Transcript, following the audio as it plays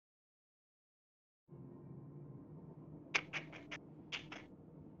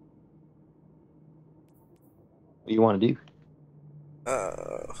do you want to do?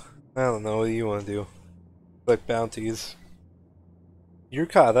 Uh, I don't know. What do you want to do? Like bounties. You're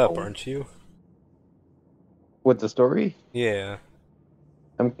caught up, Oh, aren't you? with the story? Yeah.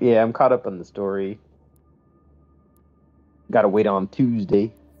 I'm caught up on the story. Got to wait on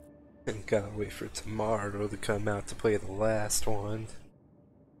Tuesday. And gotta wait for tomorrow to come out to play the last one.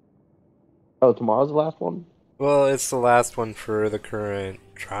 Oh, tomorrow's the last one. Well, it's the last one for the current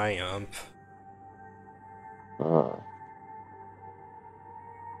Triumph. Uh,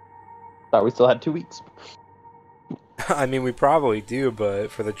 thought we still had 2 weeks. I mean, we probably do, but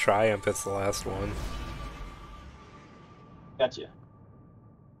for the Triumph, it's the last one. Gotcha.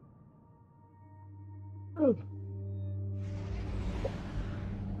 Oh.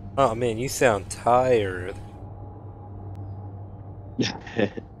 Oh man, you sound tired.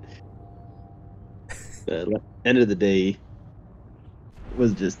 The end of the day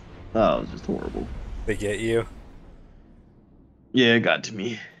was just, oh, it was just horrible. They get you? Yeah, it got to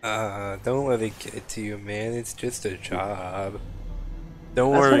me. Don't let it get to you, man. It's just a job.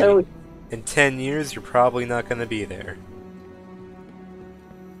 Don't That's what I worry. always. In 10 years, you're probably not gonna be there.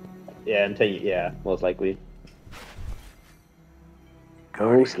 Yeah, until you, yeah, most likely.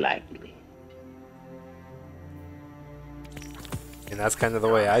 Most likely. And that's kind of the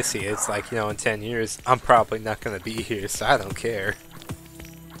way I see it. It's like, in 10 years, I'm probably not gonna be here, so I don't care.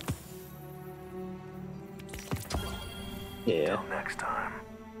 Yeah. Till next time.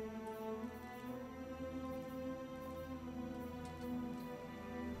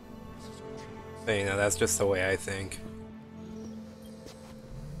 So, that's just the way I think.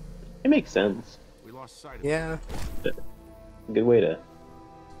 It makes sense. We lost sight of Yeah. Good way to.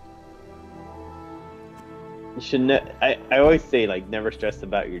 You should I always say like never stress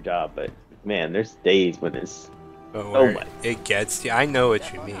about your job, but man, there's days when it's But oh where my. it gets you, I know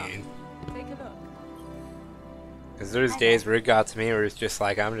what you mean. Take a look. Because there's days where it got to me where it's just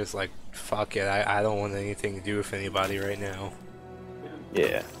like, I'm just like, fuck it, I don't want anything to do with anybody right now.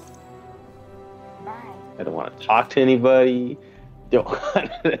 Yeah. Bye. I don't want to talk to anybody. Don't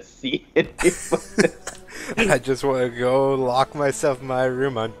want to see anybody. I just want to go lock myself in my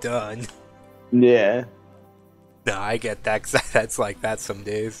room, I'm done. Yeah. No, I get that, because that's like that some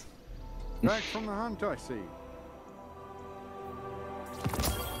days. back from the hunt, I see.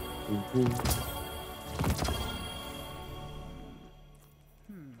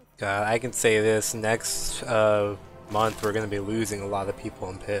 God, I can say this, next month we're going to be losing a lot of people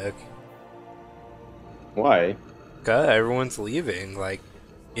in Pick. Why? God, everyone's leaving, like,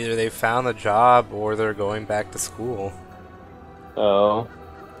 either they found a job or they're going back to school. Oh.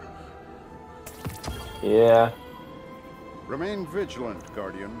 Yeah. Remain vigilant,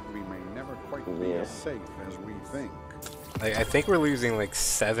 Guardian. We may never quite be Yeah. as safe as we think. Like, I think we're losing like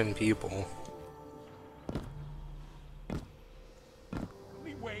 7 people.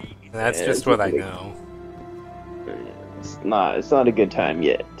 And that's Yeah, just it's what I really- know. It's not a good time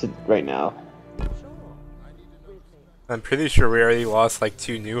yet right now. I'm pretty sure we already lost like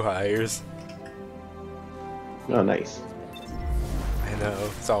 2 new hires. Oh, nice. I know,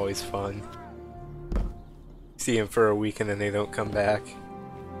 it's always fun. See them for a week and then they don't come back.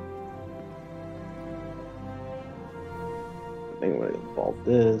 I think I'm gonna involve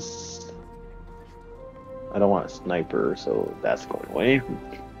this. I don't want a sniper, so that's going away.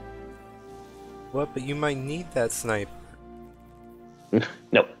 What? But you might need that sniper.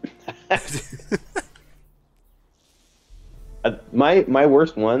 Nope. My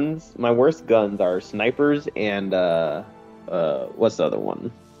worst ones, my worst guns are snipers and what's the other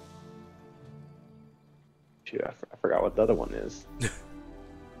one? Shoot, I forgot what the other one is.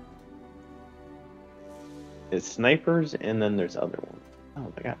 It's snipers and then there's other one.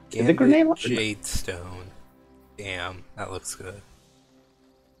 Oh my god! Is it grenade launcher? Jadestone. Damn, that looks good.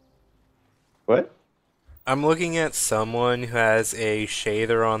 What? I'm looking at someone who has a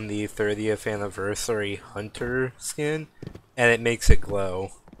shader on the 30th anniversary Hunter skin, and it makes it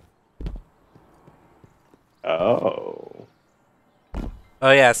glow. Oh.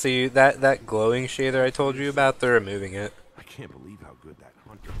 Oh yeah, so that glowing shader I told you about, they're removing it. I can't believe how good that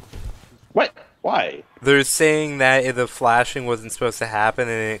hunter What? Why? They're saying that the flashing wasn't supposed to happen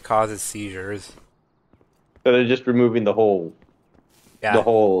and it causes seizures. So they're just removing the whole. Yeah. The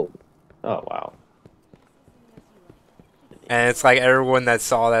whole. Oh wow. And it's like everyone that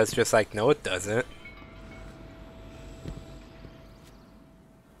saw that's just like, no it doesn't.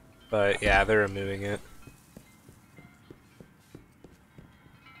 But yeah, they're removing it.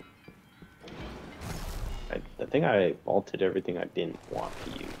 I think I vaulted everything I didn't want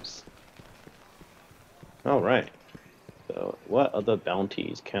to use. Alright. So, what other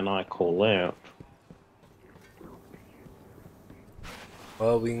bounties can I collect?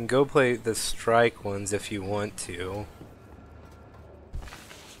 Well, we can go play the strike ones if you want to.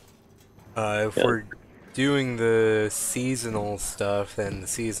 If Yeah. we're doing the seasonal stuff, then the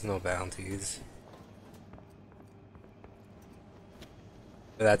seasonal bounties.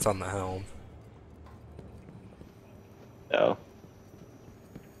 But that's on the helm. Oh.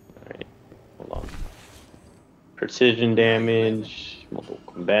 Alright. Hold on. Precision damage, multiple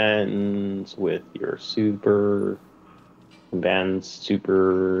combatants with your super. Combatants,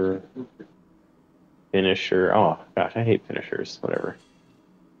 super. Finisher. Oh, gosh, I hate finishers. Whatever.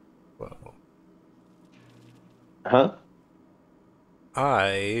 Whoa. Huh?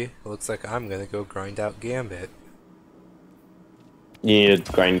 Looks like I'm gonna go grind out Gambit. You need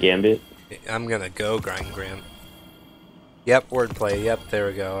to grind Gambit? I'm gonna go grind Grim. Yep, wordplay. Yep, there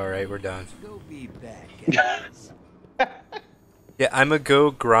we go. Alright, we're done. Go be back, guys. Yeah, I'm a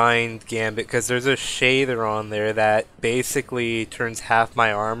go grind Gambit because there's a shader on there that basically turns half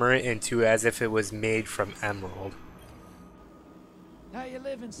my armor into as if it was made from emerald. How you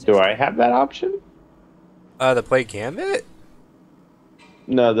living, Do sister? I have that option? To play Gambit?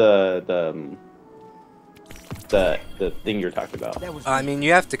 No, the thing you're talking about. That was I mean,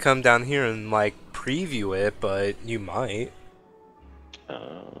 you have to come down here and like preview it, but you might.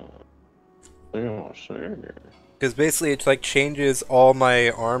 Oh, sure. Because basically it like changes all my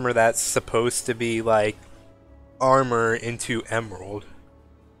armor that's supposed to be like armor into emerald.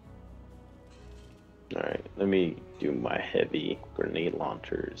 Alright, let me do my heavy grenade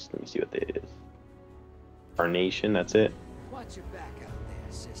launchers. Let me see what that is. Carnation, that's it. Watch your back out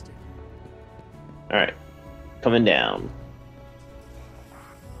there, sister. Alright, coming down.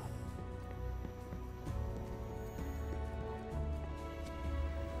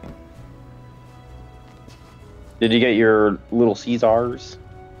 Did you get your little Caesars?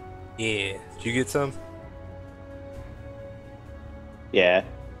 Yeah. Did you get some? Yeah.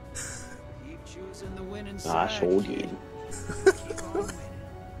 Keep choosing the winning I side. sure kid. did. Keep on winning.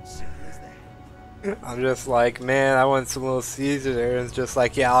 Simple as that. I'm just like, man, I want some little Caesar there, and it's just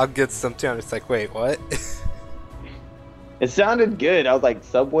like, yeah, I'll get some too. I'm just like, wait, what? It sounded good. I was like,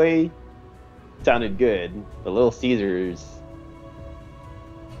 Subway sounded good. The Little Caesars.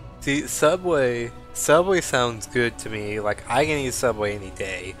 See, Subway sounds good to me. Like, I can eat Subway any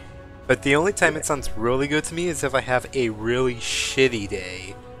day. But the only time it sounds really good to me is if I have a really shitty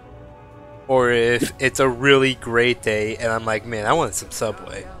day. Or if it's a really great day and I'm like, man, I want some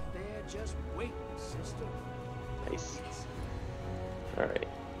Subway. Out there, just wait, sister. Nice. Alright.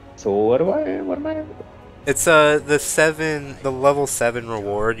 So what am I? It's the level 7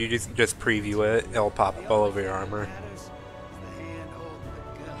 reward. You just preview it. It'll pop up all over your armor. Matters is the hand holding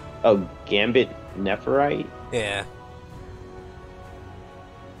the gun. Oh, Gambit Nephirite? Yeah.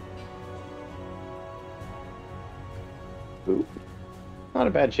 Ooh. Not a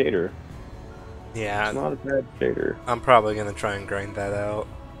bad shader. Yeah, Not a bad shader. I'm probably gonna try and grind that out.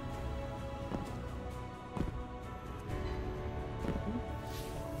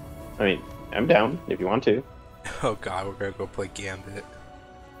 I mean, I'm down if you want to. Oh god, we're gonna go play Gambit.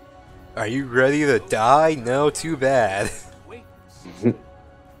 Are you ready to die? No, too bad. Wait,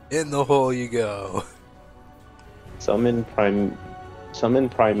 In the hole you go. Summon primevals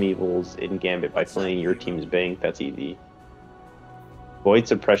in Gambit by playing your team's bank. That's easy. Void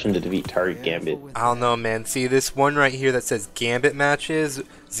suppression to defeat target Gambit. I don't know, man. See, this one right here that says Gambit matches,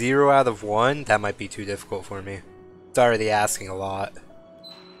 0 out of 1, that might be too difficult for me. It's already asking a lot.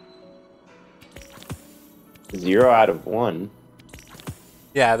 0 out of 1.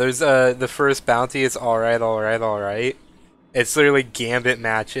 Yeah, there's the first bounty is alright. It's literally Gambit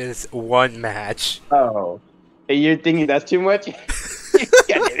matches, 1 match. Oh. Hey, you're thinking that's too much? God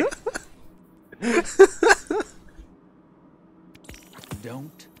damn it.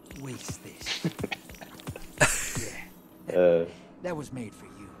 don't waste this. Yeah, that was made for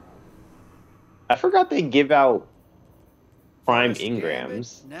you. I forgot they give out prime First Gambit,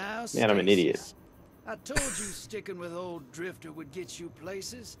 engrams. now Man, I'm an idiot. Stasis. I told you sticking with old Drifter would get you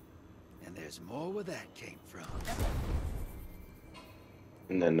places, and there's more where that came from.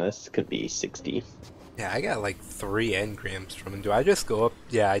 And then this could be 60. Yeah, I got like 3 engrams from him. Do I just go up?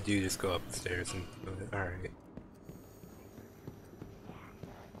 Yeah, I do just go upstairs and do it. Alright.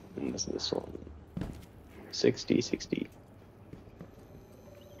 And this one. 60.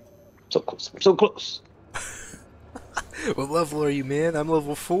 So close. So close. What level are you, man? I'm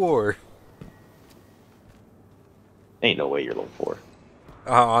level 4. Ain't no way you're level 4.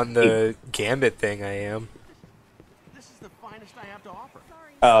 On the Gambit thing, I am. This is the finest I have to offer.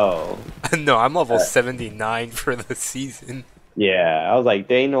 Oh. No, I'm level 79 for the season. Yeah, I was like,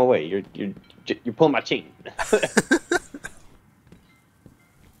 there ain't no way. You're pulling my chain.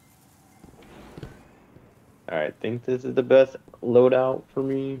 Alright, I think this is the best loadout for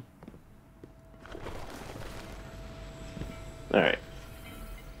me. Alright.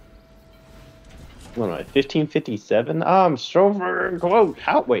 What am I, 1557? I'm so close.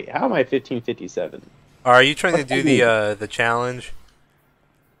 Wait, how am I 1557? Are you trying to do the challenge?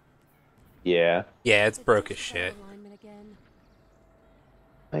 Yeah. Yeah, it's broke as shit.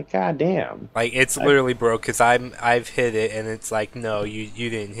 Like, goddamn. Like, it's literally broke because I've hit it and it's like, no, you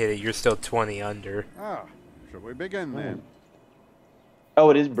didn't hit it. You're still 20 under. Ah, shall we begin then? Oh,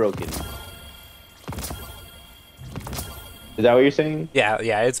 it is broken. Is that what you're saying? Yeah,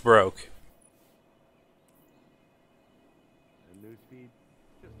 it's broke.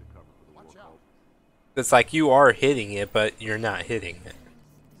 It's like you are hitting it, but you're not hitting it.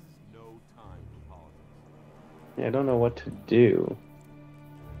 Yeah, I don't know what to do.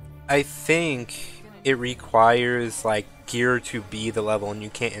 I think it requires like gear to be the level and you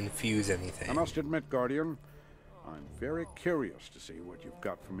can't infuse I anything. must admit, Guardian, I'm very curious to see what you've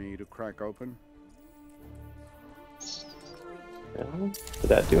got for me to crack open. Did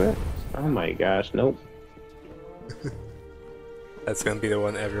that do it? Oh my gosh, nope. That's gonna be the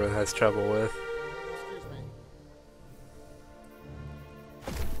one everyone has trouble with.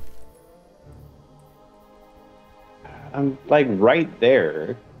 I'm like right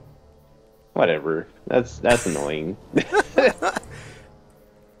there. Whatever. That's annoying. This is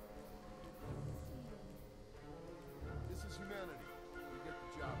humanity. We get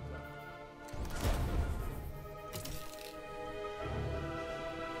the job done.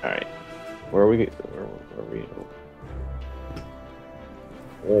 Alright. Where are we? Where are we?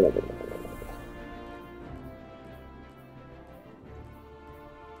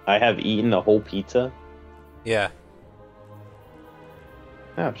 I have eaten the whole pizza. Yeah.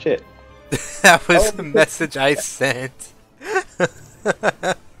 Oh shit. That was the message I sent.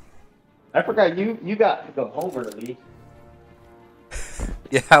 I forgot you got to go home early.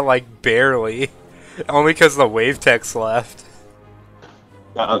 Yeah, like barely. Only because the wave text left.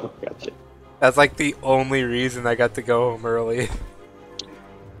 Gotcha. That's like the only reason I got to go home early.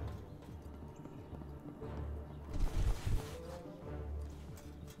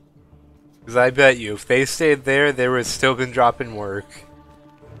 Because I bet you, if they stayed there, they would have still been dropping work.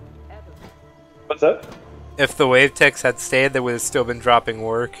 What's up? If the wave techs had stayed, they would have still been dropping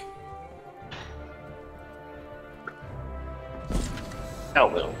work. Hell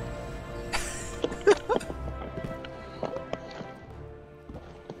no.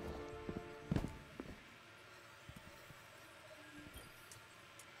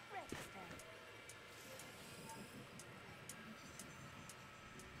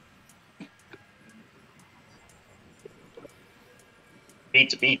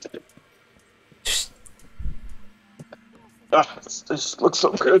 Pizza. Ah, this looks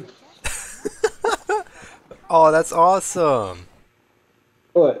so good. Oh, that's awesome.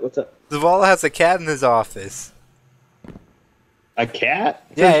 What? What's up? Zavala has a cat in his office. A cat?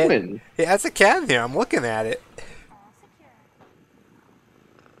 Yeah, Since when? He has a cat in here. I'm looking at it.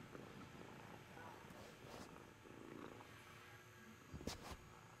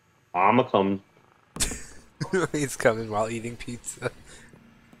 I'ma come. He's coming while eating pizza.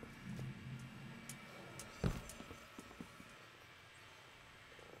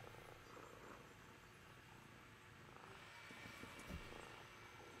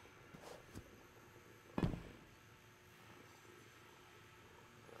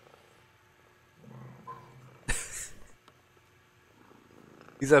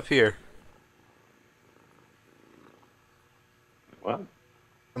 He's up here. What?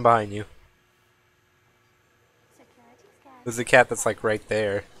 I'm behind you. There's a cat that's like right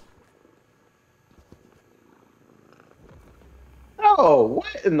there. Oh,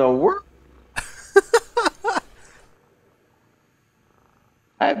 what in the world?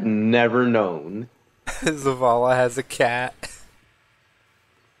 I've never known. Zavala has a cat.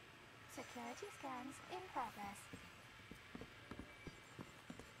 Security scans in progress.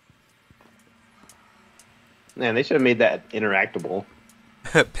 Man, they should have made that interactable.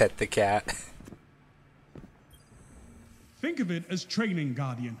 Pet the cat. Think of it as training,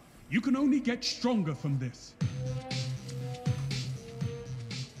 Guardian. You can only get stronger from this.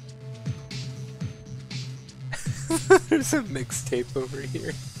 There's a mixtape over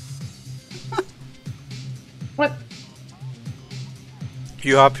here. What?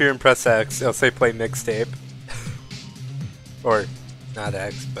 You hop here and press X, it'll say play mixtape. Or, not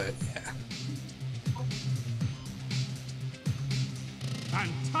X, but yeah.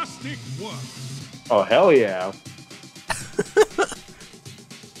 Fantastic work. Oh, hell yeah.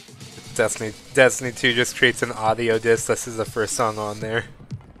 Destiny 2 just creates an audio disc. This is the first song on there.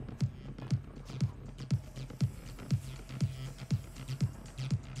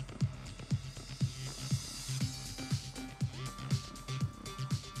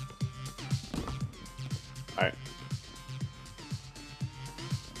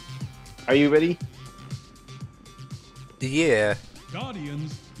 Are you ready? Yeah,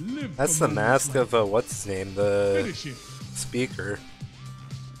 Guardians live that's for the moments mask like of what's his name, the Finish it. speaker,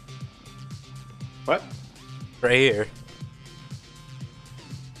 What? right here.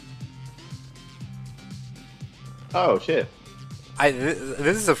 Oh shit.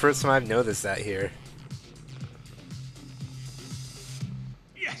 This is the first time I've noticed that here.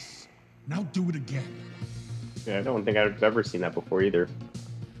 Yes. Now do it again. Yeah, I don't think I've ever seen that before either.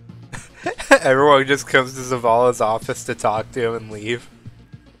 Everyone just comes to Zavala's office to talk to him and leave.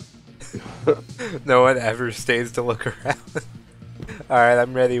 No one ever stays to look around. Alright,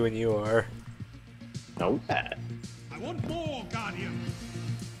 I'm ready when you are. No bad. I want more, Guardian.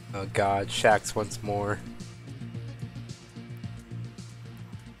 Oh god, Shax once more.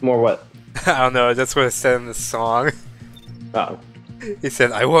 More what? I don't know, that's what it said in the song. Oh. He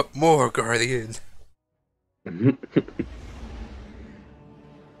said, I want more, Guardian.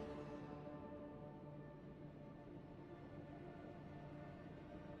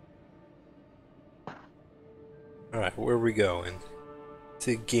 Alright, where are we going?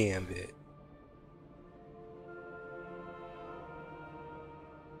 To Gambit.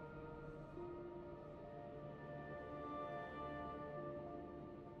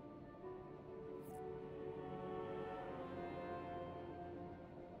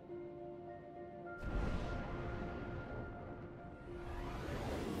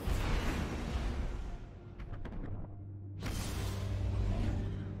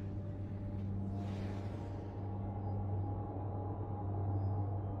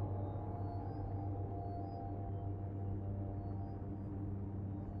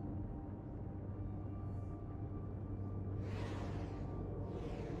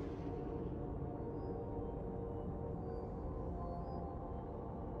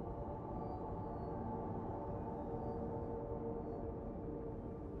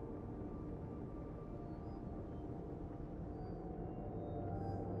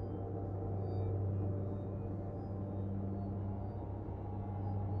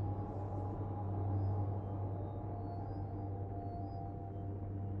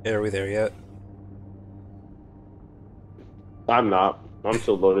 Are we there yet? I'm not. I'm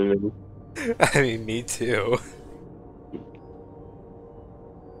still loading in. I mean, me too.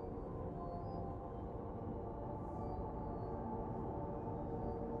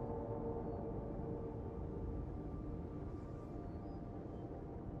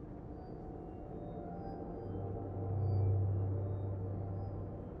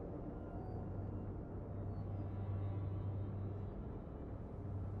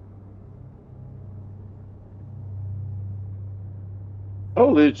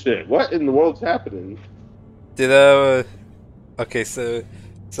 Holy shit! What in the world's happening? Did okay, so did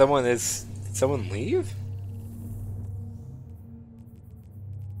someone leave?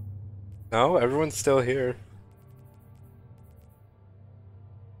 No, everyone's still here.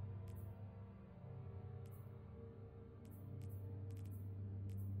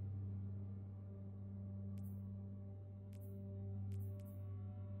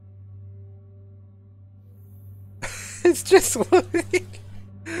 It's just loading.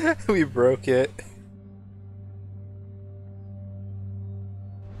 We broke it.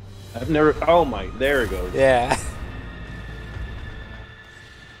 I've never. Oh my! There it goes. Yeah.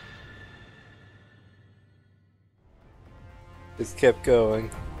 Just kept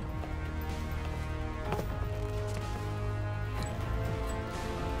going.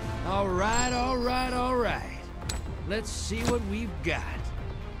 All right, all right, all right. Let's see what we've got.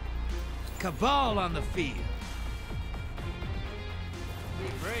 Cabal on the field. Be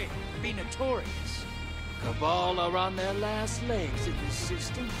brave, be notorious. Cabal are on their last legs in this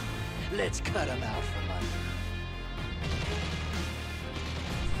system. Let's cut them out from under.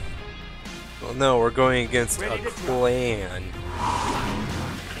 Well, no, we're going against a Ready to clan.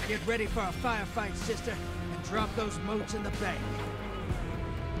 Get ready for a firefight, sister, and drop those moats in the bank.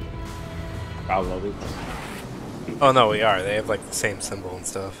 I love it. Oh no, we are. They have like the same symbol and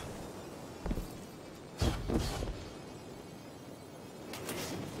stuff.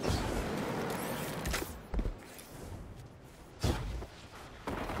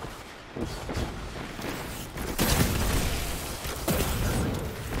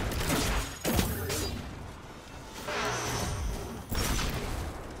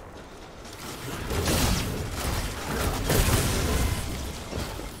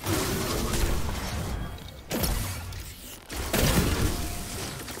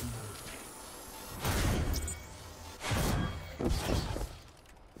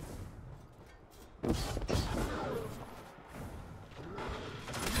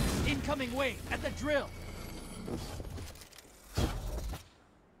 Incoming wave at the drill.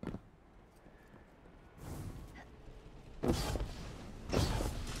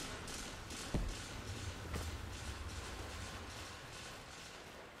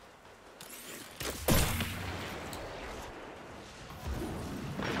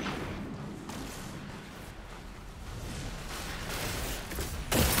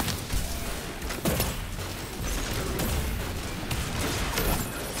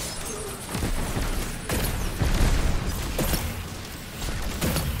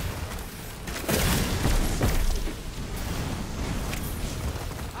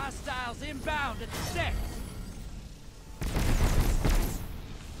 Hostiles inbound at the steps.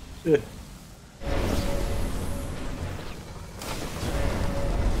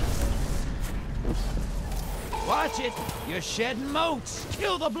 Watch it! You're shedding moats!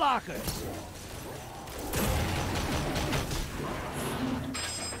 Kill the blockers!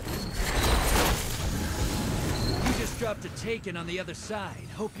 You just dropped a Taken on the other side.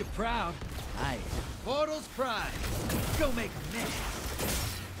 Hope you're proud. Aye. Portal's prime. Go make a mess.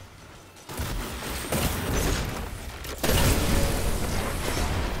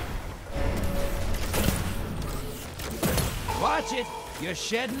 Watch it! You're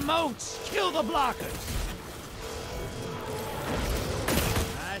shedding moats! Kill the blockers!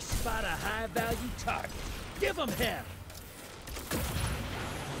 I spot a high-value target. Give them hell!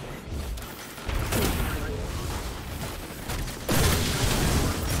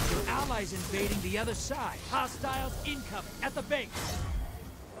 Your allies invading the other side. Hostiles incoming at the base.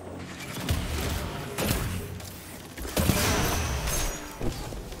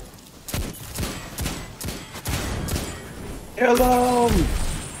 Kill him!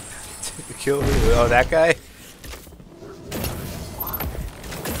 Kill who? Oh, that guy?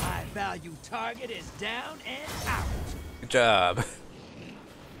 High-value target is down and out. Good job.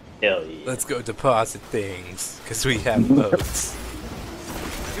 Hell yeah. Let's go deposit things, because we have boats.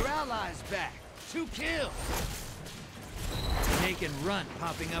 Your allies back. 2 kills. Take and run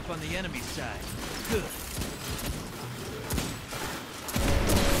popping up on the enemy side. Good.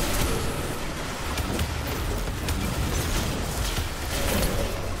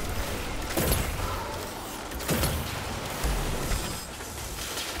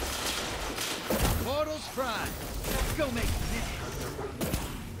 Portal's prime. Go make a minute.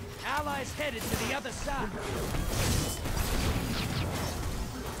 Allies headed to the other side.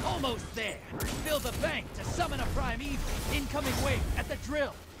 Almost there. Fill the bank to summon a prime evil. Incoming wave at the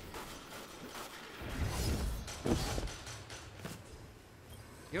drill.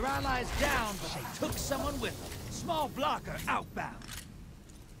 Your allies down, but they took someone with them. Small blocker outbound.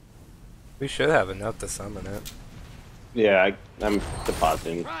 We should have enough to summon it. Yeah, I'm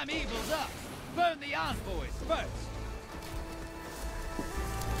depositing. Prime evil's up. Burn the envoys first.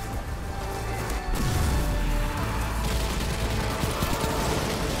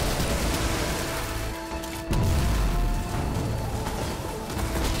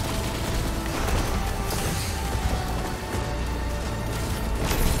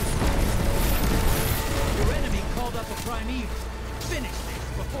 Your enemy called up a prime evil. Finish this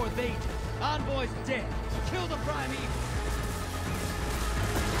before they do. Envoy's dead. Kill the prime evil.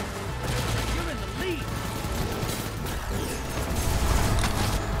 You're in the lead.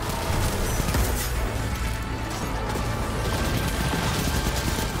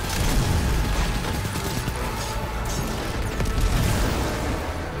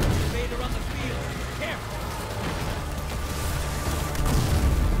 Invader on the field. Careful.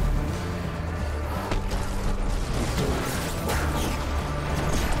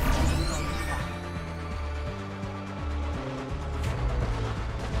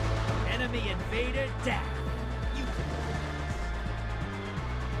 Enemy invader down. You can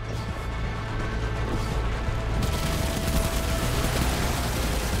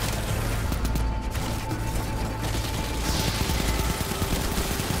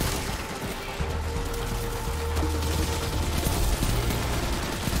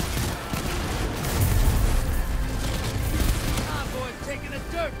Envoy's taking a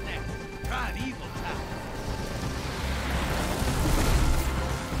dirt nest. Prime evil time.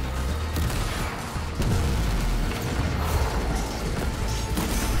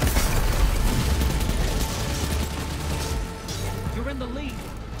 You're in the lead.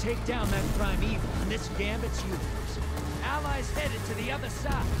 Take down that prime evil, and this gambit's yours. Allies headed to the other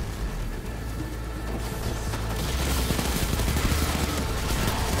side.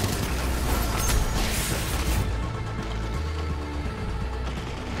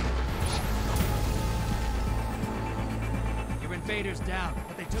 Your invaders down,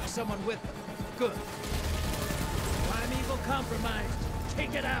 but they took someone with them. Good. Prime evil compromised.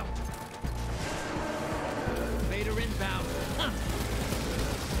 Take it out. Invader inbound. Hunt.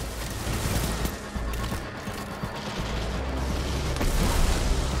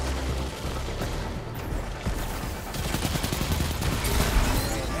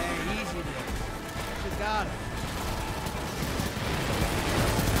 Hey, easy there. You got it.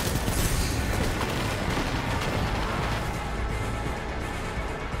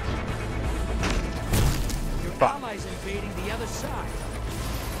 Your allies invading the other side.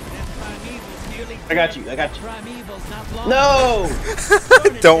 That prime evil's nearly I got you, I got you. Prime evil's not long. No!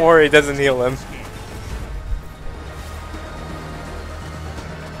 Burn it Don't down. worry, it doesn't heal him.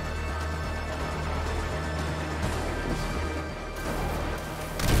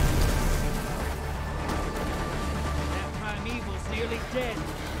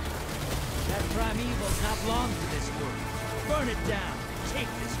 take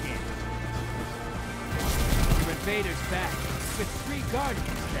this game. Your invader's back, with 3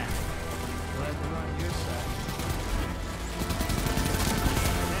 guardians down. Glad they're on your side.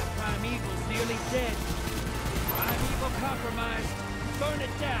 That primeval's nearly dead. Primeval compromised. Burn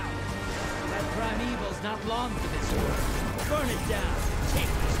it down. That primeval's not long for this world. Burn it down. Take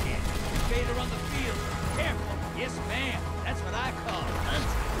this game. Invader on the field. Careful. Yes, ma'am. That's what I call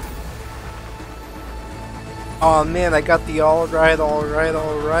hunting. Oh man, I got the alright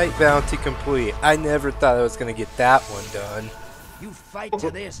bounty complete. I never thought I was gonna get that one done. You fight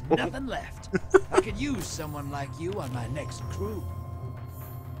till there's nothing left. I could use someone like you on my next crew.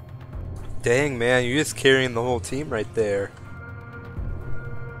 Dang man, you're just carrying the whole team right there.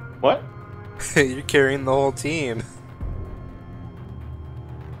 What? You're carrying the whole team.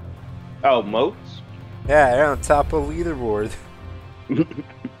 Oh, moats? Yeah, you're on top of the leaderboard.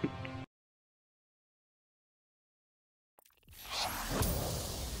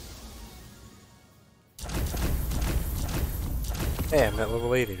 Hey, I'm at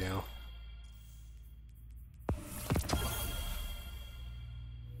level 80 now.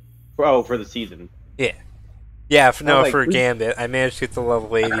 Oh, for the season. Yeah. Yeah, like, for Gambit. I managed to get to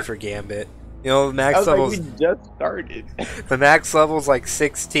level 80 for Gambit. You know, the max I level's... was like, we just started. The max level's like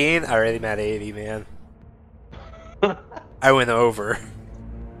 16. I already am at 80, man. I went over.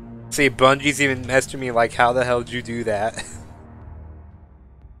 See, Bungie's even messaging me like, how the hell did you do that?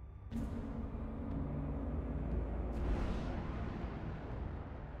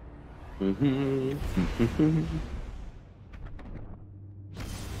 You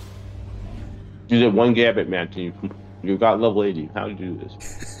did one Gambit, man. You got level 80. How did you do this?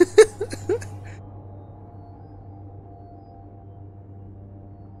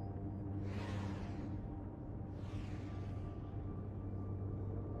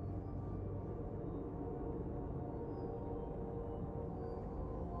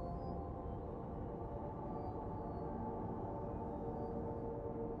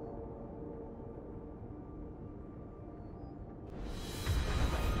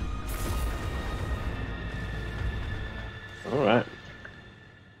 Alright.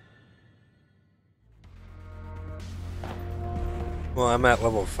 Well, I'm at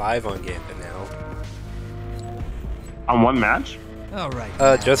level 5 on Gambit now. On one match? All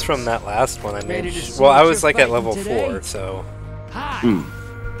right. Just from that last one I Ready to managed. see Well, I what was you're like at fighting level today? 4, so... Hi.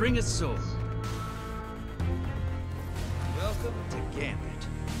 Bring a sword. Welcome to Gambit.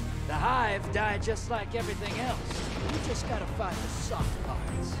 The Hive died just like everything else. You just gotta find the soft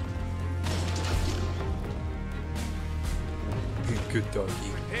parts. Good doggy.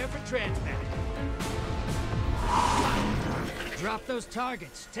 Prepare for transmat. Drop those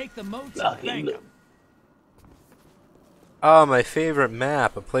targets. Take the moats and bank them. Oh, my favorite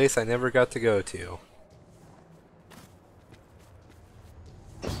map, a place I never got to go to.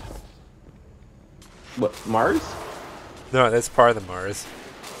 What, Mars? No, that's part of the Mars.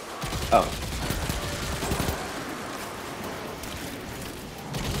 Oh.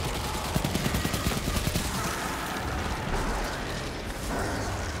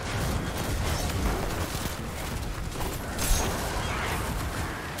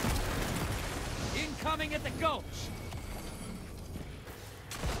 Incoming at the gulch.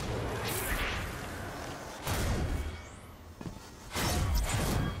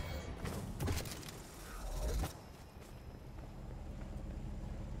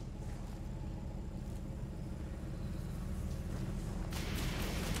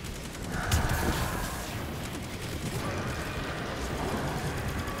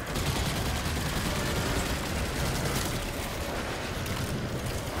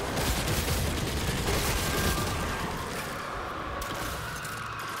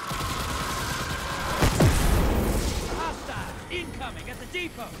 Incoming at the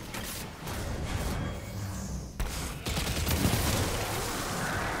depot!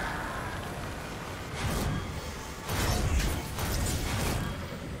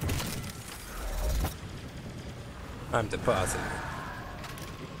 I'm depositing.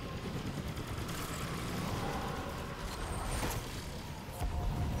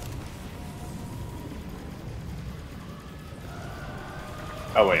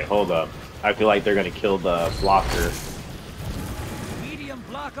 Oh wait, hold up. I feel like they're gonna kill the blocker. Medium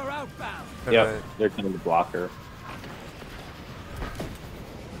blocker outbound. Yep, they're killing the blocker.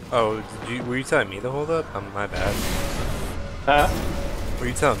 Oh, were you telling me to hold up? My bad. Huh? Were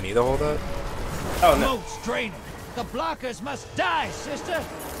you telling me to hold up? Oh no. Moats draining. The blockers must die, sister.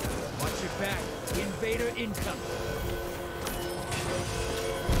 Watch your back. Invader incoming.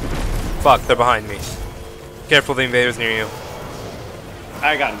 Fuck, they're behind me. Careful, the invader's near you.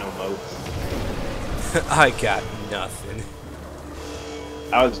 I got no moats. I got nothing.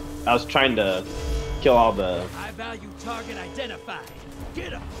 I was trying to kill all the. High value target identified.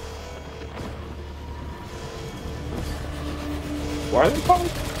 Get him. What are they called?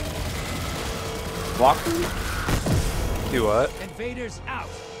 Blockers? Do what? Invaders out.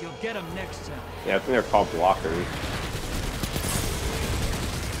 You'll get them next time. Yeah, I think they're called blockers.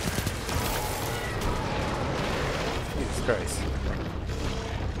 Jesus Christ.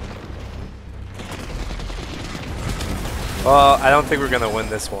 Well, I don't think we're gonna win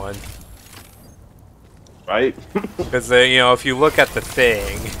this one. Right? Because, you know, if you look at the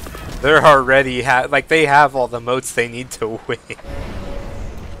thing, they're already like, they have all the moats they need to win.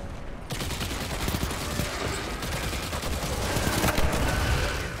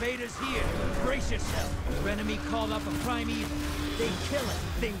 Invaders here. Brace yourself. Your enemy called up a primeval. They kill it.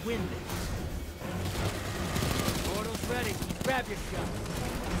 They win this. Portal's ready. Grab your gun.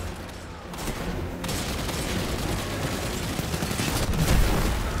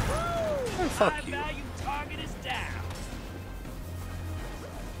 Fuck High you. value target is down.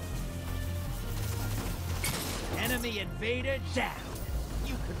 Enemy invader down.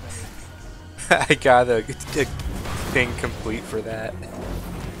 You can relax. I got a thing complete for that.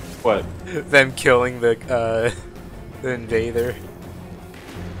 What? Them killing the invader.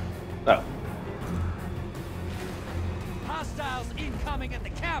 Oh. Hostiles incoming at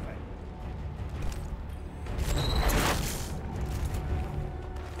the cavern.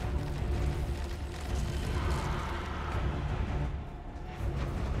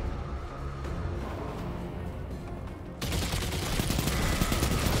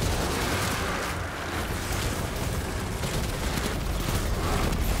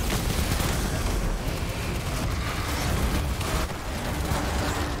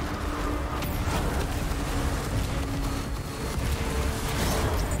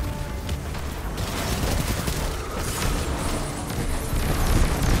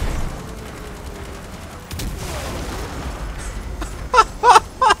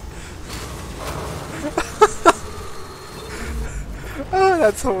 Oh,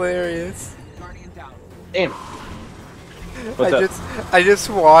 that's hilarious. Damn. What's up? I just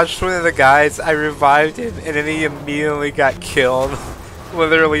watched one of the guys, I revived him, and then he immediately got killed.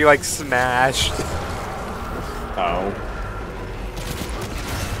 Literally, like, smashed. Oh.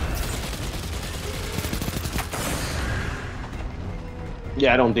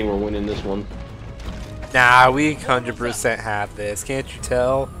 Yeah, I don't think we're winning this one. Nah, we 100% have this. Can't you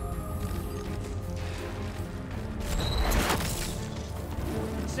tell?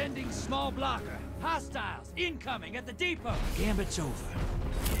 Sending small blocker. Hostiles incoming at the depot. Gambit's over.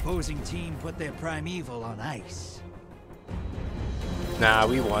 Opposing team put their primeval on ice. Nah,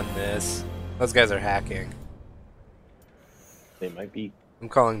 we won this. Those guys are hacking. They might be I'm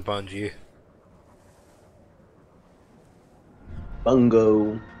calling Bungie.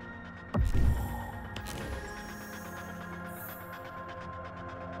 bungo.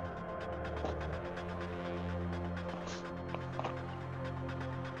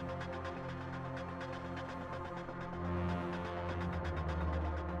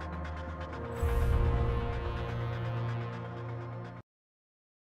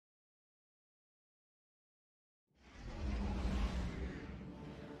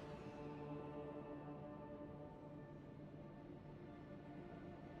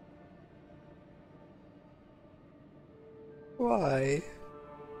 Why?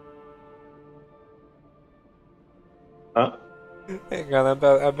 Huh? Hang on, I'm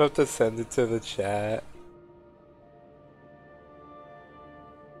about to send it to the chat.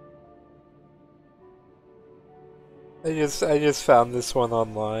 I just found this one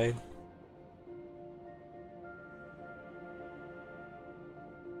online.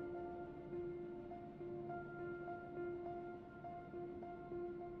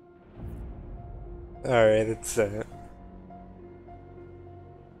 Alright, it's sent.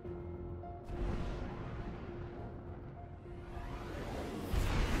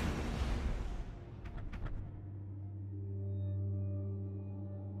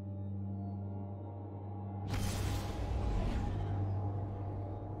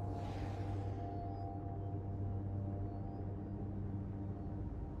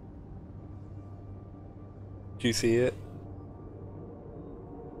 Do you see it?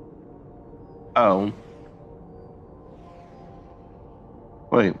 Oh.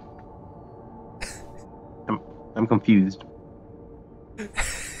 Wait. I'm confused.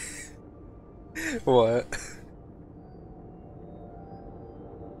 What?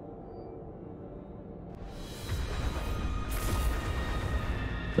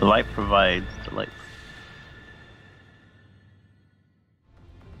 The light provides the light.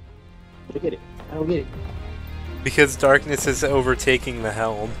 I don't get it. I don't get it. Because darkness is overtaking the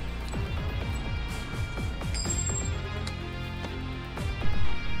helm.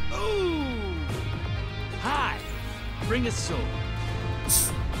 Ooh! Hi! Bring a sword.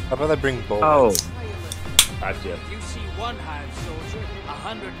 How about I bring Oh, bullets? gotcha. If you see one hive soldier,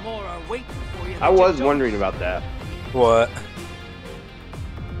 100 more are waiting for you. I that you was don't. wondering about that. What?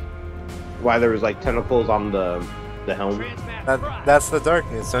 Why there was like tentacles on the helm. Transmat Prime. That's the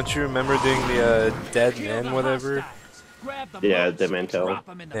darkness. Don't you remember doing the dead Kill men, the whatever? hostiles. Grab the Yeah, motes, Demento. drop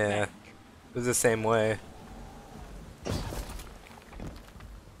 'em in the Yeah. bank. It was the same way.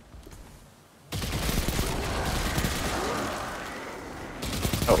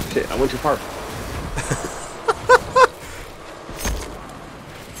 Oh shit! I went too far.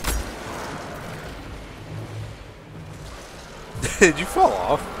 Did you fall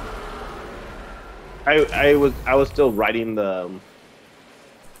off? I was still riding the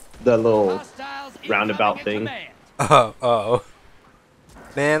little Hostiles roundabout incoming thing. at command. Oh.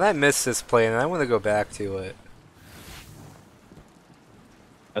 Man, I miss this plane and I want to go back to it.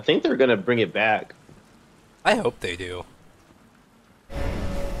 I think they're gonna bring it back. I hope they do.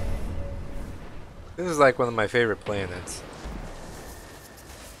 This is like one of my favorite planets.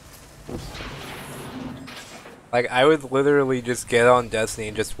 Like, I would literally just get on Destiny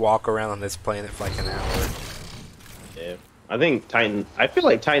and just walk around on this planet for like an hour. Yeah, I think Titan. I feel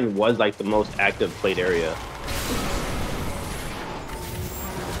like Titan was like the most active played area.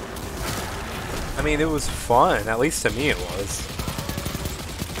 I mean, it was fun. At least to me it was.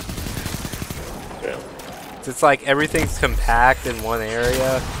 Yeah. It's like everything's compact in one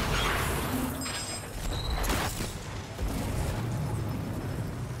area.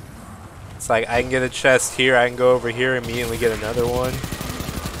 It's like I can get a chest here, I can go over here, immediately get another one.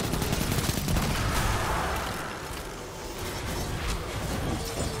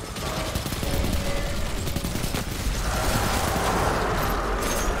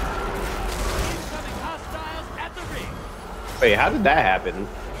 Incoming hostiles at the ring. Wait, how did that happen?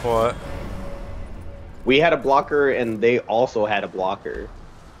 What? We had a blocker and they also had a blocker.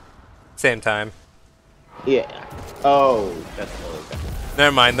 Same time. Yeah. Oh, that's okay.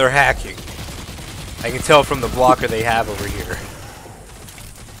 Never mind, they're hacking. I can tell from the blocker they have over here.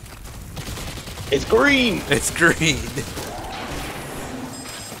 It's green. It's green.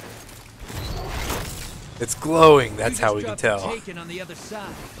 It's glowing, that's how we can tell. Taken on the other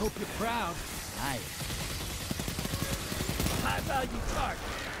side. Hope you're proud. I am. High value target.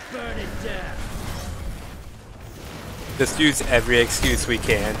 Burn it down. Just use every excuse we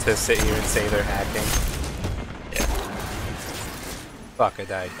can to sit here and say they're hacking. Yeah. Fuck, I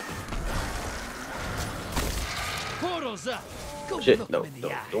died. Portals up. Go Shit, look no, them in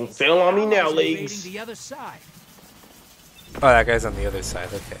the eyes. don't fail on me now, Allies are invading legs. The other side. Oh, that guy's on the other side,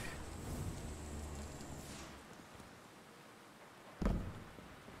 okay.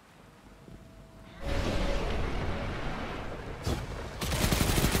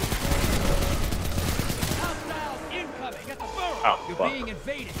 Hostiles incoming at the burrow. Oh, You're fuck. being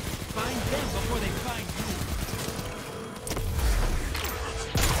invaded. Find them before they find you.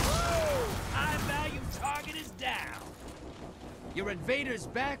 High value target is down. Your invader's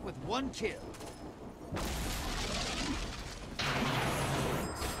back with 1 kill.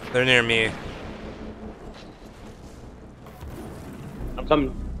 They're near me. I'm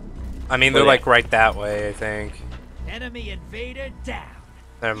coming. I mean, they're Where they like right that way, I think. Enemy invader down.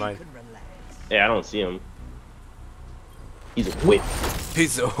 Never You mind. can relax. Yeah, I don't see him. He's a whip.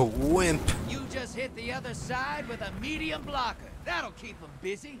 He's a wimp. You just hit the other side with a medium blocker. That'll keep them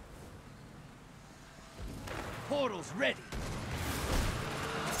busy. Portal's ready.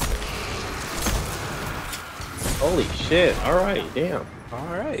 Holy shit! All right, damn.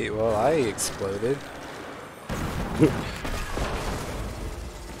 Alright, well, I exploded.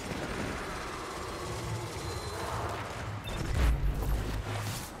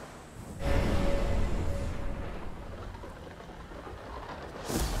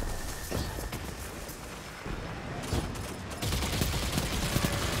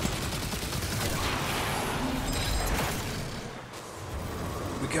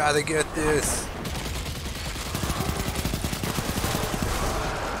 We gotta get this.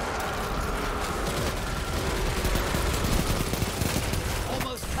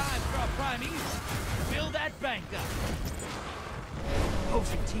 Almost time for our primeval. Build that bank up.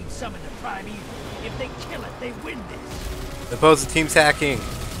 Opposing team summon the primeval. If they kill it, they win this. The opposing team's hacking.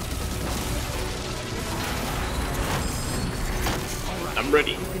 I'm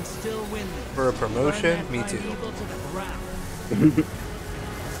ready. You can still win this. For a promotion? Burn that Me too. primeval to the ground.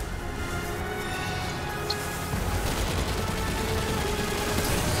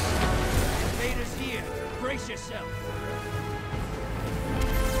 Invaders here. Brace yourself.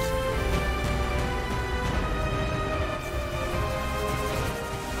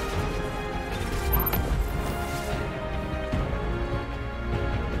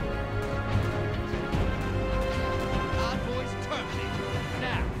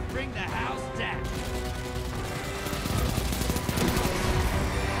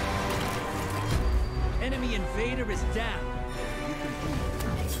 invader is down.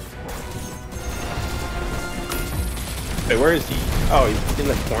 Wait, where is he? Oh, he's in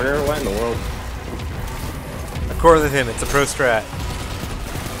the corner? What in the world? According to him, it's a pro strat.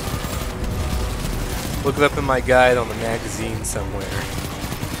 Look it up in my guide on the magazine somewhere.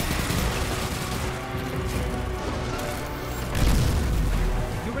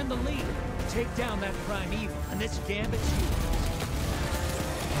 You're in the lead. Take down that primeval, and this gambit's yours.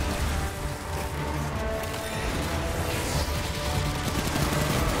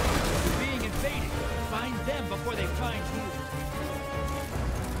 You're being invaded. Find them before they find you.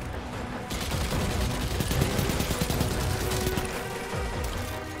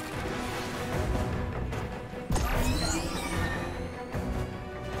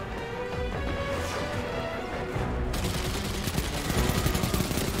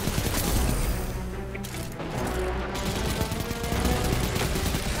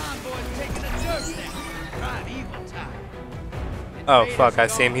 Oh fuck, I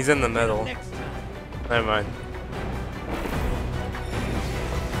see him. He's in the middle. Never mind.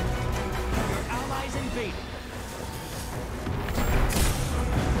 Allies invaded.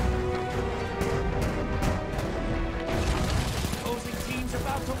 Opposing team's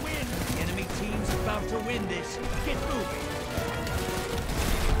about to win. Enemy team's about to win this. Get moving.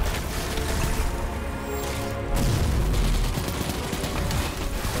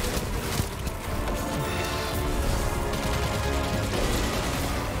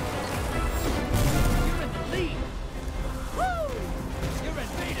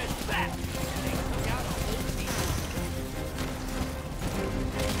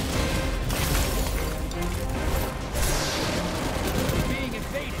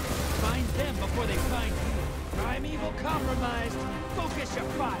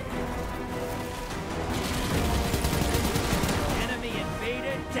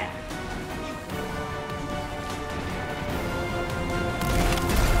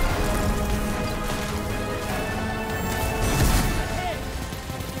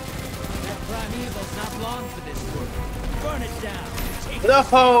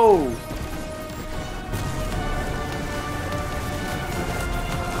 No!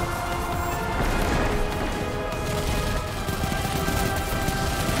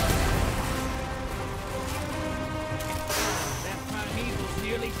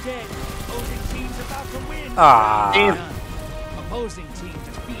 Ah. Opposing team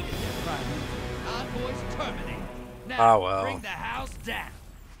defeated their primeval. Envoys terminated. Now Ah, well. bring the house down.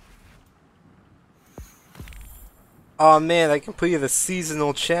 Oh man, I completed the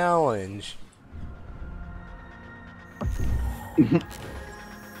seasonal challenge.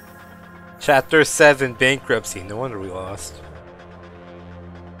 Chapter 7, Bankruptcy. No wonder we lost.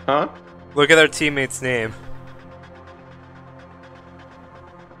 Huh? Look at our teammate's name.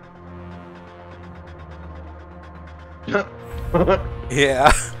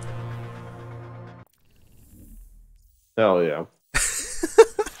 Yeah. Hell yeah.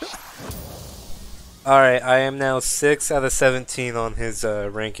 Alright, I am now 6 out of 17 on his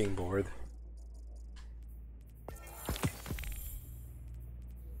ranking board.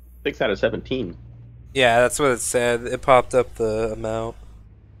 6 out of 17. Yeah, that's what it said. It popped up the amount.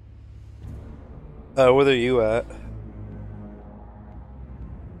 What are you at?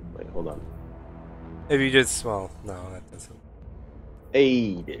 Wait, hold on. If you just, well, no, that doesn't.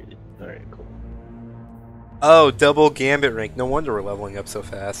 Hey, dude. Alright, cool. Oh, double gambit rank. No wonder we're leveling up so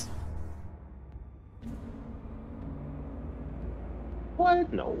fast.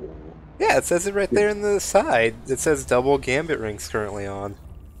 What? No. Yeah, it says it right there in the side. It says double gambit ranks currently on.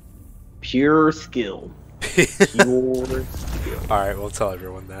 Pure skill. Pure skill. Alright, we'll tell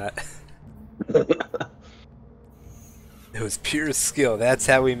everyone that. It was pure skill. That's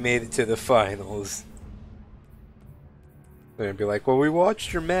how we made it to the finals. They're gonna be like, well, we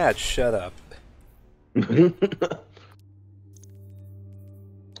watched your match. Shut up. You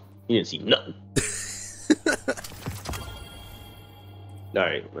didn't see nothing.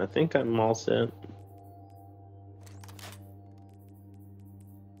 Alright, I think I'm all set.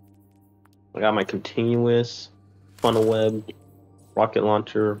 I got my continuous, funnel web, rocket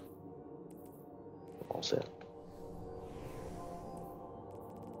launcher. All set.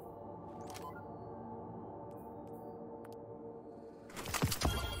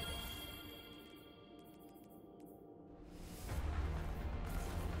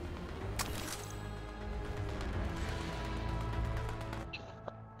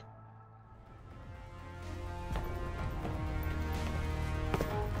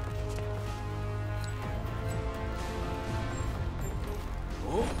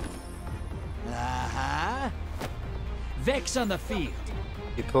 Vex on the field.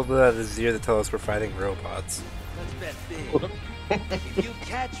 He pulled it out of his ear to tell us we're fighting robots. Let's bet big. If you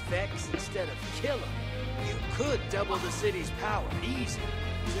catch Vex instead of kill him, you could double the city's power easy.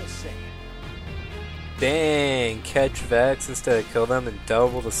 Just saying. Dang, catch Vex instead of kill them and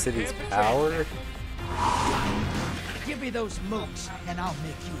double the city's power? Give me those mooks, and I'll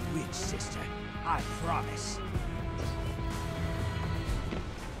make you rich, sister. I promise.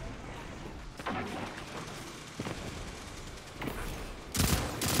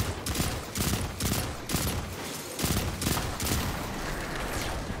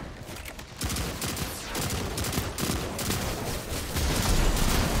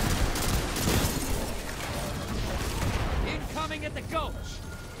 Incoming at the gulch.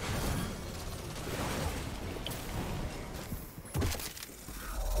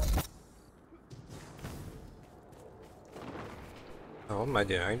 Oh, what am I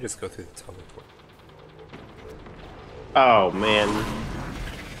doing? I can just go through the teleport. Oh man,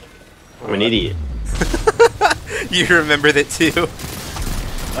 I'm an idiot. You remembered it too.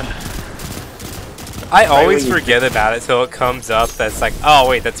 I always forget about it till it comes up. That's like, oh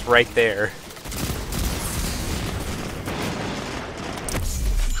wait, that's right there.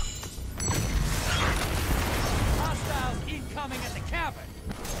 Hostiles incoming at the cabin.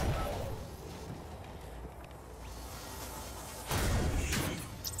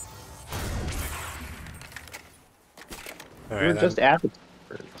 We were Alright, just at the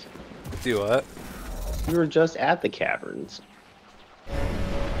caverns. do what? We were just at the caverns.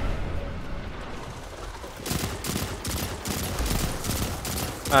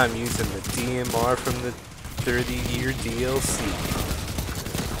 I'm using the DMR from the 30-year DLC.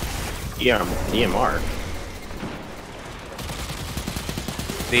 Yeah, DMR.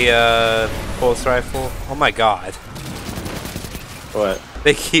 The pulse rifle. Oh my god. What?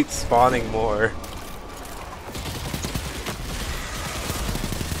 They keep spawning more.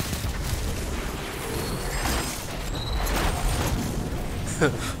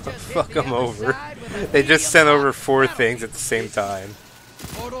 Fuck them over. They just sent over 4 things at the same time.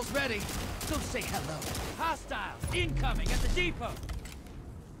 Portal's ready. So say hello. Hostiles incoming at the depot.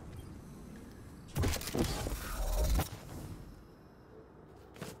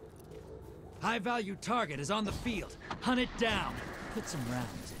 High-value target is on the field. Hunt it down. Put some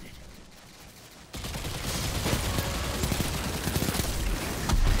rounds in it.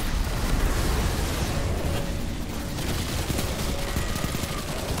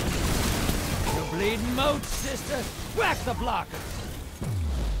 You're bleeding moats, sister. Whack the blocker.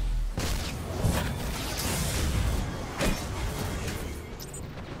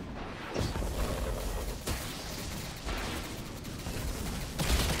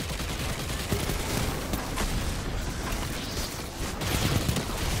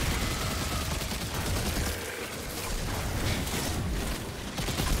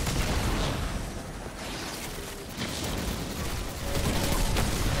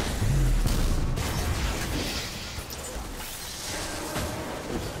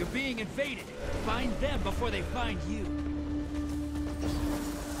 You're being invaded. Find them before they find you.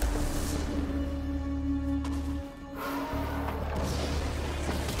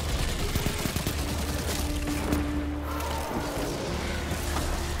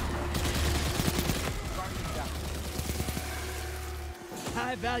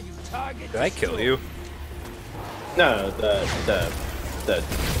 High-value target. Did I kill you? No, the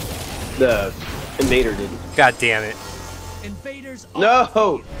invader didn't. God damn it. Invaders.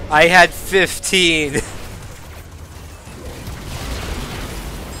 No! I had 15.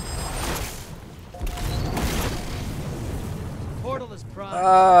 Portal is prime.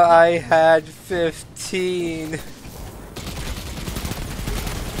 I had 15.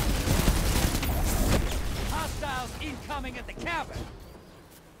 Hostiles incoming at the cabin.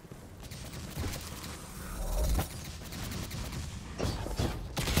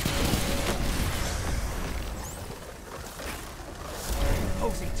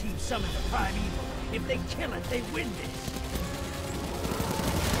 Opposing team summoned the prime evil. If they kill it, they win this.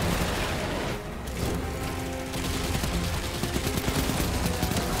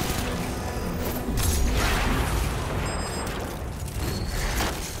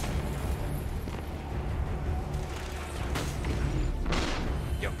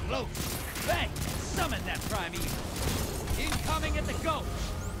 You're close. Bang! Summon that prime evil. Incoming at the gulch.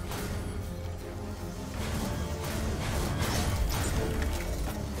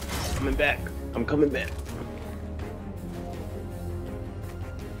 Coming back. I'm coming back.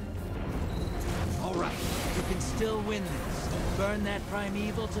 All right, you can still win this. Burn that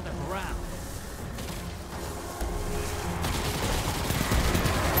primeval to the ground.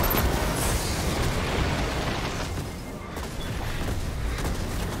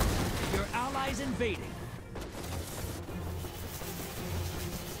 invading.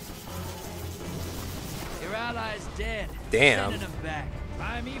 Your ally's dead. Damn. Sending them back.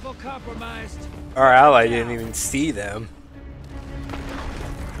 Primeval compromised. Our ally didn't even see them.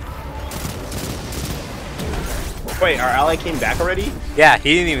 Wait, our ally came back already? Yeah,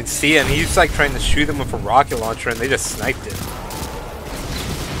 he didn't even see him. He was like trying to shoot him with a rocket launcher and they just sniped him.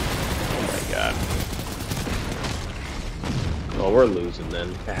 Oh my god. Well, we're losing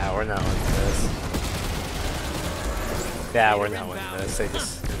then. Yeah, we're not winning this. Yeah, we're not winning this. They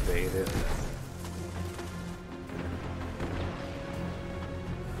just invaded.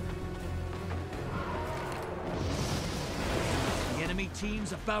 The enemy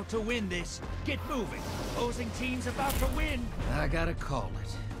team's about to win this. Get moving. Opposing team's about to win. I gotta call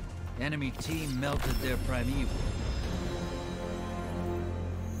it. Enemy team melted their primeval.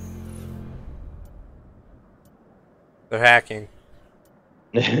 They're hacking.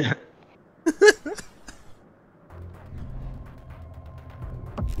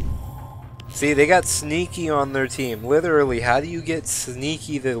 See, they got sneaky on their team. Literally, how do you get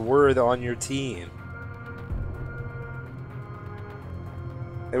sneaky the word on your team?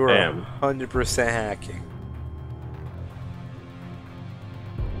 They were Damn. 100% hacking.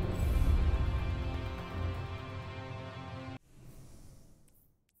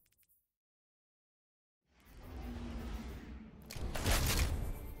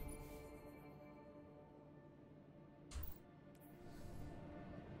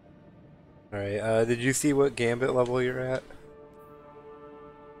 Alright, did you see what Gambit level you're at?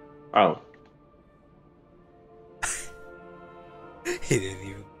 Oh. He didn't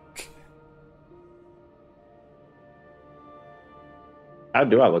even... How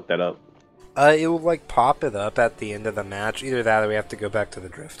do I look that up? It will like pop it up at the end of the match. Either that or we have to go back to the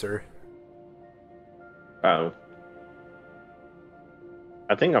Drifter. Oh.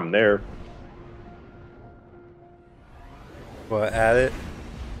 I think I'm there. What, add it?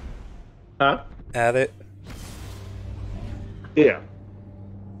 Huh? Add it? Yeah.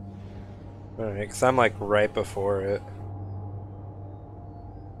 Alright, because I'm like right before it.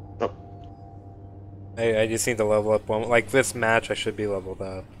 Oh. I just need to level up one. Like this match, I should be leveled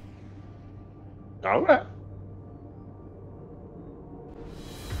up. Alright.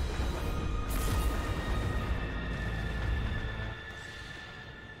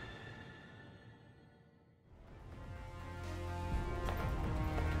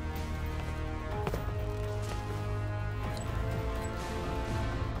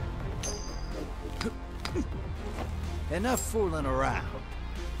 Enough fooling around.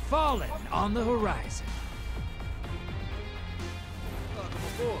 Fallen on the horizon. Welcome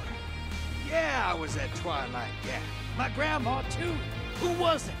aboard. Yeah, I was at Twilight Gap. My grandma, too. Who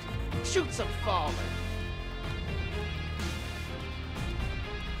wasn't? Shoot some Fallen.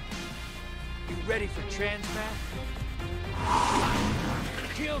 You ready for transmat?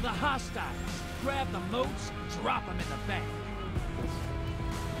 Kill the hostiles. Grab the moats, drop them in the bank.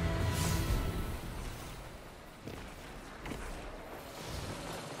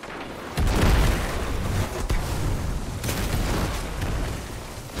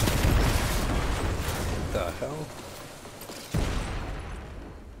 The hell?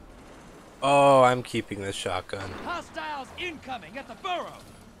 Oh, I'm keeping this shotgun. Hostiles incoming at the burrow.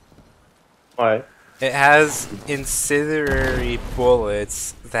 Why? It has incendiary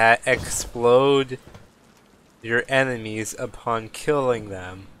bullets that explode your enemies upon killing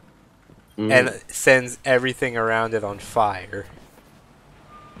them and sends everything around it on fire.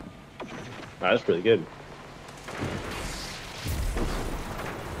 That's pretty good.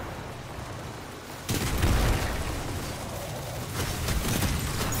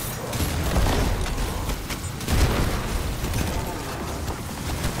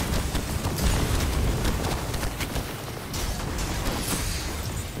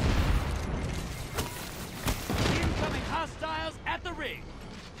 Incoming hostiles at the ring.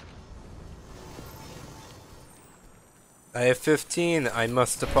 I have 15. I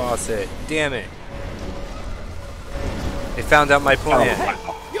must deposit. Damn it. They found out my plan.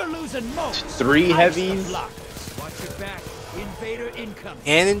 Oh, You're losing most. 3 heavies? Blockers. Watch your back. Invader incoming.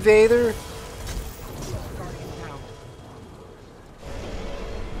 An invader?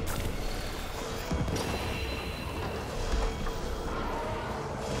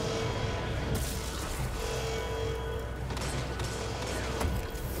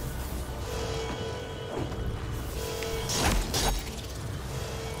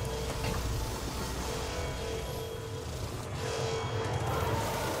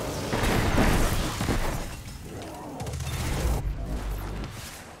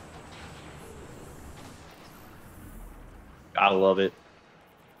 I love it.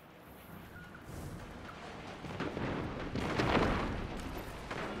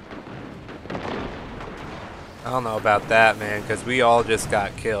 don't know about that, man, because we all just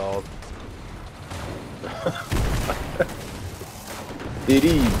got killed. It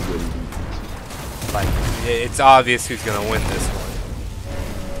is what it is. Like, it's obvious who's gonna win this one.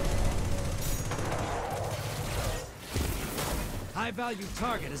 High-value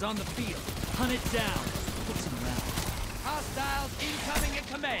target is on the field. Hunt it down. Put some round. Hostiles incoming at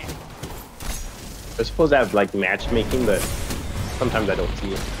command. I suppose I have like matchmaking, but sometimes I don't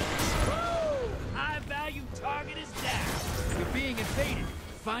see it. High-value target is down. You're being invaded.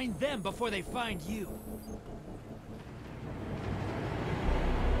 Find them before they find you.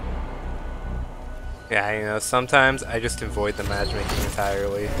 Yeah, you know, sometimes I just avoid the matchmaking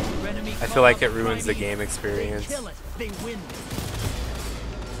entirely. I feel like it ruins the game experience. They kill it. They win.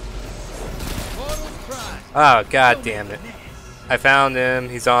 Portal's prime. Oh, god damn it. I found him.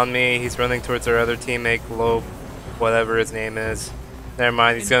 He's on me. He's running towards our other teammate, Globe, whatever his name is. Never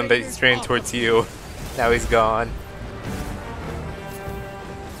mind, he's gonna be straight towards you. Now he's gone.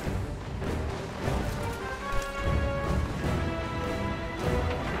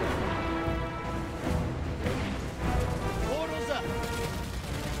 Portal's up.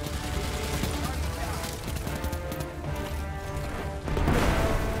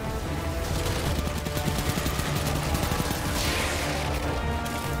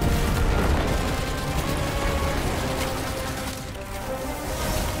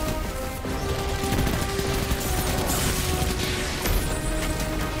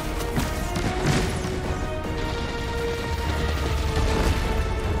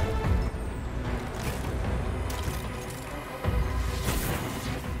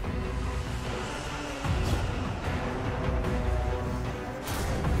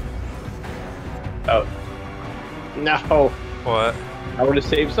 Oh. No. What? I would have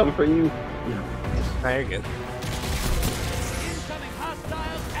saved some for you. Nah, you're good. Incoming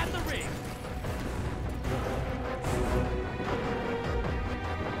hostiles at the ring.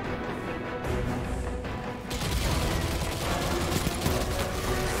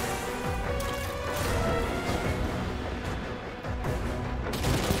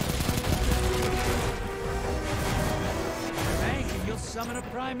 Bank and you'll summon a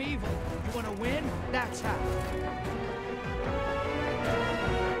primeval. You want to win? That's how.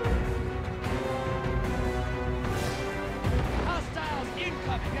 Hostiles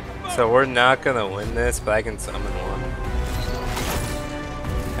incoming at the front. So we're not gonna win this, but I can summon one.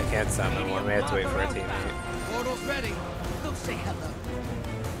 I can't summon one. We have to wait for a teammate. Portal's ready. Go say hello.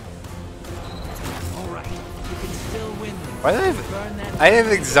 All right, you can still win this. Why do I Burn have... that I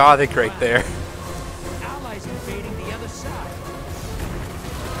have exotic right there. allies invading the other side.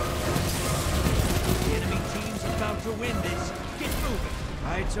 The enemy team's about to win this. Get moving.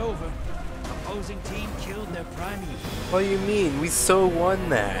 Fight's over. Opposing team killed their primeval. What do you mean? We so won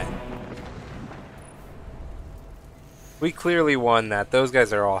that. We clearly won that. Those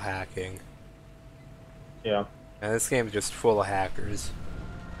guys are all hacking. Yeah. And this game's just full of hackers.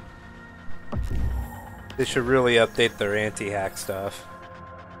 They should really update their anti-hack stuff.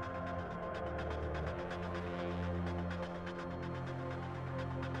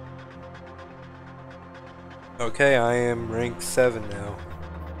 Okay, I am rank 7 now.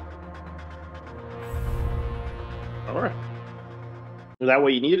 Alright. Is that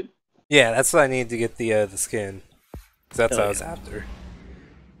what you needed? Yeah, that's what I need to get the skin. 'Cause that's what I was after.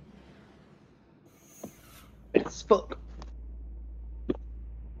 It's fuck.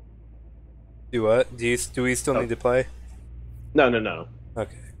 Do what? Do we still need to play? No.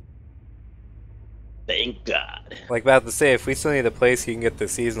 Okay. Thank God. Like about to say, if we still need to play so you can get the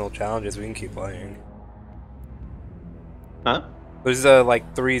seasonal challenges, we can keep playing. Huh? There's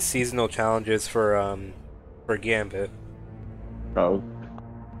like 3 seasonal challenges for Gambit. Oh.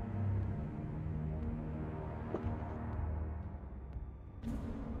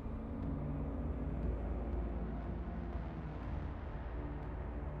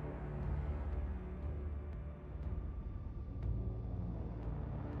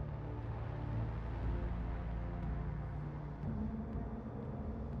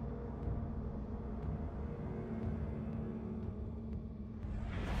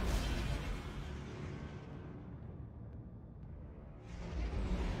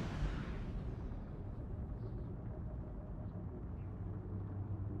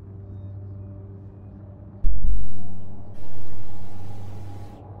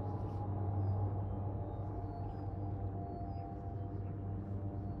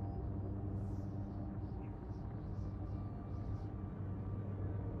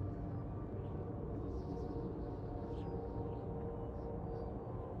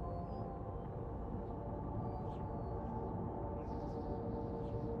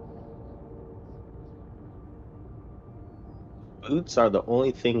 Boots are the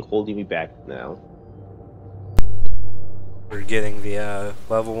only thing holding me back now. We're getting the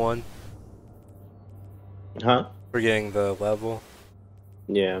level 1. Huh? We're getting the level.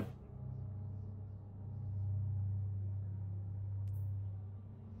 Yeah.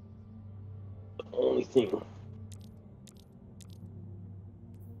 The only thing.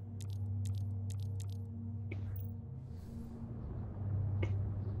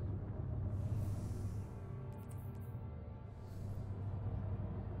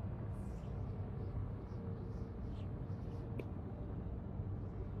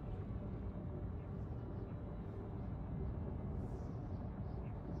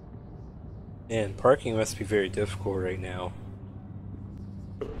 Man, parking must be very difficult right now.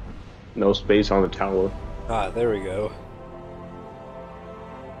 No space on the tower. Ah, there we go.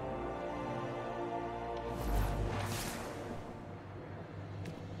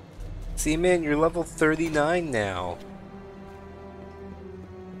 See, man, you're level 39 now.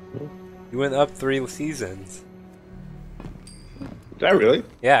 You went up 3 seasons. Is that really?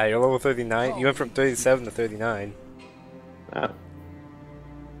 Yeah, you're level 39. You went from 37 to 39. Ah.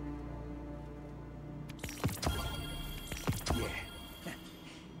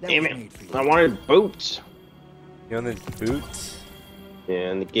 Damn it. I wanted boots. You wanted boots?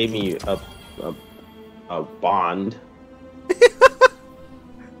 Yeah, and they gave me a bond.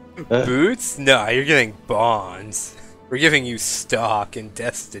 Boots? No, you're getting bonds. We're giving you stock in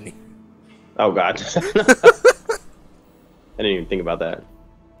Destiny. Oh god. I didn't even think about that.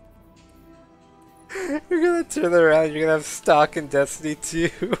 You're gonna turn around, you're gonna have stock in Destiny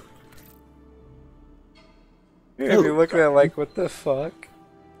too. You're gonna be looking at it like, what the fuck?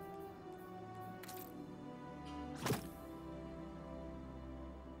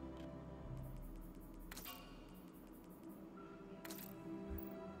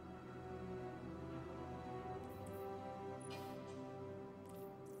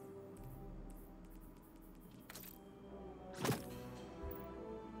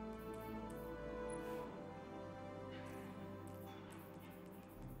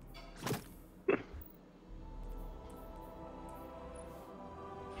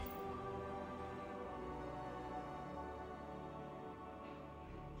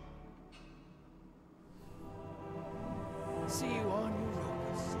 See you on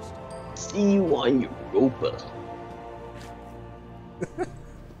Europa, sister. See you on Europa.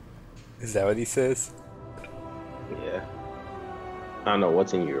 Is that what he says? Yeah. I don't know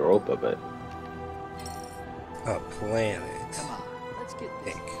what's in Europa, but A planet. Come on, let's get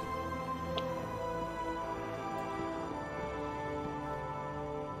this. Think.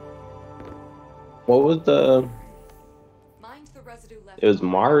 what was the? Mind the residue left It was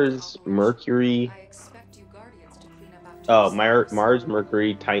behind Mars, after the Mercury. I expect you Guardians to clean up after Oh, yourselves. Mars,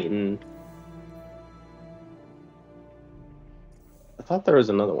 Mercury, Titan. I thought there was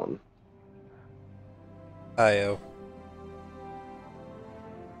another one. Io.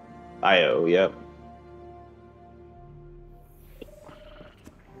 Io, yep.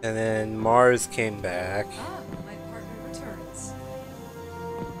 And then Mars came back. Ah, my partner returns.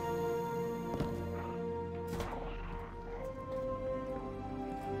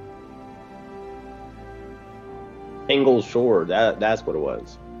 Tangle Shore, that's what it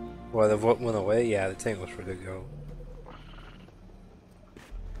was. Well, the what went away? Yeah, the tank was ready to go.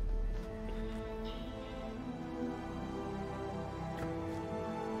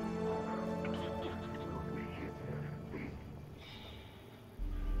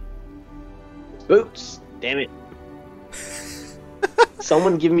 Boots! Damn it.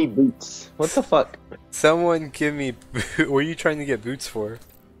 Someone give me boots. What the fuck? Someone give me. What are you trying to get boots for?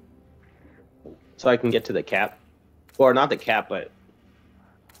 So I can get to the cap. Or not the cap, but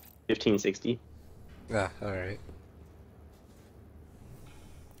 1560. Ah, alright.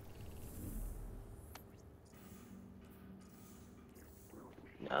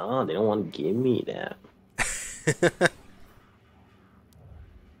 No, they don't want to give me that.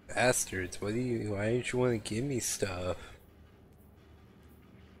 Bastards, why don't you want to give me stuff?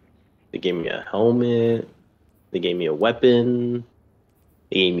 They gave me a helmet. They gave me a weapon.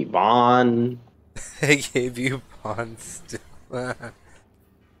 They gave me bond. They gave you bonds too.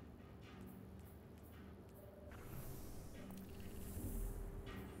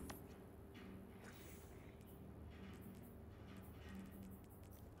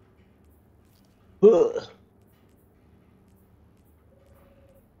 Ugh.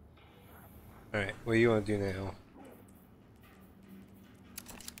 Alright, what do you want to do now?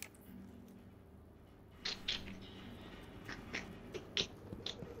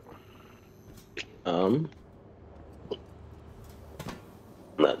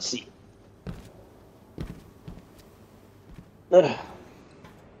 Let's see. Ugh.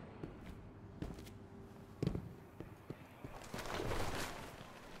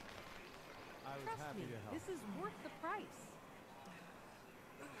 Trust me, this is worth the price.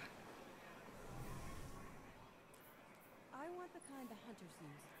 I want the kind the hunters use.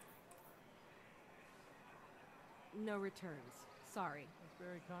 No returns. Sorry. That's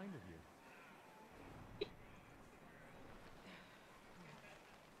very kind of you.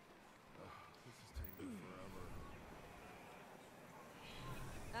 This is taking forever.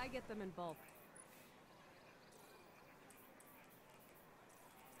 I get them in bulk.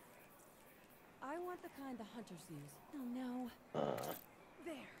 I want the kind the hunters use. Oh no.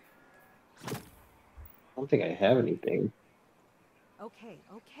 There. I don't think I have anything. Okay,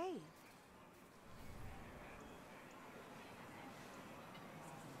 okay.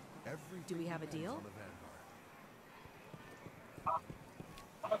 Do we have a deal? On the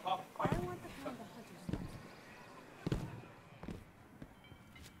Vanguard. I want the kind the hunters use.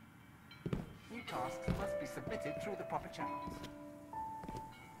 New tasks must be submitted through the proper channels.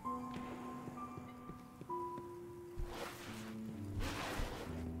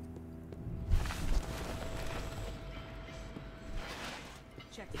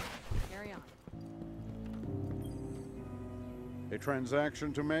 Check. Carry on. A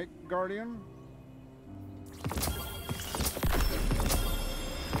transaction to make, Guardian?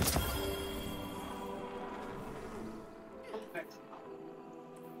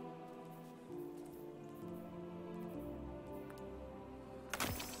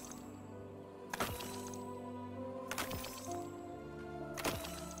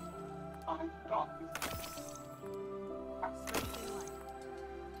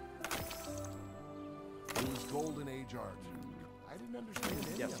 It was Golden Age art. I didn't understand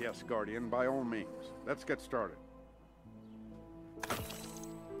any Yes, of it. yes, Guardian, by all means. Let's get started. I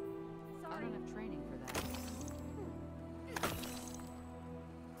don't have training for that.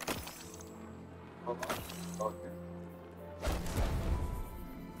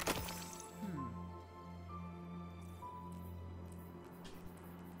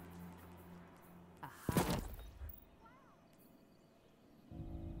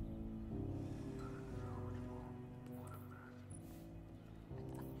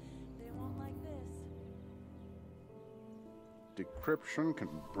 They won't like this. Decryption can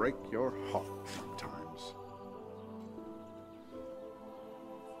break your heart sometimes.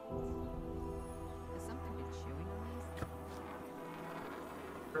 Has something been chewing on these?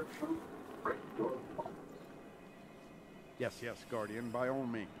 Yes, yes, Guardian, by all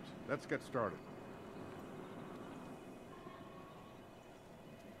means. Let's get started.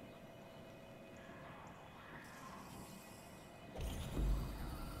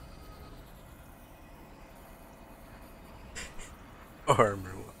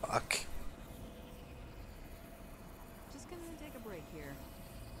 Armor lock. Just gonna take a break here.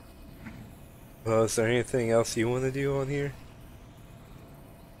 Well, is there anything else you want to do on here?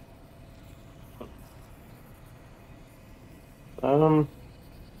 Maybe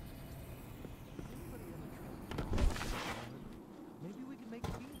we can make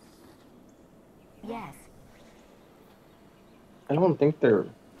peace. Yes. I don't think they're.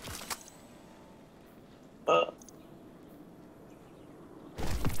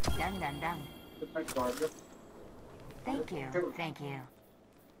 Done, done, done. Thank you. Thank you.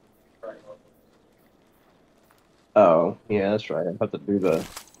 Oh, yeah, that's right. I have to do the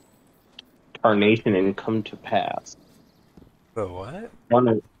Tarnation and Come to Pass. The what?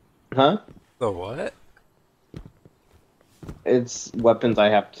 Huh? The what? It's weapons I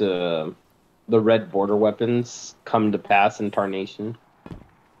have to. The red border weapons come to pass in Tarnation.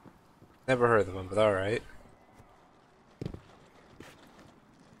 Never heard of them, but alright.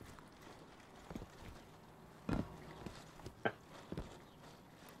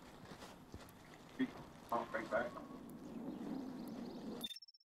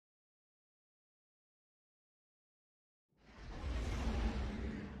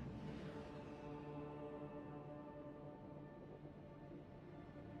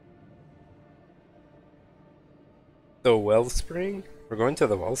 The Wellspring? We're going to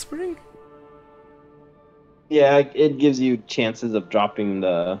the Wellspring? Yeah, it gives you chances of dropping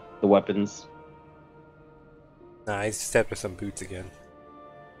the weapons. Nah, he's just after some boots again.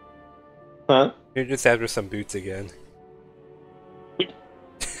 Huh? You're just after some boots again.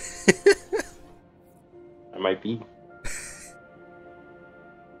 I might be.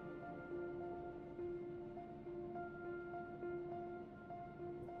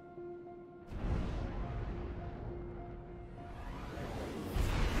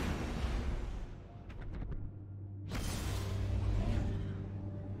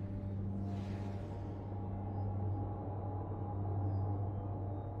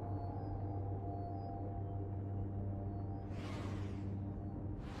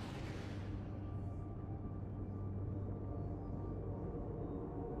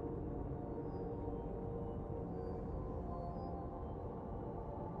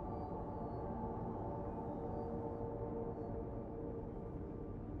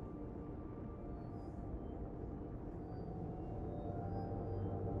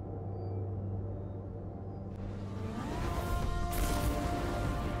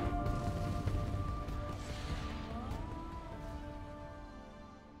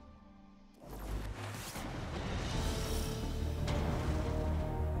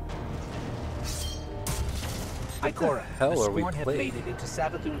 Ikora, hell the are we Scorn have playing? made it into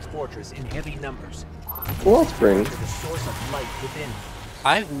Savathun's fortress in heavy numbers. Wellspring. To the source of light within.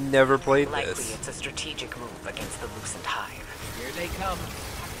 I've never played Likely this. it's a strategic move against the Lucent Hive. Here they come.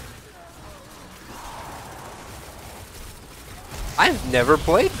 I've never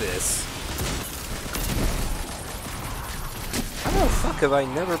played this. How the fuck have I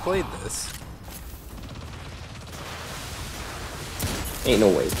never played this? Ain't no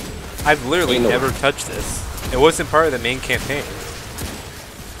way. I've literally Ain't no never way. touched this. It wasn't part of the main campaign.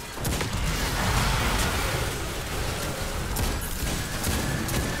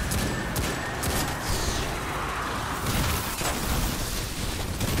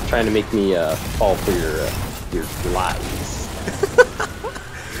 Trying to make me fall for your lies.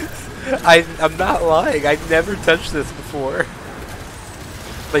 I'm not lying. I've never touched this before.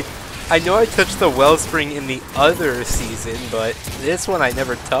 Like, I know I touched the Wellspring in the other season, but this one I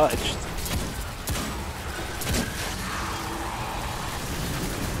never touched.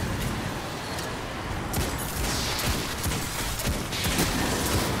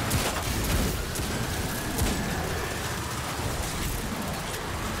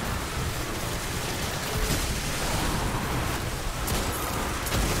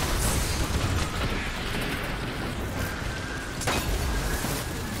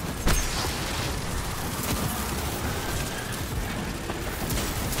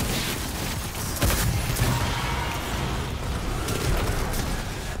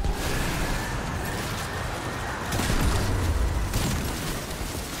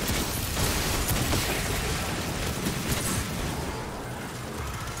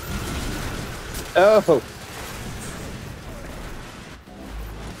 Oh.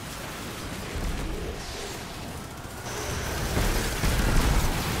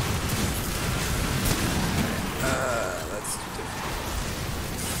 Let's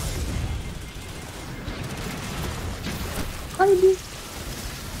do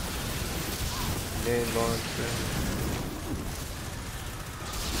main launcher.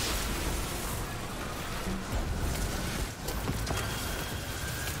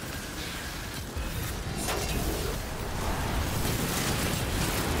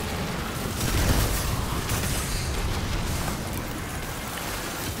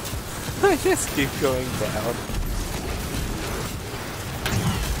 I just keep going down.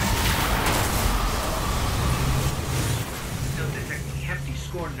 Still detecting hefty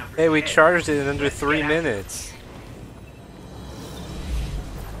Scorn numbers. Hey, we ahead. charged it in under 3 minutes.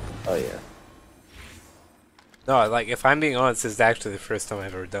 Oh yeah. No, like, if I'm being honest, this is actually the first time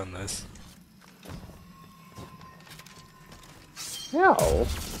I've ever done this. How?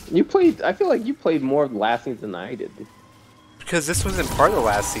 You played. I feel like you played more of the last season than I did. Because this wasn't part of the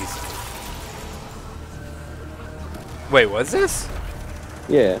last season. Wait, was this?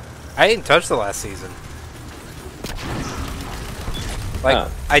 Yeah. I didn't touch the last season. Like, Huh.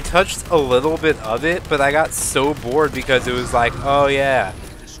 I touched a little bit of it, but I got so bored because it was like, oh yeah,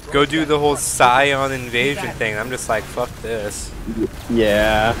 go do the whole Scion invasion thing. I'm just like, fuck this.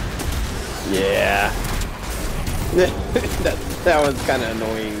 Yeah. Yeah. that was kind of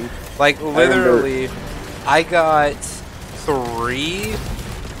annoying. Like, literally, I got 3,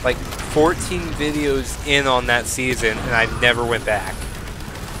 like, 14 videos in on that season, and I never went back.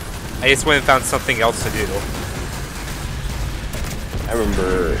 I just went and found something else to do. I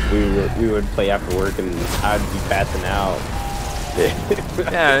remember we would play after work and I'd be passing out.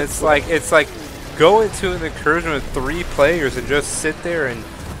 Yeah, it's like go into an incursion with 3 players and just sit there and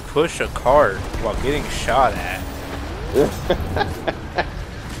push a cart while getting shot at.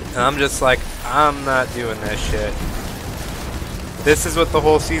 And I'm just like, I'm not doing that shit. This is what the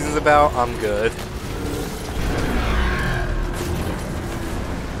whole season's about. I'm good.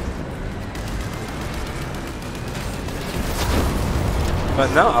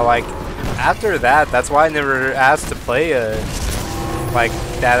 But no, like, after that, that's why I never asked to play like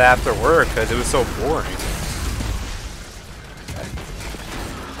that after work, because it was so boring.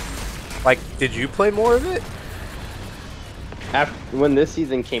 Like, did you play more of it? After, when this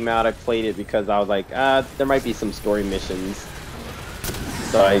season came out, I played it because I was like, there might be some story missions.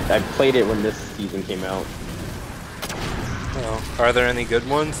 So I played it when this season came out. Oh, are there any good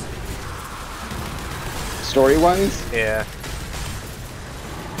ones? Story-wise? Yeah.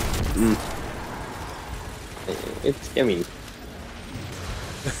 It's, I mean...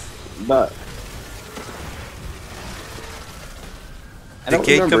 but... Did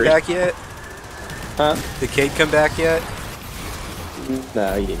Cade come back yet? Huh? Did Cade come back yet?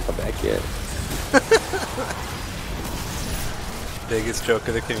 No, he didn't come back yet. Biggest joke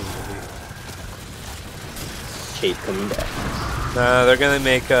of the community. Cade coming back. No, they're gonna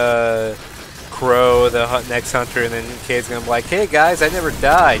make Crow, the next hunter, and then Kade's gonna be like, "Hey guys, I never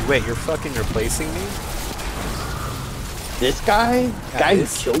died. Wait, you're fucking replacing me?" This guy? Yeah, Guy who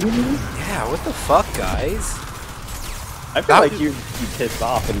this- killed you? Yeah, what the fuck, guys? I feel like you'd be pissed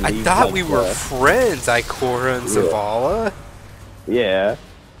off and I leave, thought like, we were friends, Ikora and Zavala. Yeah.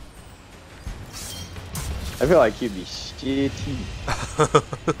 I feel like you'd be shitty.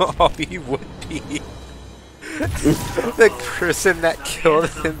 Oh, he would be. The person that killed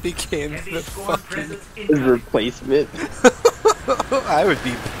him became the fucking His replacement. I would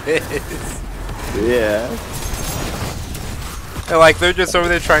be pissed. Yeah. And like they're just over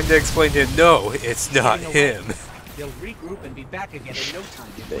there trying to explain to him, no, it's not him. They'll regroup and be back again in no time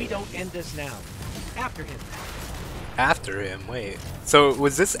if we don't end this now. After him. After him, wait. So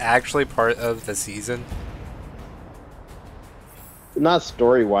was this actually part of the season? Not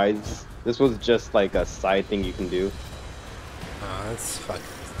story-wise. This was just like a side thing you can do. Oh, that's fucking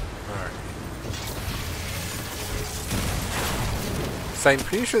alright. So I'm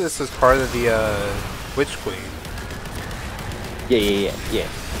pretty sure this was part of the Witch Queen. Yeah.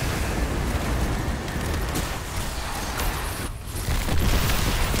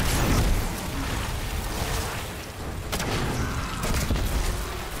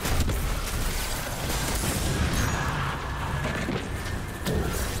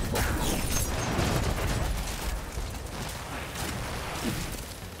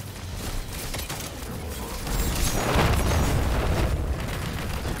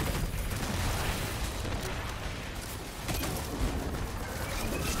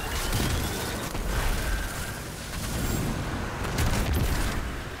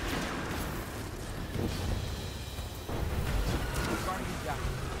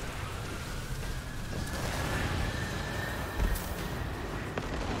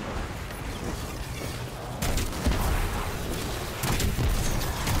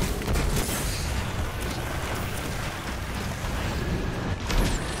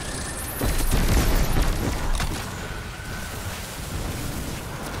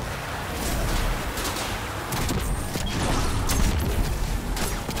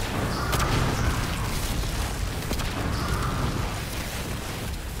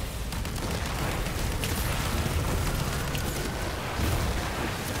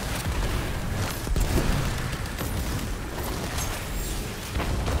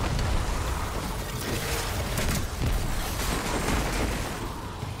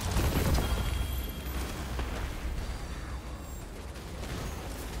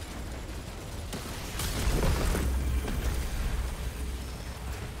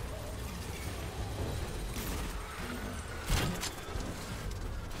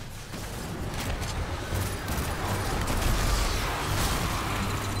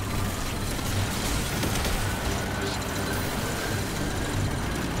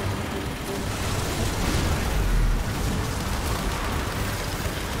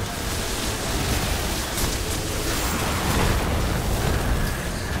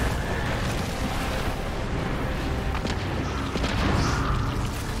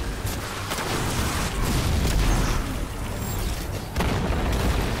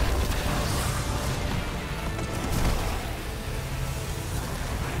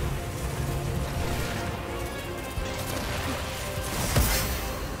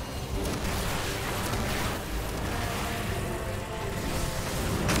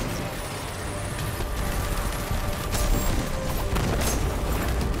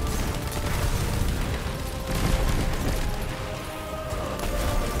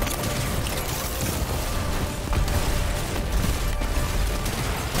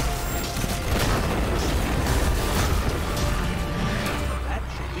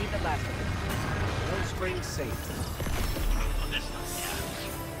 Spring safe.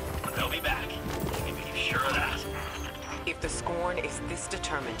 They'll be back. You can be sure of that. If the Scorn is this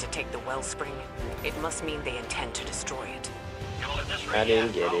determined to take the Wellspring, it must mean they intend to destroy it. I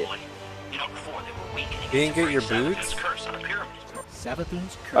didn't get it. You know, before they were weakening. You didn't get your boots? Curse on the pyramid.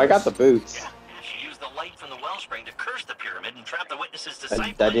 Savathun's curse. I got the boots. Yeah, she used the light from the wellspring to curse the pyramid and trap the witnesses to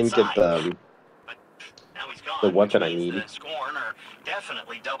I didn't get the weapon I need. The Scorn are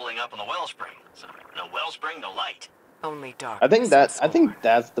definitely doubling up on the wellspring. So no wellspring, no light. Only dark. I think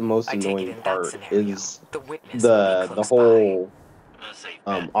that's the most annoying part is the whole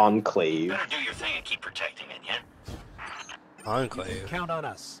enclave. Better do your thing and keep protecting it, yeah? Enclave. Count on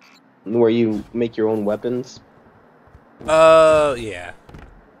us. Where you make your own weapons. Yeah.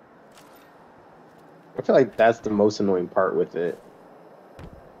 I feel like that's the most annoying part with it.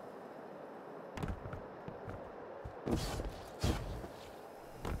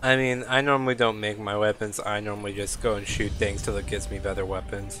 I mean, I normally don't make my weapons. I normally just go and shoot things till it gives me better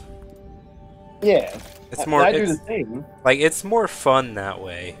weapons. Yeah. It's more. I do It's, the same. like it's more fun that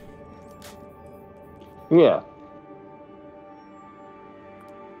way. Yeah.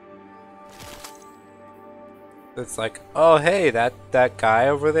 It's like, oh hey, that guy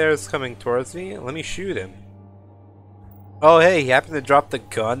over there is coming towards me. Let me shoot him. Oh hey, he happened to drop the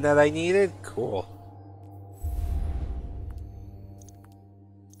gun that I needed. Cool.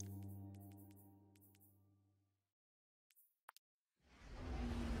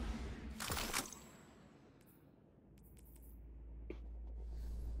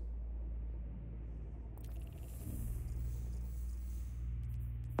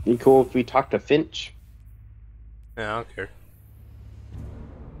 Be cool if we talk to Finch. Yeah, I don't care.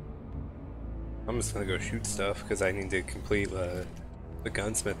 I'm just gonna go shoot stuff because I need to complete the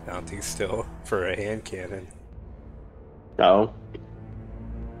gunsmith bounty still for a hand cannon. Oh.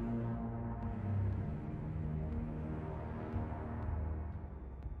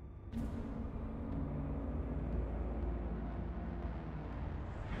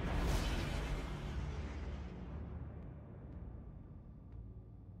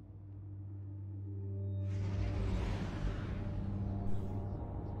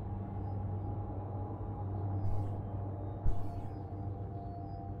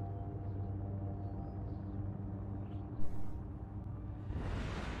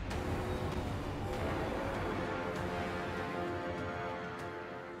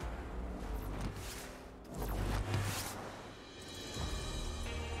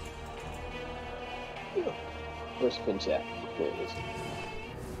 Where's Finch at? There it is.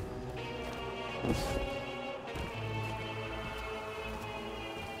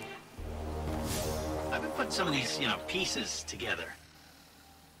 I've been putting some of these, pieces together.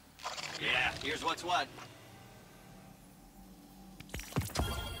 Yeah, here's what's what.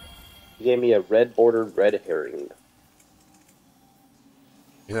 He gave me a red bordered red herring.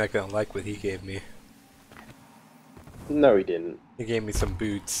 You're not gonna like what he gave me. No, he didn't. He gave me some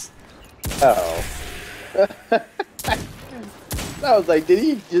boots. Oh. I was like, did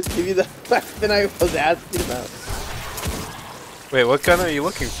he just give you the weapon I was asking about? Wait, what gun are you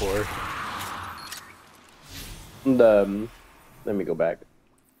looking for? Let me go back.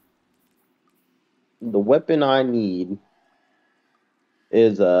 The weapon I need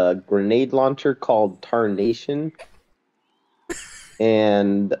is a grenade launcher called Tarnation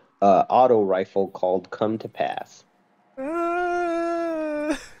and auto rifle called Come to Pass.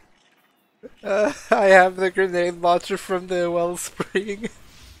 I have the grenade launcher from the wellspring.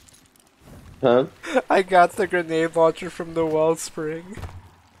 Huh? I got the grenade launcher from the wellspring.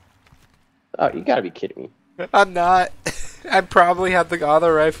 Oh, you gotta be kidding me. I'm not. I probably had the auto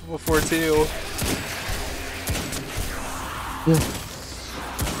rifle before too.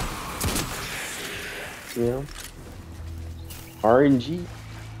 Yeah. RNG.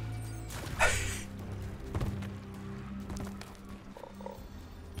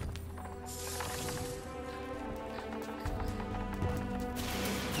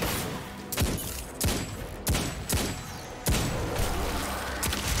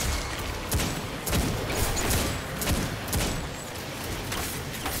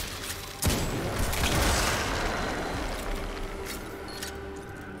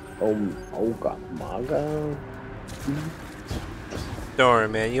 Oh god, Maga. Don't worry,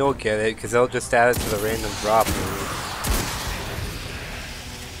 man. You'll get it because they'll just add it to the random drop move.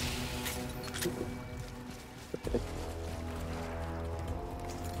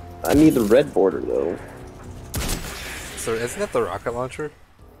 I need the red border though. So isn't that the rocket launcher?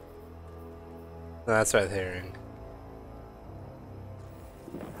 No, that's red herring.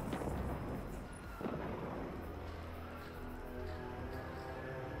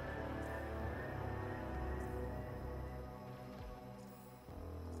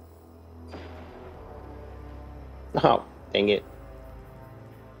 Oh, dang it.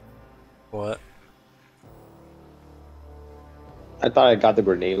 What? I thought I got the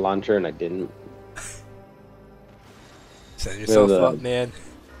grenade launcher and I didn't. Set yourself up, man.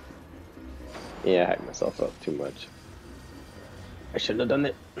 Yeah, I hacked myself up too much. I shouldn't have done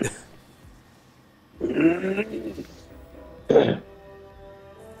it.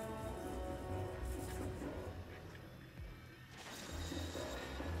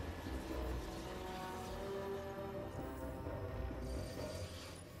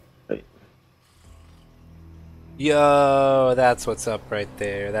 Yo, that's what's up right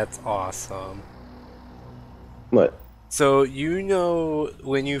there. That's awesome. What? So, you know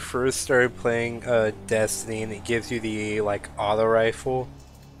when you first started playing Destiny and it gives you the, like, auto rifle?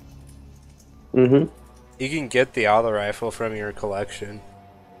 Mm-hmm. You can get the auto rifle from your collection.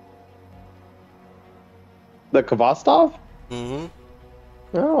 The Kvostov? Mm-hmm.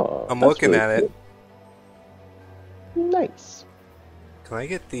 Oh, I'm that's looking really at it. cool. Nice. Can I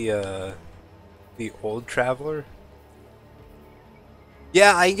get the old traveler?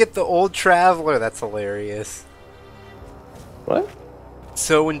 Yeah, I can get the old traveler. That's hilarious. What?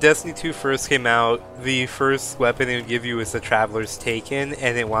 So when Destiny 2 first came out, the first weapon it would give you was the Traveler's Taken,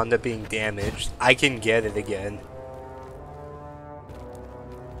 and it wound up being damaged. I can get it again.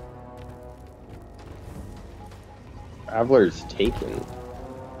 Traveler's Taken.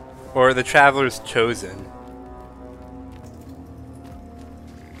 Or the Traveler's Chosen.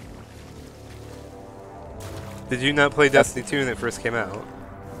 Did you not play Destiny 2 when it first came out?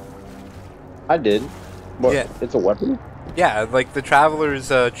 I did. What? Yeah. It's a weapon? Yeah, like the Traveler's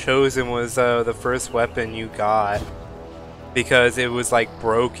Chosen was the first weapon you got because it was like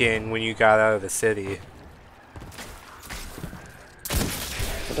broken when you got out of the city.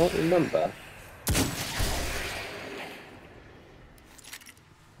 I don't remember.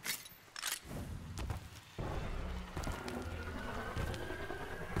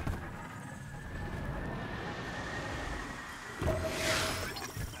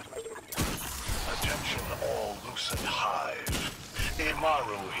 Attention all Lucent Hive.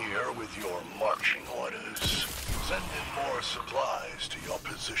 Imaru here with your marching orders. Send in more supplies to your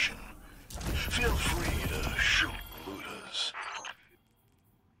position. Feel free to shoot looters.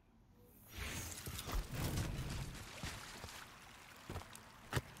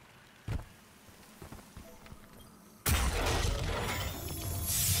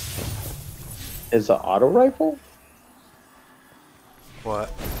 Is it an auto rifle?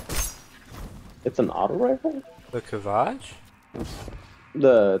 What? It's an auto rifle? The Kavach?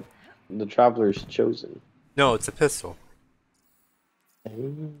 The Traveler's Chosen. No, it's a pistol.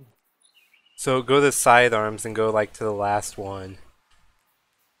 So go to sidearms and go like to the last one.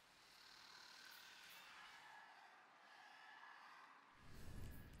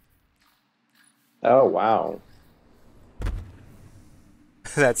 Oh wow.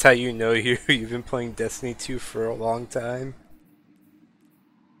 That's how you know you've been playing Destiny 2 for a long time.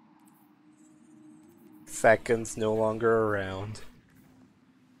 Fat Gun's no longer around.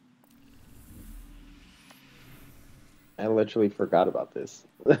 I literally forgot about this.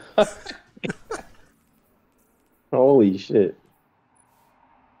 Holy shit.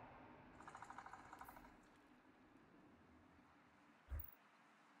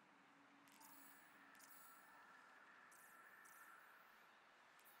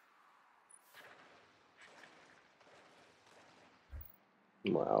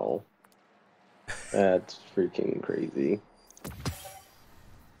 Wow. That's freaking crazy.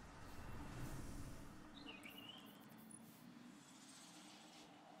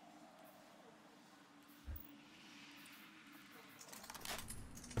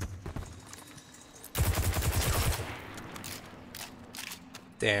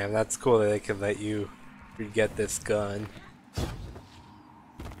 Damn, that's cool that they can let you get this gun.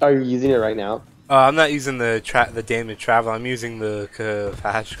 Are you using it right now? I'm not using the damage travel. I'm using the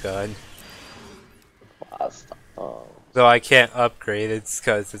Kavach gun. Oh. Though I can't upgrade it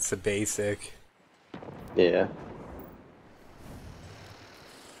because it's a basic. Yeah.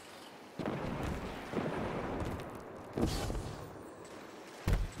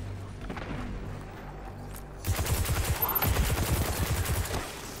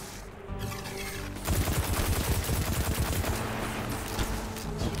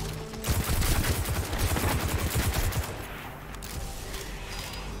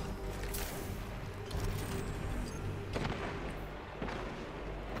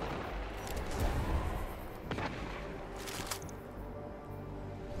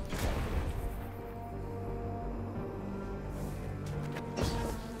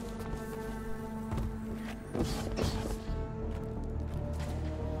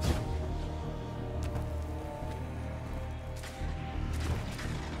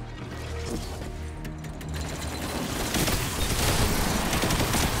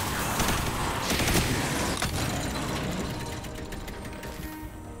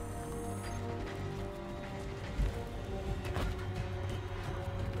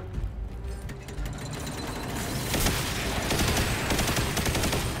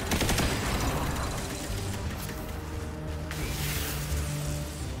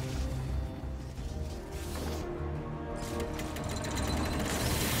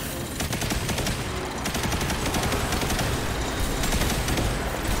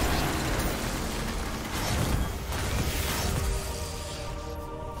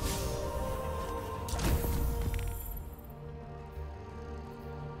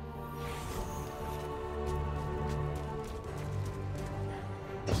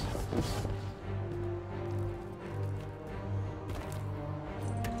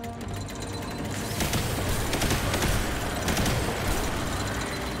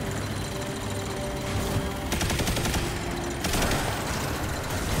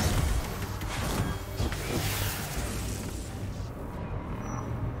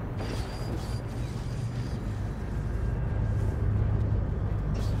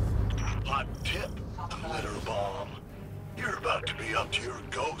 up to your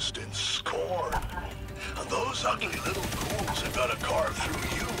ghost in scorn. And those ugly little ghouls have got to carve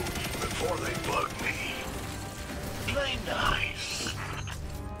through you before they bug me. Play nice.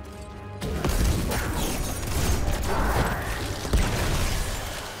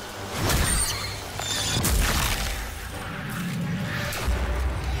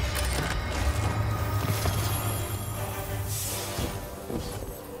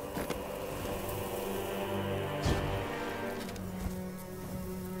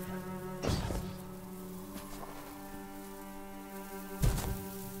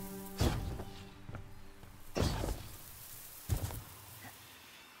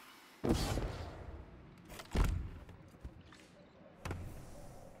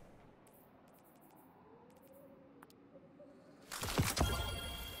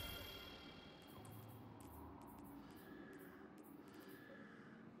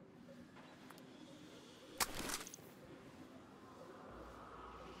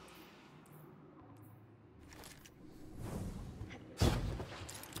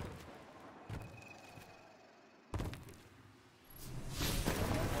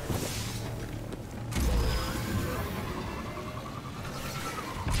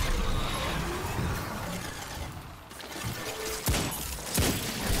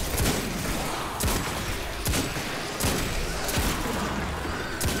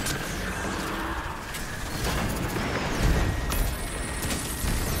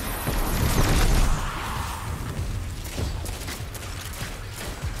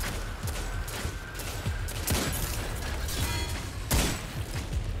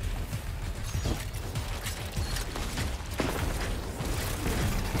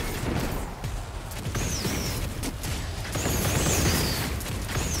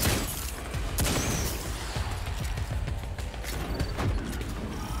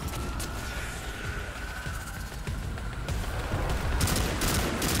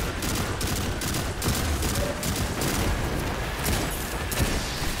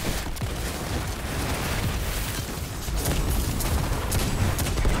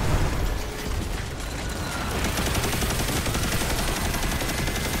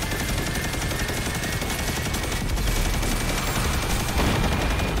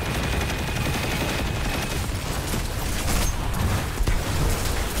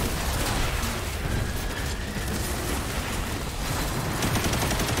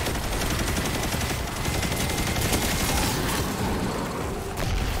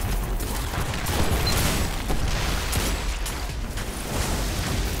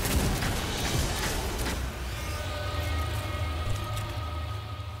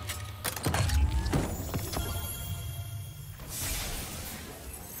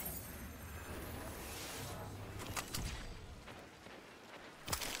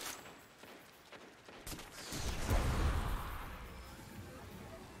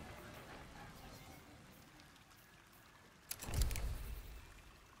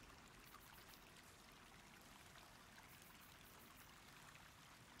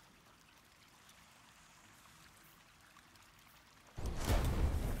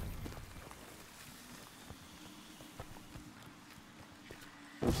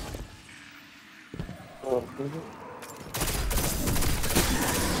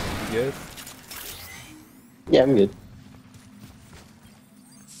 Good? Yeah, I'm good.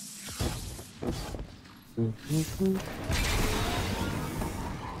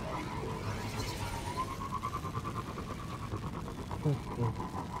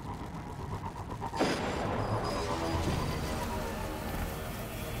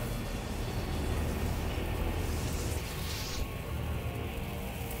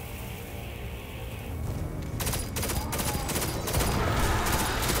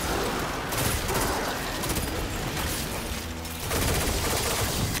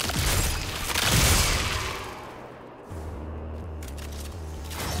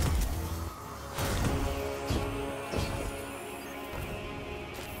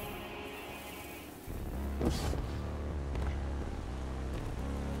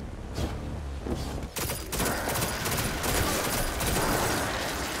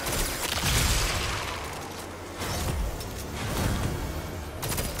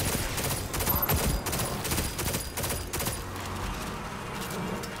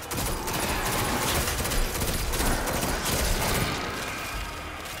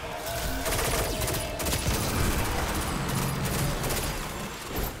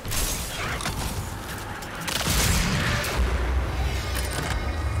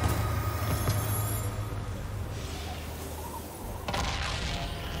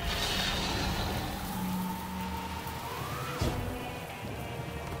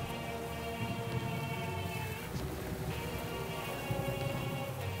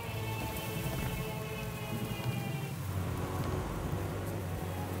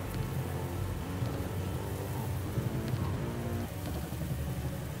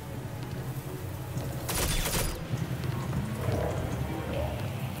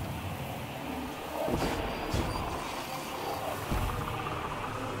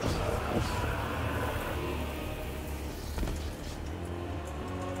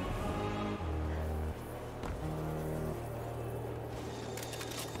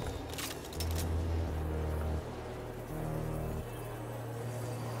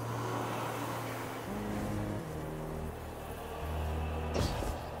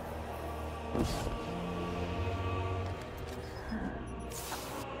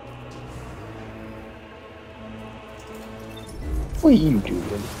 What are you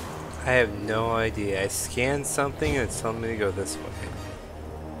doing? I have no idea. I scanned something and it's telling me to go this way.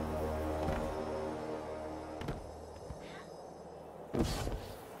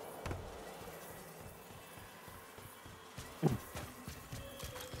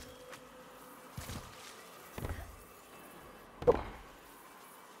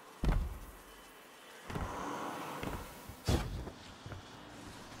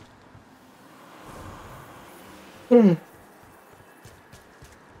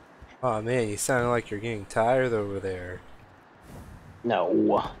 Oh man, you sound like you're getting tired over there. No,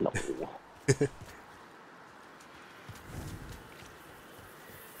 no.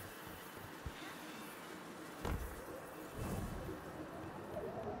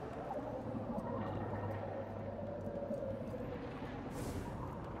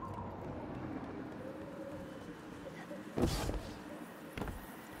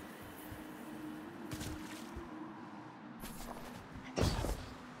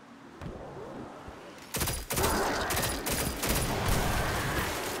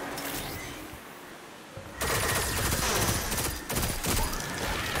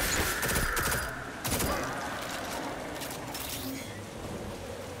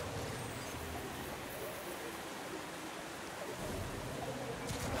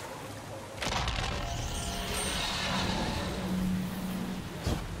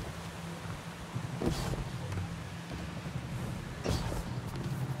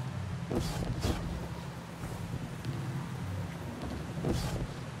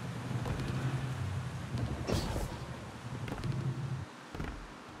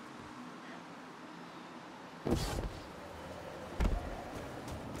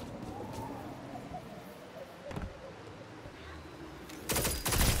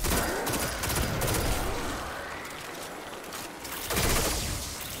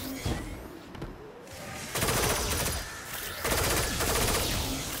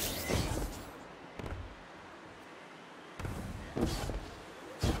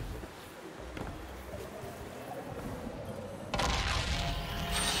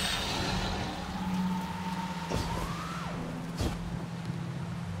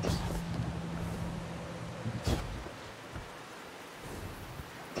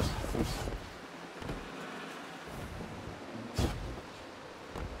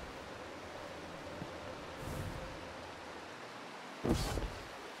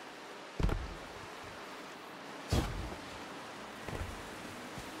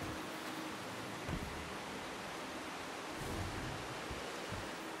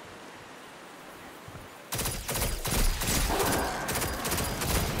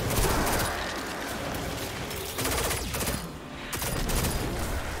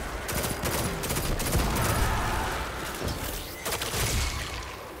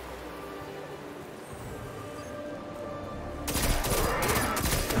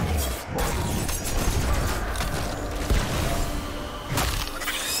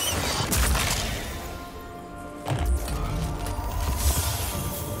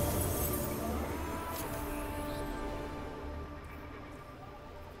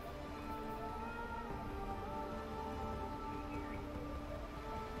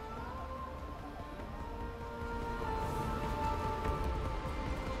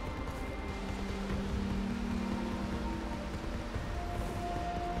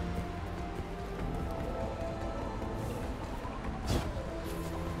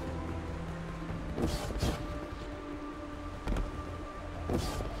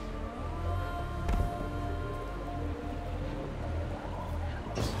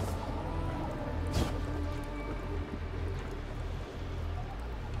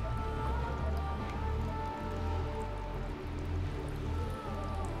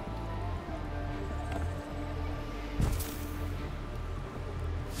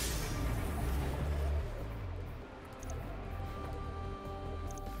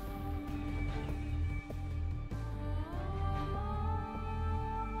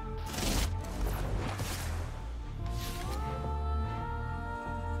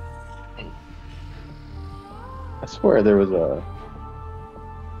 I swear there was a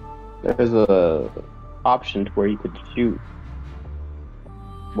option to where you could shoot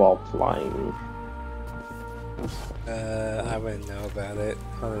while flying. I wouldn't know about it.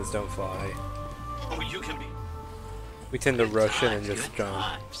 Hunters don't fly. Oh, you can be. We tend to rush in and just jump.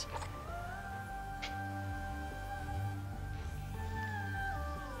 Times.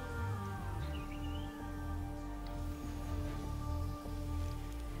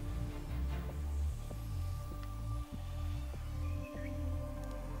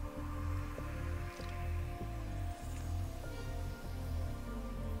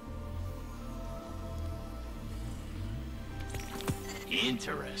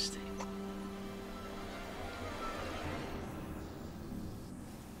 Interesting.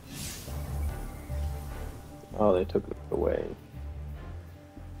 Oh, they took it away.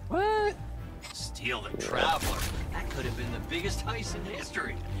 What? Steal the Traveler. That could have been the biggest heist in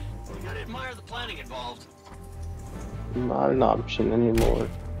history. You gotta admire the planning involved. Not an option anymore.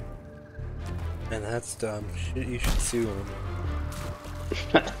 And that's dumb. You should sue him.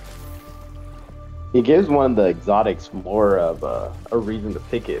 He gives one of the exotics more of a reason to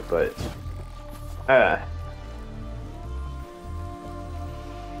pick it, but that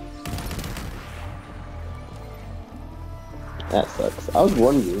sucks. I was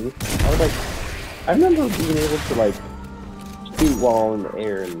wondering. I was like, I remember being able to like shoot while in the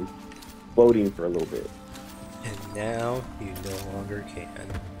air and floating for a little bit. And now you no longer can.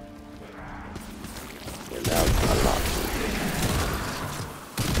 And now it's not an option.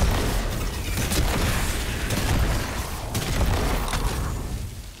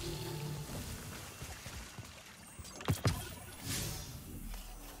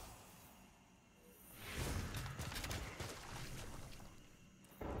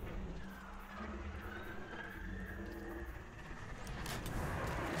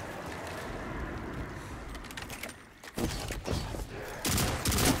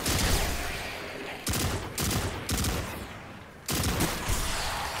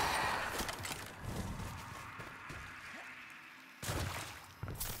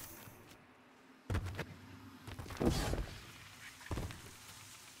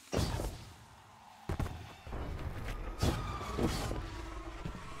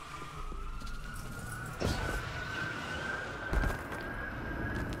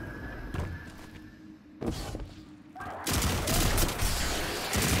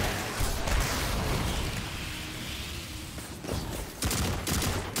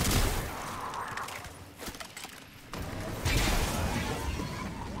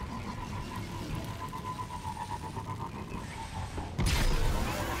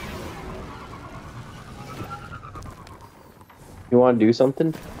 You want to do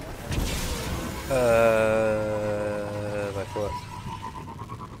something? Like what?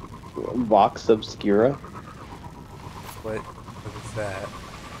 Vox Obscura. What is that?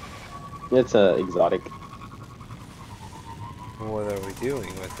 It's a exotic. What are we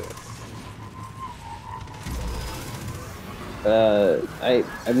doing with this?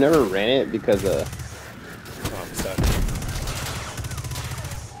 I've never ran it because oh, I'm stuck.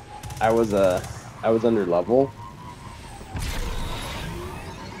 I was under level.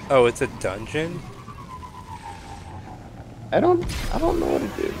 Oh, it's a dungeon? I don't know what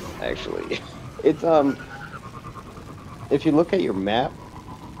it is, actually. It's, if you look at your map,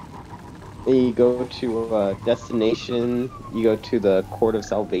 you go to, destination, you go to the Court of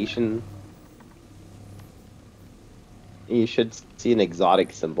Salvation, and you should see an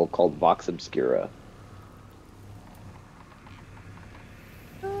exotic symbol called Vox Obscura.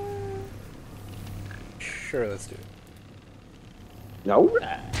 Sure, let's do it. No.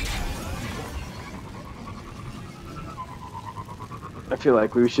 I feel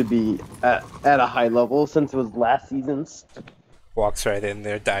like we should be at a high level since it was last season's. Walks right in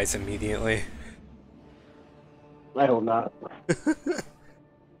there, dies immediately. I hope not. It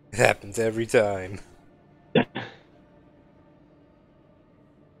happens every time.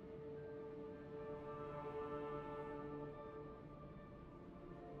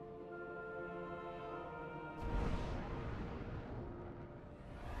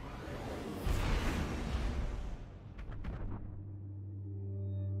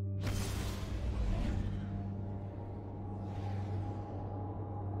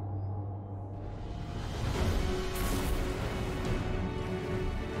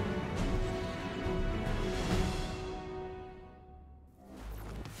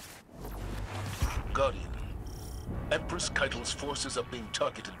 Guardian, Empress Keitel's forces are being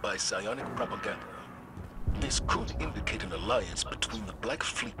targeted by psionic propaganda. This could indicate an alliance between the Black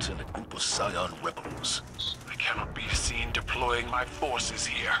Fleet and a group of Scion rebels. I cannot be seen deploying my forces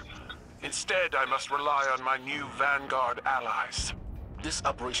here. Instead, I must rely on my new Vanguard allies. This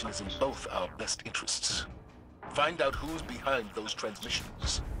operation is in both our best interests. Find out who's behind those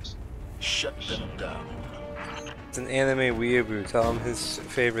transmissions. Shut them down. It's an anime weeaboo. Tell him his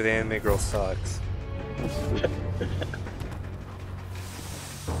favorite anime girl sucks.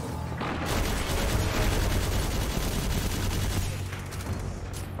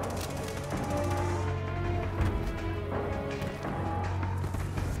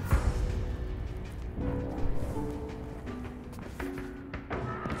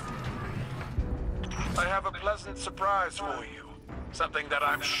 I have a pleasant surprise for you. Something that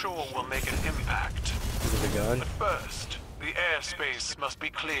I'm sure will make an impact. Is it a gun? But first, The airspace must be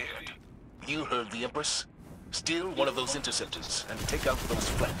cleared. You heard the Empress. Steal one of those interceptors and take out those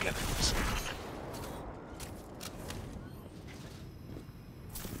flank cannons.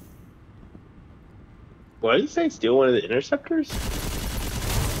 What did you say? Steal one of the interceptors?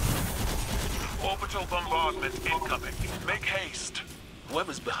 Orbital bombardment incoming. Make haste.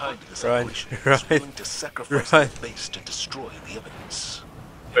 Whoever's behind this Run, operation run, is willing to sacrifice run. their base to destroy the evidence.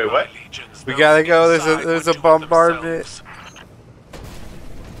 Wait, what? We gotta go. There's a bombardment.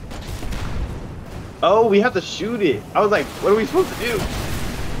 Oh, we have to shoot it. I was like, what are we supposed to do?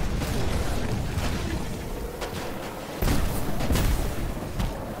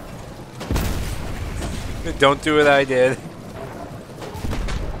 Don't do what I did.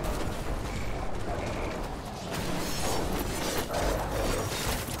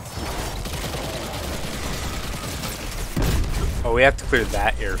 Oh, we have to clear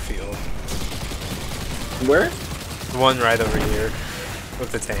that airfield. Where? The one right over here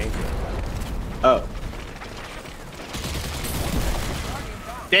with the tank. Oh.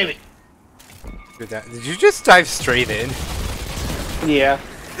 Damn it. Did you just dive straight in? Yeah.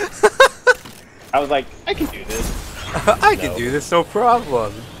 I was like, I can do this. I can do this, no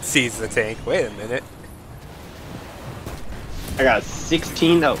problem. Seize the tank. Wait a minute. I got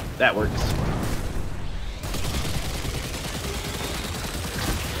 16. Oh, that works.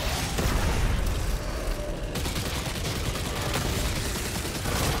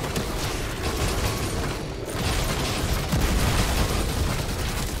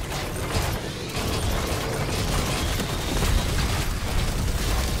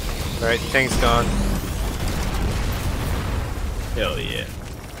 Alright, tank's gone. Hell yeah.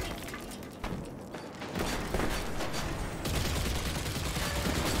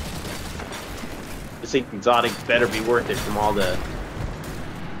 This exotic better be worth it from all the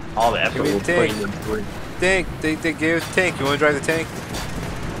effort Give me we're the tank. putting into it. Tank, they gave us a tank. You wanna drive the tank?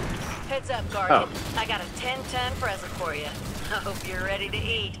 Heads up, Guardian. I got a 10-ton present for you. I hope you're ready to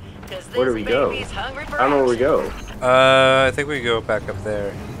eat, because Where do this we go? baby's hungry for I don't know where we action. go. I think we go back up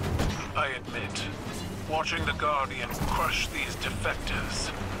there. I admit, watching the Guardian crush these defectors,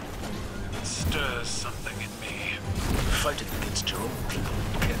 it stirs something in me. Fighting against your own people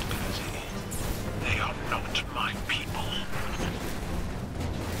can't be easy. They are not my people.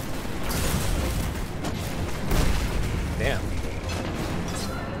 Damn.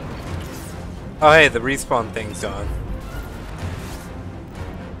 Oh hey, the respawn thing's gone.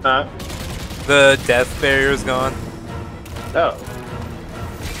 Huh? The death barrier's gone. Oh.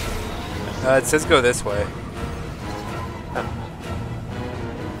 It says go this way.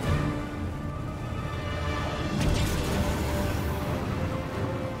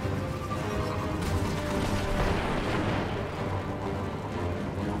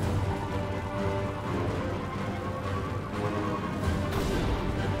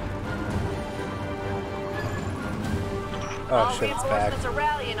 Oh shit, it's back.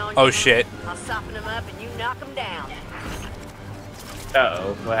 Oh shit. I'll soften them up and you knock them down.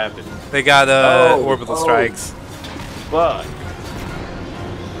 Uh-oh, what happened? They got orbital strikes. Fuck.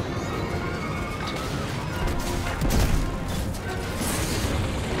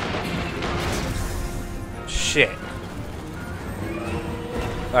 Shit.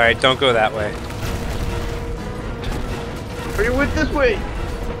 Alright, don't go that way. Or you went this way.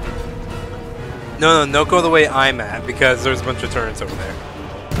 No, don't go the way I'm at, because there's a bunch of turrets over there.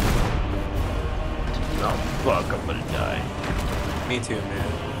 Oh fuck, I'm gonna die. Me too,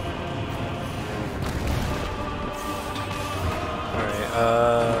 man.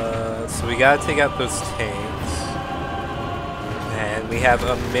 Alright, so we gotta take out those tanks. And we have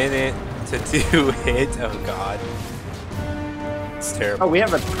a minute to do it. Oh god. It's terrible. Oh, we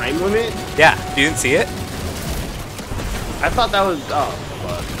have a time limit? Yeah, you didn't see it? I thought that was... Oh,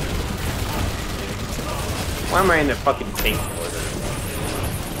 fuck. Why am I in the fucking tank order?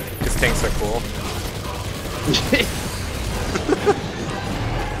 Because tanks are cool.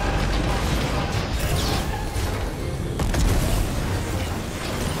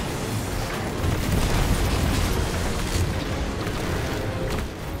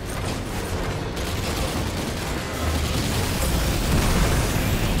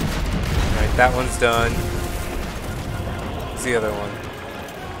 Alright, that one's done. Where's the other one?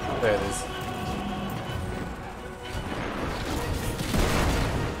 There it is.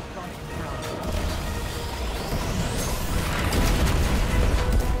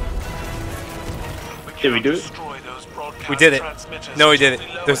 Did we do it? We did it. No, we didn't.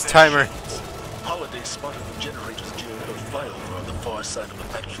 There's a timer. Holiday spotted the generators during her flyover on the far side of the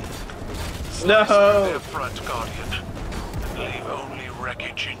battlefield. No! Their front, Guardian, and leave only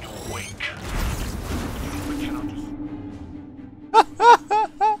wreckage in your wake. We cannot just...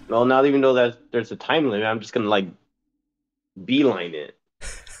 Well, now even though that there's a time limit, I'm just gonna like beeline it.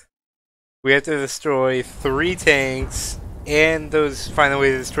 We have to destroy 3 tanks and find a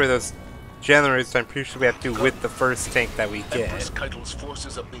way to destroy those generators. I'm pretty sure we have to do with the first tank that we Empress get. Keitel's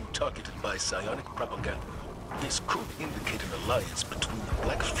forces are being targeted by psionic propaganda. This could indicate an alliance between the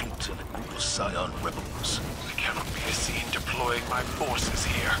Black Fleet and a group of Scion rebels. I cannot be seen deploying my forces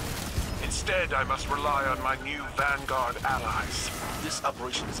here. Instead, I must rely on my new Vanguard allies. This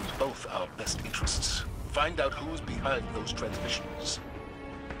operation is in both our best interests. Find out who's behind those transmissions.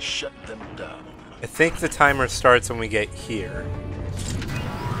 Shut them down. I think the timer starts when we get here.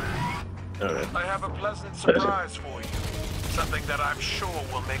 I have a pleasant surprise for you. Something that I'm sure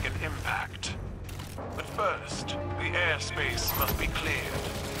will make an impact. But first, the airspace must be cleared.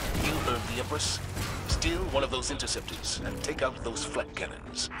 You heard the Empress. Steal one of those interceptors and take out those flak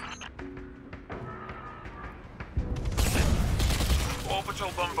cannons.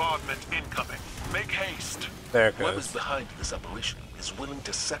 Orbital bombardment incoming. Make haste. There it Whoever's goes. behind this operation is willing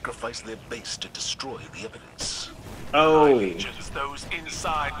to sacrifice their base to destroy the evidence. Oh. My legions, those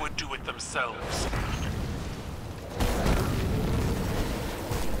inside would do it themselves.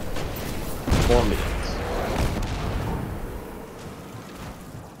 4 minutes.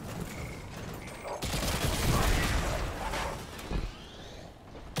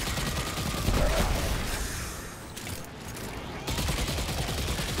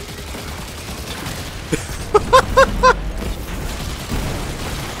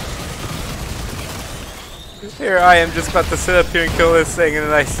 Here I am just about to sit up here and kill this thing, and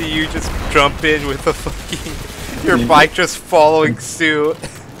then I see you just jump in with the fucking your bike just following suit.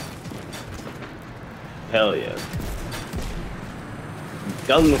 Hell yeah.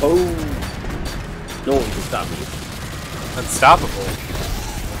 Gung ho. No one can stop me. Unstoppable.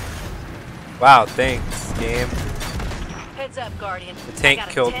 Wow, thanks, game. Heads up, Guardian. The tank I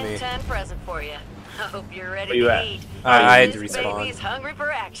got a killed me. 10-10 present for you. I hope you're ready Where you to at? eat. I had to This respawn. baby's hungry for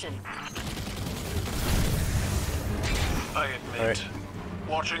action. I admit, Alright.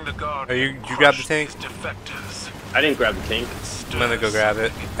 watching the guard. Oh, you grabbed the tank? Defectors. I didn't grab the tank. I'm gonna go grab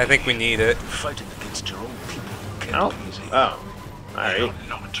it. I think we need it. Fighting against your own people can't Oh. be easy. Oh. Alright. They are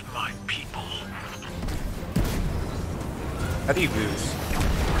not my people. How do you boost?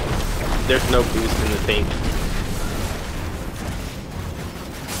 There's no boost in the tank.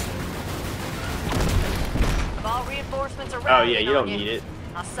 Of all reinforcements around. Oh yeah, you don't need it.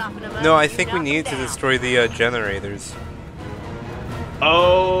 I'll soften them up No, I and you think we knock need them to down. destroy the generators.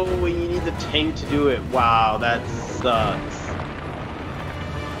 Oh, you need the tank to do it. Wow, that sucks.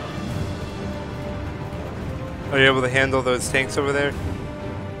 Are you able to handle those tanks over there?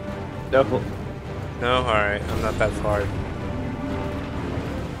 No. No? Alright, I'm not that far.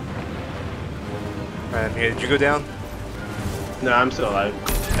 Alright, here, did you go down? No, I'm still alive.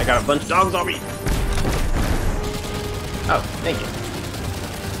 I got a bunch of dogs on me. Oh, thank you.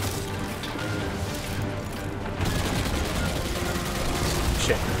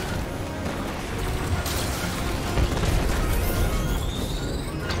 Shit.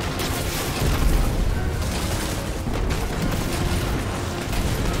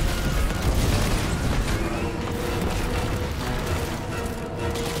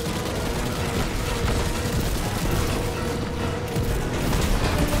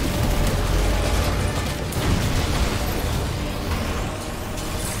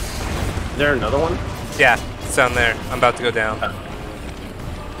 Is there another one? Yeah, it's down there. I'm about to go down.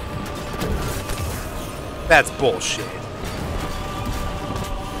 That's bullshit.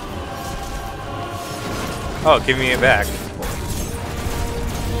 Oh, give me it back.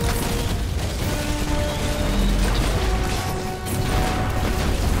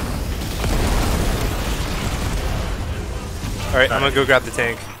 Alright, I'm gonna go grab the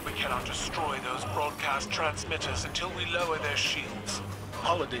tank. We cannot destroy those broadcast transmitters until we lower their shields.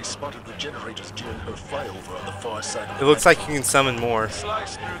 Holiday spotted the generators during her flyover on the far side of It the looks like you can summon more.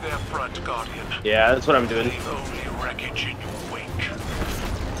 Slice through their front, Guardian. Yeah, that's what I'm doing. Leave only wreckage in your wake.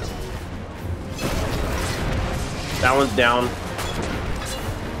 That one's down.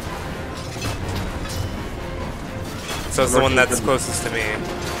 So it's the one that's closest to me.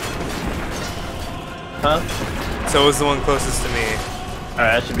 Huh? So it's the one closest to me.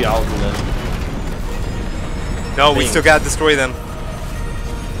 Alright, that should be all of them then. No, we Thanks. still gotta destroy them.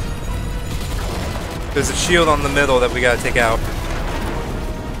 There's a shield on the middle that we gotta take out.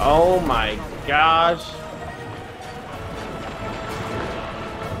 Oh my gosh.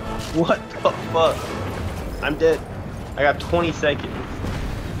 What the fuck? I'm dead. I got 20 seconds.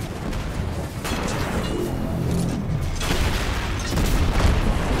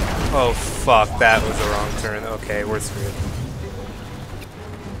 Oh fuck, that was the wrong turn. Okay, we're screwed.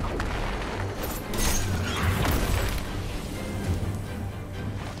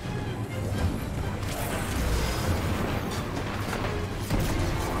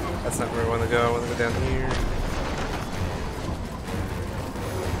 not where I want to go. I want to go down here.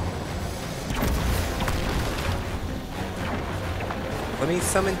 Let me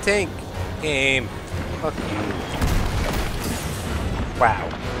summon tank. Game. Fuck you. Wow.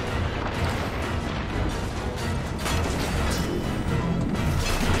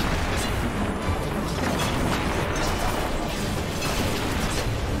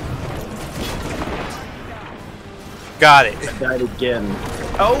 Got it. I died again.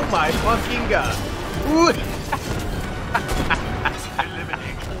 Oh my fucking god. Ooh.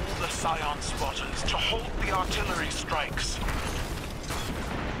 Eliminate all the Scion spotters to halt the artillery strikes.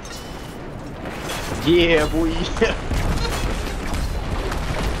 Yeah, boy.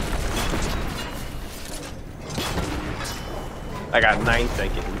 I got 9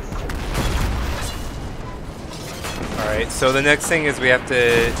 seconds. Alright, so the next thing is we have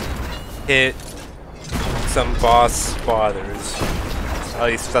to hit some boss spotters. At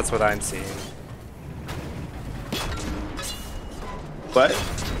least that's what I'm seeing. What?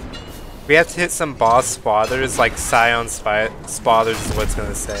 We have to hit some boss spotters, like Scion spotters is what it's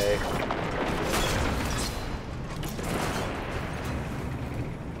gonna say.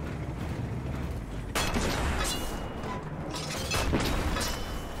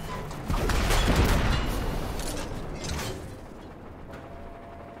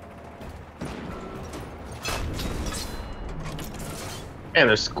 Man,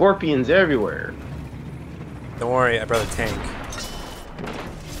 there's scorpions everywhere. Don't worry, I brought a tank.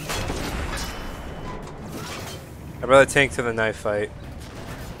 I brought a tank to the knife fight.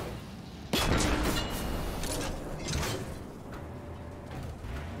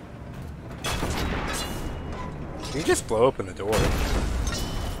 You just blow open the door.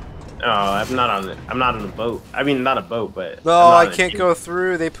 Oh, I'm not on it. I'm not on a boat. I mean, not a boat, but No, I can't go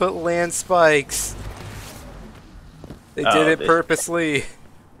through. They put land spikes. They did it purposely.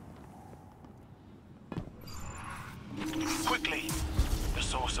 Quickly! The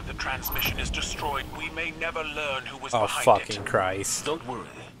source of the transmission is destroyed. We may never learn who was Oh, behind fucking it. Christ. Don't worry.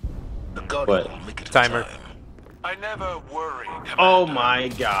 The Guardian will make it in Timer. time. I never worry, Commander. Oh my I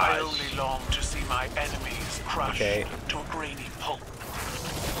gosh. only long to see my enemies crushed Okay. to a grainy pulp.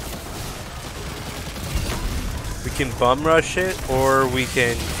 We can bum rush it, or we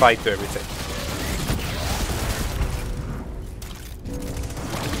can fight through everything.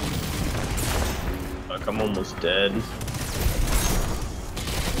 Fuck, I'm almost dead.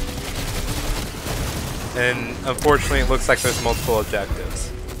 And unfortunately, it looks like there's multiple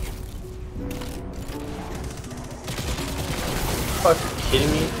objectives. Fuck, you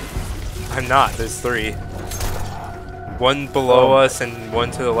kidding me? I'm not. There's 3. One below us, and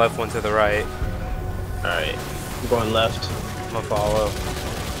one to the left, one to the right. Alright, I'm going left. I'm gonna follow.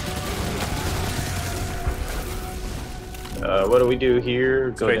 What do we do here?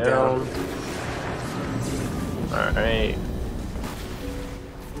 Go Straight down. Alright.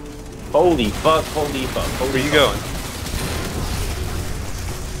 Holy fuck, holy fuck, holy Where you fuck. going?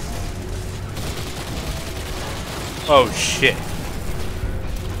 Oh shit.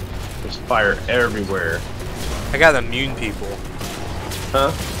 There's fire everywhere. I got immune people.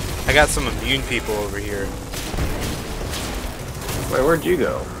 Huh? I got some immune people over here. Wait, where'd you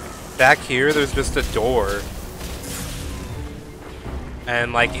go? Back here, there's just a door.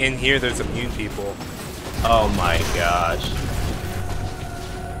 And like in here, there's immune people. Oh my gosh.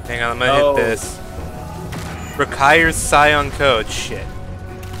 Hang on, I'm gonna hit this. Requires Scion code. Shit.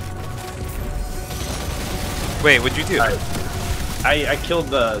 Wait, what'd you do? I killed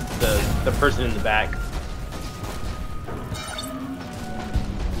the person in the back.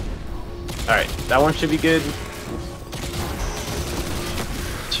 Alright, that one should be good.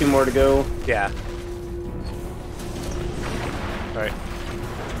 2 more to go. Yeah. Alright.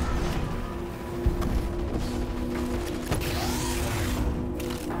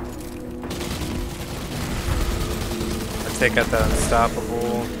 Let's take out that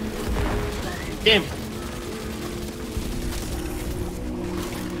unstoppable. Game.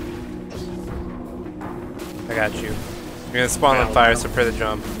 I got you. You're gonna spawn on fire, so prepare the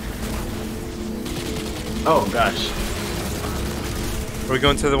jump. Oh gosh. Are we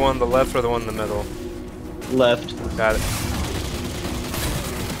going to the one on the left or the one in the middle? Left. Got it.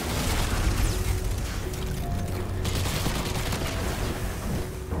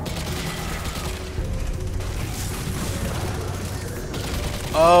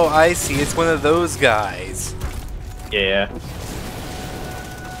 Oh, I see. It's one of those guys. Yeah.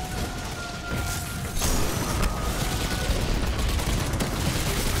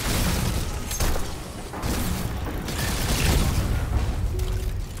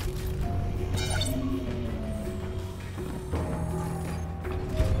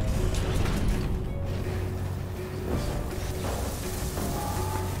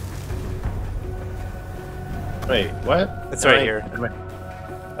 Wait, what? It's right here.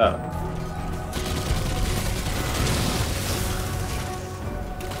 Oh.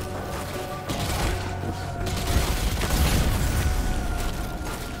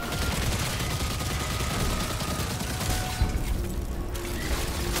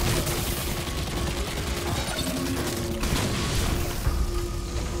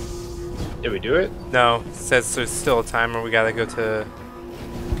 Did we do it? No, it says there's still a timer. We gotta go to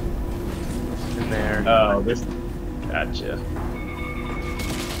in there. Oh, this. Gotcha.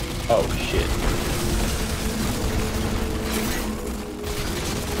 Oh shit.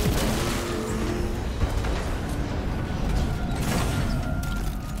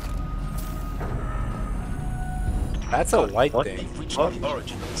 That's a light What? thing. Huh?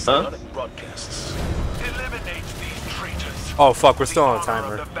 Oh fuck, we're still on a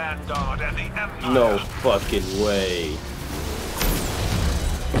timer. No fucking way.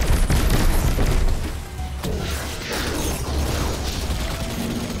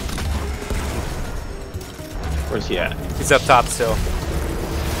 Where's he at? He's up top still.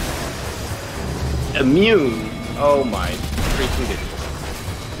 Immune? Oh my freaking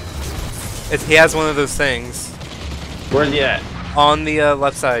goodness. He has one of those things. Where's he at? On the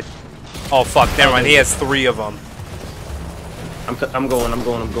left side. Oh fuck, never mind. He has 3 of them. I'm going.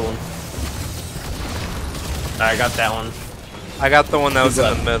 I got that one. I got the one that was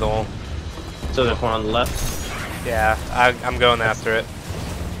in the middle. So there's one on the left? Yeah, I'm going after it.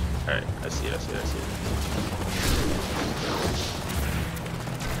 Alright, I see it.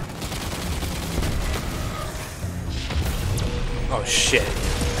 Oh shit.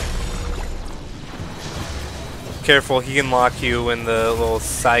 Careful, he can lock you in the little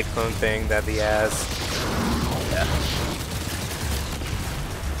cyclone thing that he has. Yeah.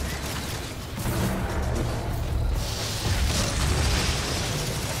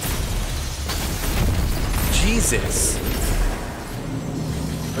 Jesus.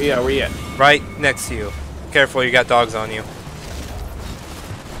 Oh yeah, where you at? Right next to you. Careful, you got dogs on you.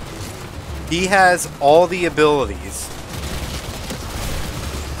 He has all the abilities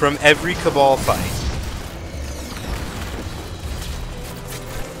from every Cabal fight.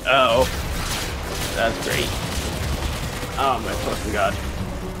 Oh. That's great. Oh my fucking god.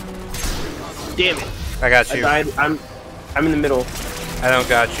 Damn it. I got you. I died. I'm in the middle. I don't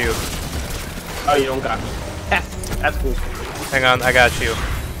got you. Oh, you don't got me. That's cool. Hang on, I got you.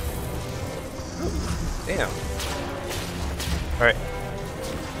 Damn. Alright.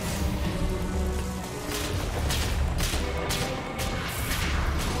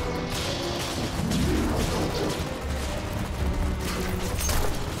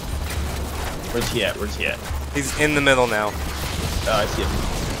 Where's he at? He's in the middle now. Oh, I see him.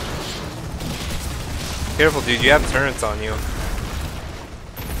 Careful, dude. You have turrets on you.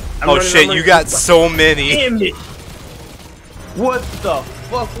 I'm oh running, shit, you got so many. Damn it! What the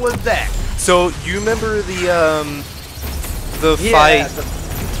fuck was that? So, you remember the fight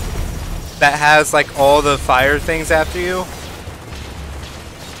that has, like, all the fire things after you?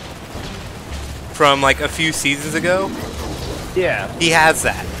 From, like, a few seasons ago? Yeah. He has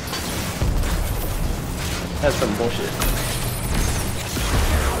that. That's some bullshit.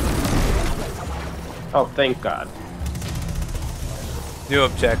 Oh, thank God. New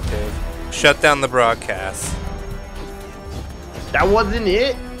objective. Shut down the broadcast. That wasn't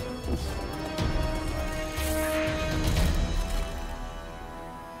it?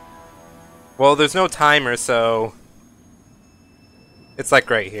 Well, there's no timer, so... It's like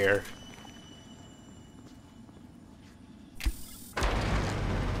right here.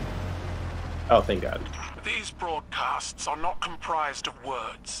 Oh, thank God. These broadcasts are not comprised of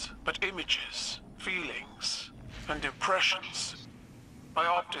words, but images, feelings, and impressions.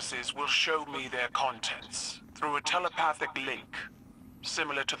 Bioptices will show me their contents through a telepathic link,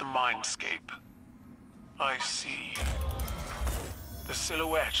 similar to the Mindscape. I see the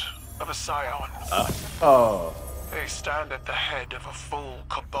silhouette of a scion. Oh. They stand at the head of a full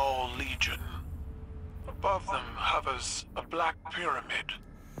Cabal legion. Above them hovers a black pyramid.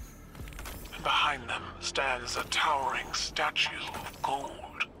 And behind them stands a towering statue of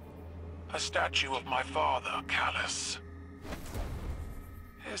gold. A statue of my father, Callus.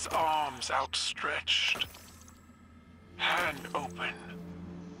 His arms outstretched. Hand open.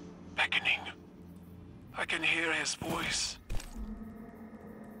 Beckoning. I can hear his voice.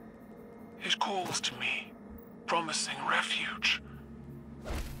 It calls to me, promising refuge.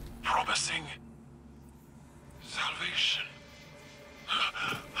 Promising salvation.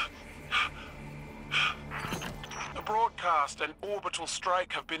 The broadcast and orbital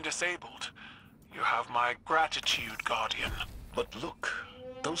strike have been disabled. You have my gratitude, Guardian. But look,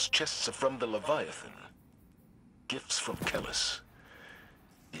 those chests are from the Leviathan. gifts from Kellis.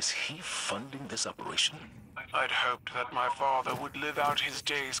 Is he funding this operation? I'd hoped that my father would live out his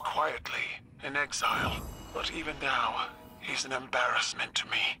days quietly, in exile. But even now, he's an embarrassment to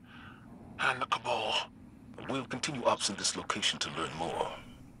me. And the Cabal. We'll continue ops in this location to learn more.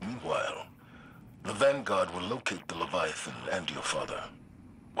 Meanwhile, the Vanguard will locate the Leviathan and your father.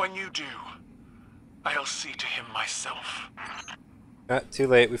 When you do, I'll see to him myself. Too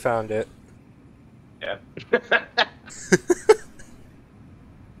late, we found it. Yeah.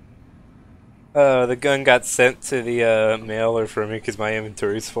 The gun got sent to the mailer for me because my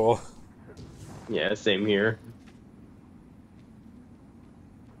inventory's full. Yeah, same here.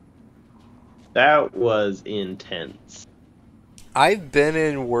 That was intense. I've been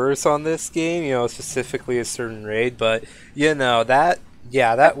in worse on this game, you know, specifically a certain raid, but, you know, that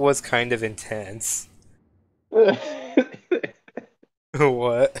was kind of intense. What?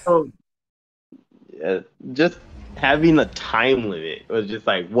 Oh, yeah, just having a time limit was just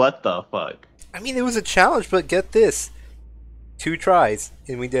like, what the fuck? I mean, it was a challenge, but get this. 2 tries,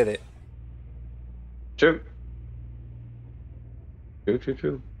 and we did it. True.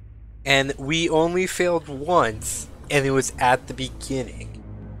 True. And we only failed once, and it was at the beginning.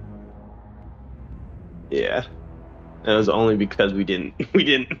 Yeah. That was only because we didn't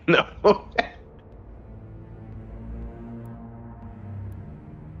know.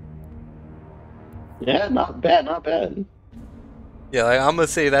 Yeah, not bad. Yeah, like, I'm gonna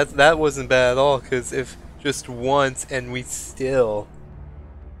say that wasn't bad at all, because if just once and we still,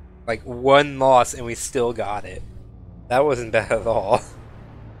 like, 1 loss and we still got it, that wasn't bad at all.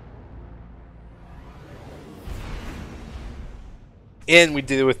 And we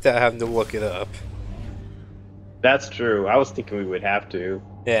did it without having to look it up. That's true. I was thinking we would have to.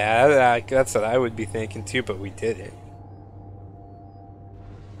 Yeah, that's what I would be thinking too, but we did it.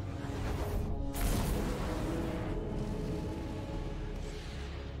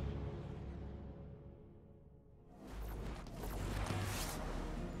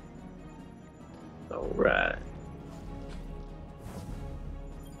 Alright.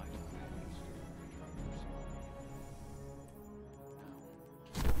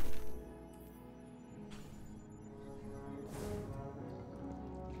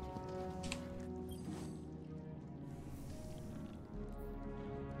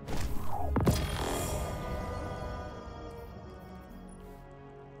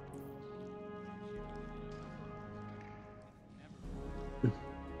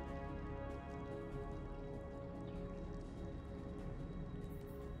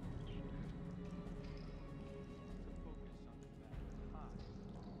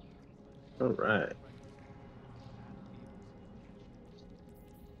 Alright.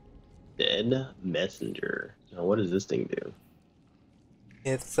 Dead messenger. Now what does this thing do?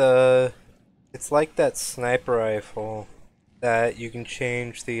 It's like that sniper rifle that you can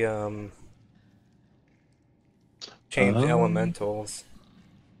change the elementals.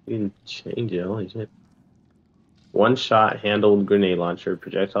 You can change it, holy shit. One shot handled grenade launcher.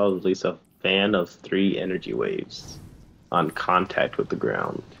 Projectiles release a fan of 3 energy waves on contact with the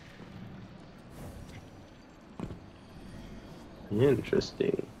ground.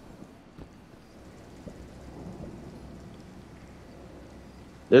 Interesting.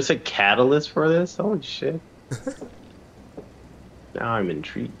 There's a catalyst for this? Holy shit. Now I'm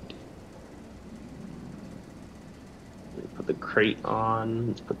intrigued. Let me put the crate on.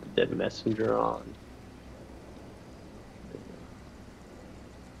 Let's put the dead messenger on.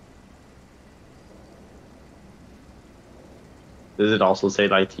 Does it also say,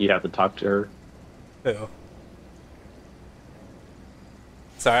 like, you have to talk to her? Who?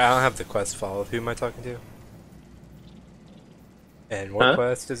 Sorry, I don't have the quest followed. Who am I talking to? And what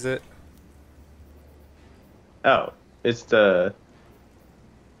quest is it? Oh, it's the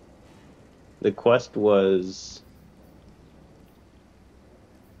quest was...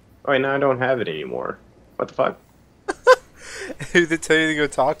 Oh, wait, now I don't have it anymore. What the fuck? Who did it tell you to go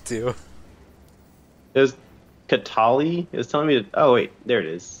talk to? It was Katali. It was telling me to... Oh, wait, there it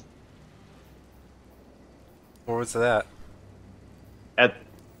is. Where was that?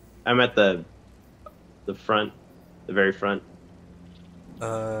 I'm at the front, the very front.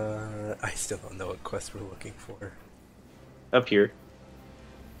 I still don't know what quest we're looking for. Up here.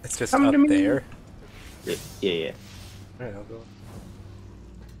 It's just up there? Yeah. Alright, I'll go.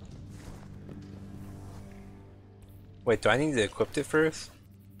 Wait, do I need to equip it first?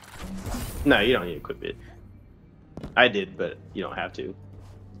 No, you don't need to equip it. I did, but you don't have to.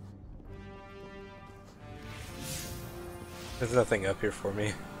 There's nothing up here for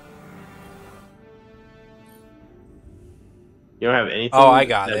me. You don't have anything? Oh, I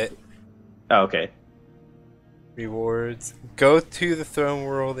got it. Oh, okay. Rewards. Go to the throne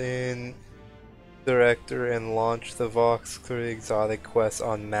world in Director and launch the Vox through the exotic quest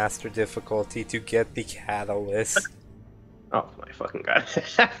on master difficulty to get the catalyst. Oh my fucking god.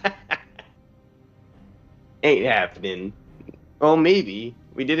 Ain't happening. Well, maybe.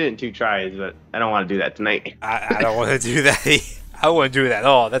 We did it in 2 tries, but I don't want to do that tonight. I don't want to do that. I don't want to do that at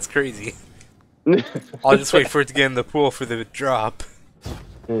all. That's crazy. I'll just wait for it to get in the pool for the drop.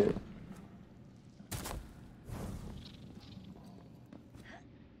 Mm.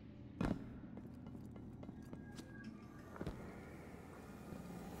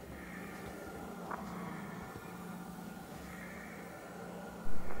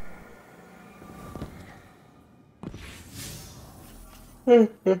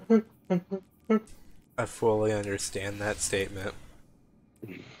 I fully understand that statement.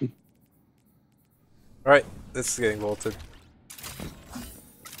 Alright, this is getting bolted.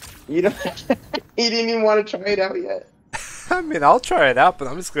 You don't. You didn't even want to try it out yet. I mean, I'll try it out, but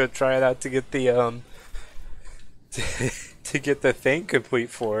I'm just gonna try it out to get the to get the thing complete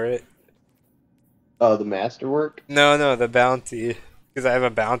for it. Oh, the masterwork? No, the bounty. Because I have a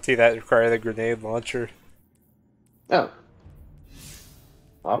bounty that requires a grenade launcher. Oh.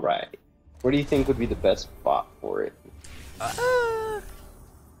 Alright. Where do you think would be the best spot for it? I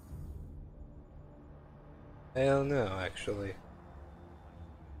don't know, actually.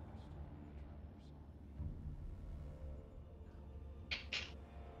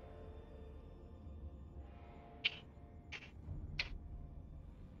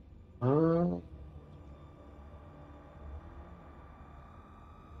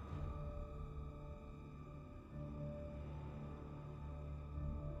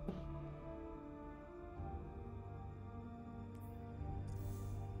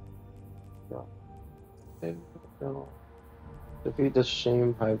 Defeat the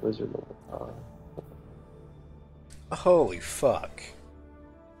Shame High Wizard. Holy fuck.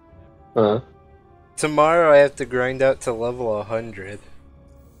 Huh? Tomorrow I have to grind out to level 100.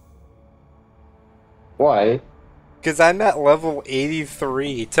 Why? Because I'm at level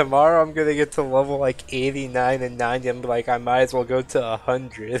 83. Tomorrow I'm gonna get to level like 89 and 90 and be like, I might as well go to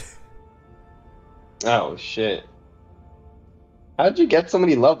 100. Oh shit. How'd you get so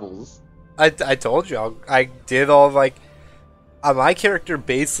many levels? I told you, I did all like... my character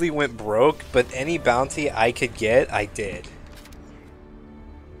basically went broke, but any bounty I could get, I did.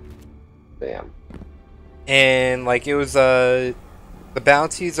 Damn. And like it was the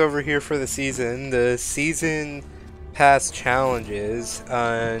bounties over here for the season pass challenges,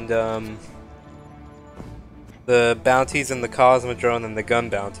 and the bounties in the Cosmodrome and the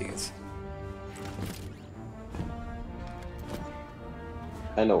gun bounties.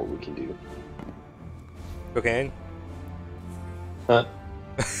 I know what we can do. Cocaine? Huh?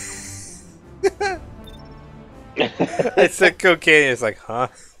 I said cocaine, it's like, huh?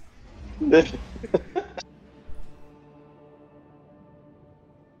 What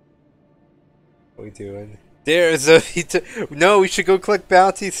are we doing? There's a... No, we should go collect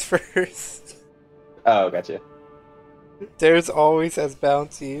bounties first. Oh, gotcha. There's always has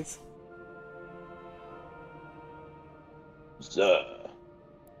bounties. Zuh.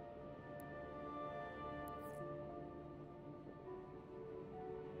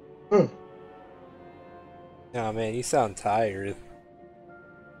 Oh man, you sound tired.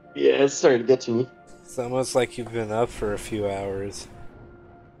 Yeah, it's starting to get to me. It's almost like you've been up for a few hours.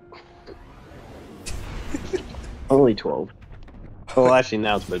 Only 12. Well, actually,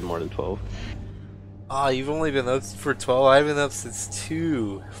 now it's been more than 12. Ah, you've only been up for 12? I've been up since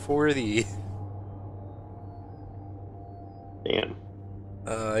 2:40. Damn.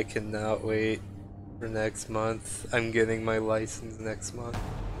 I cannot wait for next month. I'm getting my license next month.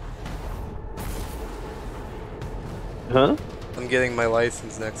 Huh? I'm getting my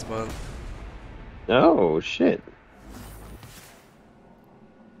license next month. Oh, shit.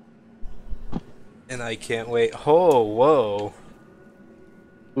 And I can't wait. Oh, whoa.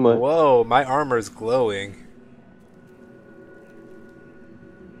 What? Whoa, my armor's glowing.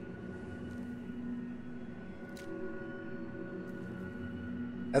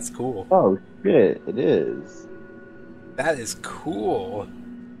 That's cool. Oh, shit, it is. That is cool.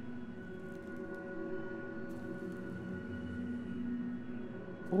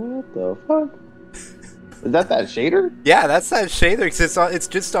 What the fuck? Is that shader? Yeah, that's that shader, 'cause it's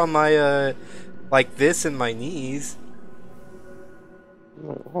just on my, like this and my knees.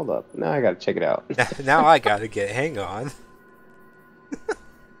 Hold up. Now I gotta check it out. Now I gotta hang on.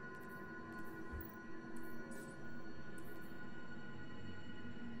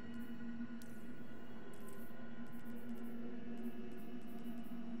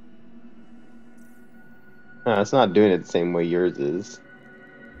 It's not doing it the same way yours is.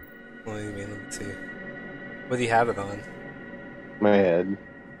 What do you mean? Let me see. What do you have it on? My head.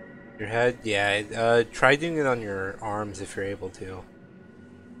 Your head? Yeah. Try doing it on your arms if you're able to.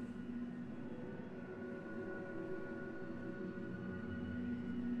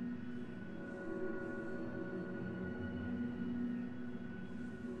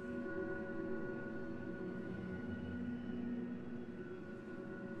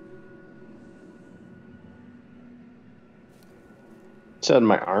 Said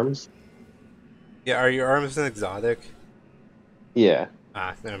my arms? Yeah, are your arms an exotic? Yeah.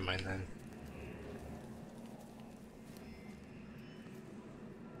 Ah, never mind then.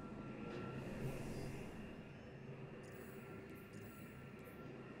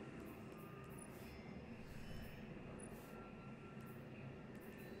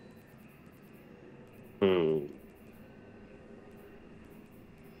 Hmm.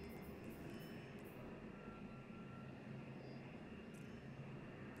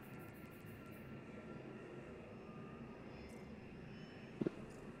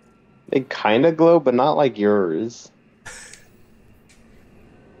 They kind of glow, but not like yours.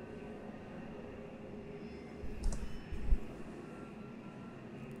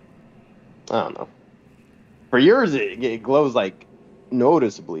 I don't know. For yours, it glows like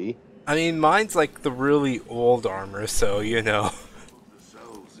noticeably. I mean, mine's like the really old armor, so you know.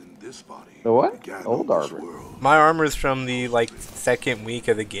 The what? Old armor. My armor's from the like second week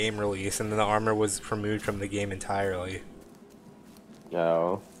of the game release, and then the armor was removed from the game entirely.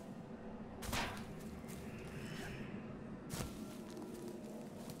 No.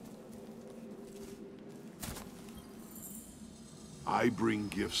 I bring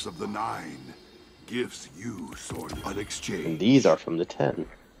gifts of the 9. Gifts you, Sword, unexchanged. And these are from the 10.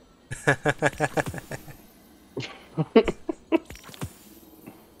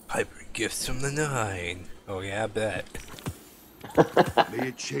 I bring gifts from the 9. Oh yeah, I bet. May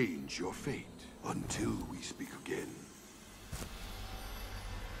it change your fate until we speak again.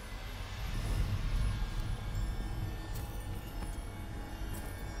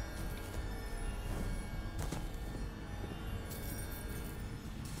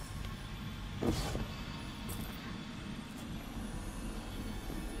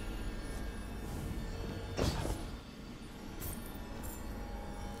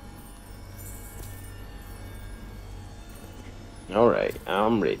 Alright,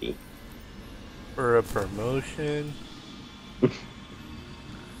 I'm ready. For a promotion?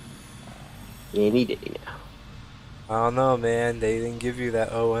 Any day now. I don't know, man. They didn't give you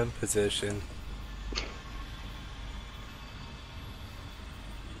that OM position.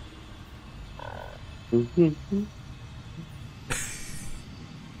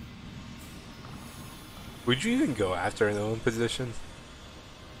 Would you even go after an OM position?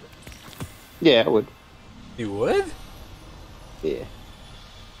 Yeah, I would. You would? Yeah.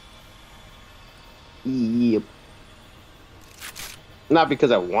 Yep. Not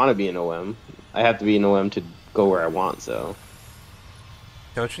because I want to be an OM. I have to be an OM to go where I want, so.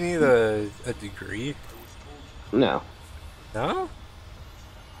 Don't you need a degree? No. No?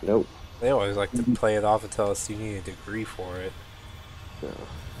 Nope. They always like to play it off and tell us you need a degree for it. No.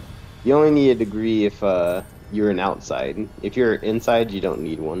 You only need a degree if you're an outside. If you're inside, you don't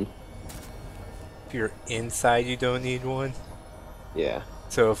need one. If you're inside, you don't need one? Yeah.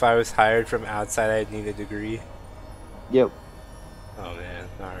 So if I was hired from outside, I'd need a degree? Yep. Oh man,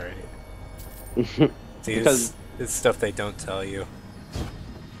 alright. See, Because it's stuff they don't tell you.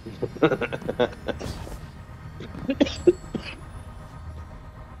 Alright,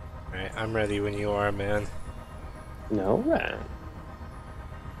 I'm ready when you are, man. No, right.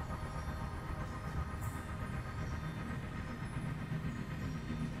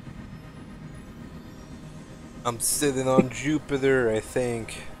 I'm sitting on Jupiter, I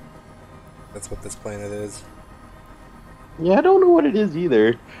think. That's what this planet is. Yeah, I don't know what it is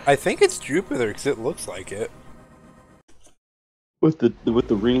either. I think it's Jupiter because it looks like it. With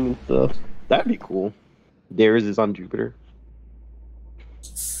the ring and stuff. That'd be cool. Theirs is on Jupiter.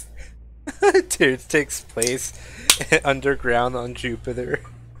 Dude, it takes place underground on Jupiter.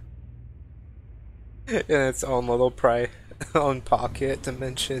 In its own little own pocket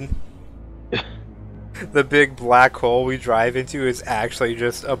dimension. The big black hole we drive into is actually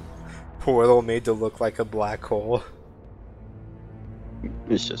just a portal made to look like a black hole.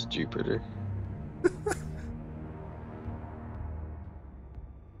 It's just Jupiter.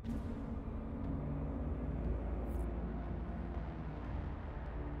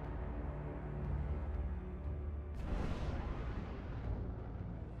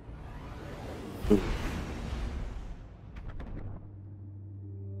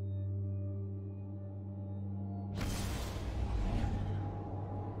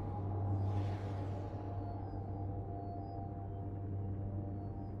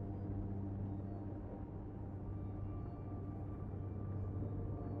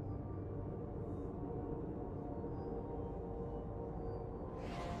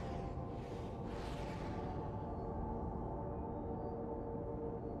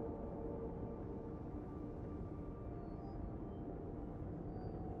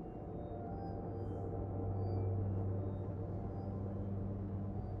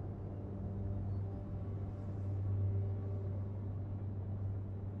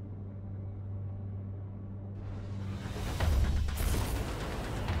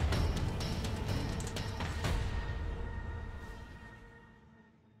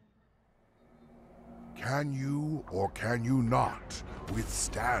 Can you or can you not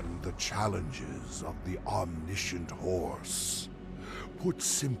withstand the challenges of the omniscient horse? Put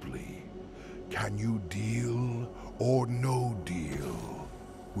simply, can you deal or no deal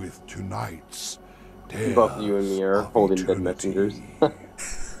with tonight's Tales Both you and me are holding dead messengers.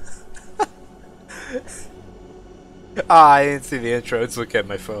 I didn't see the intro. Let's look at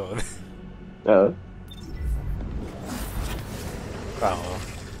my phone. Oh. Oh.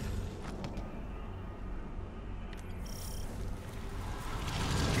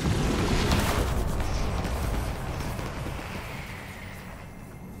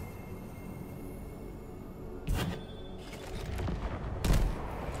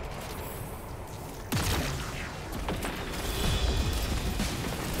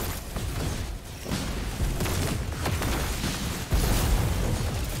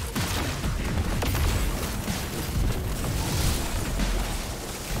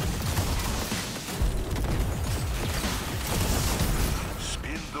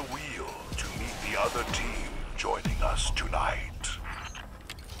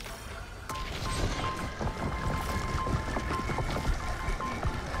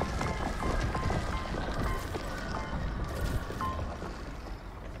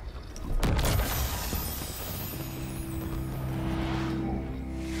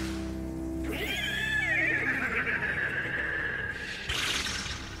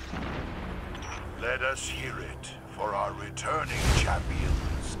 Let us hear it for our returning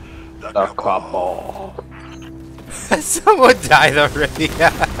champions, the Cabal. Someone died already.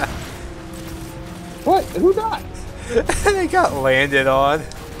 What? Who died? They got landed on.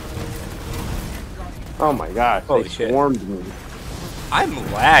 Oh my gosh, Holy they shit. swarmed me. I'm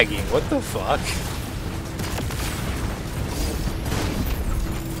lagging. What the fuck?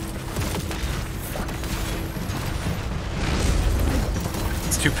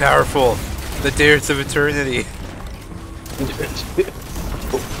 It's too powerful. The Dares of Eternity.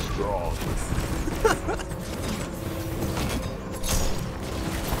 strong.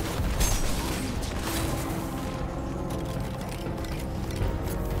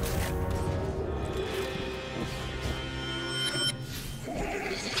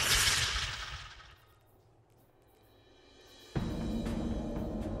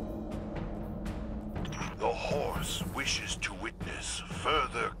 The horse wishes to witness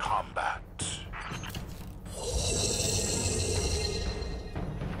further combat.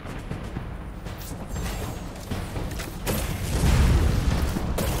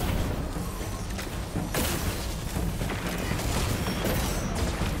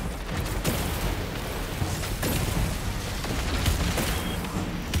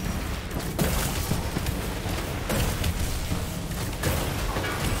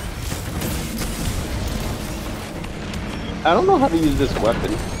 I don't know how to use this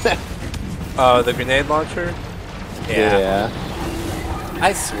weapon. The grenade launcher? Yeah.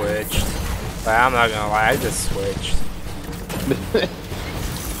 I switched. But I'm not gonna lie, I just switched.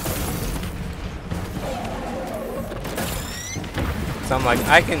 So I'm like,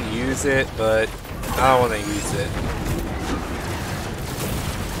 I can use it, but I don't want to use it.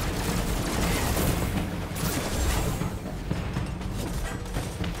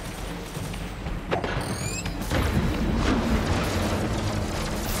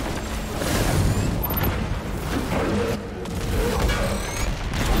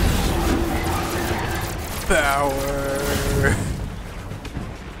 Power.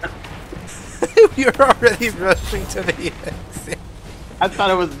 You're already rushing to the exit. I thought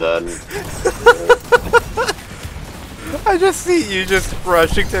it was done. I just see you just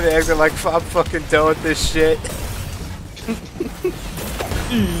rushing to the exit like I'm fucking done with this shit.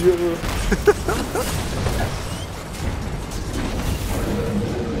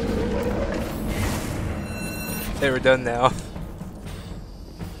 They were done now.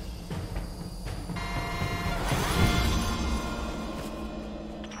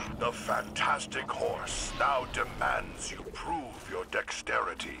 The fantastic horse now demands you prove your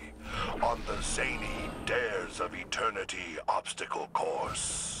dexterity on the zany Dares of Eternity obstacle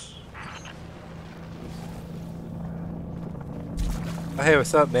course. Oh, hey,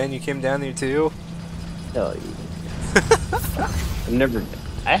 what's up, man? You came down here too? Hell yeah.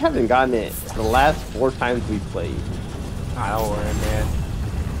 I haven't gotten it the last 4 times we played. I don't worry, man.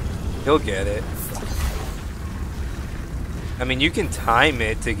 You'll get it. I mean, you can time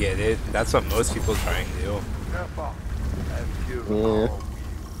it to get it. That's what most people try and do. Yeah.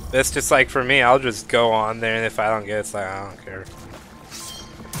 It's just like for me, I'll just go on there, and if I don't get it, it's like, I don't care.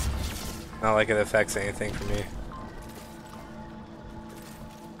 Not like it affects anything for me.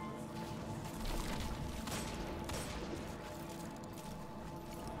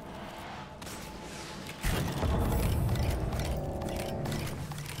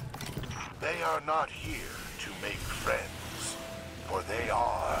 They are not here to make friends, for they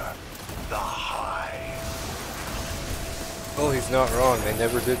are the Hive. Oh, he's not wrong. They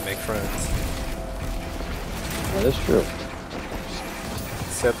never did make friends. That is true.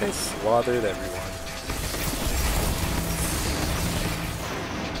 Except they slaughtered everyone.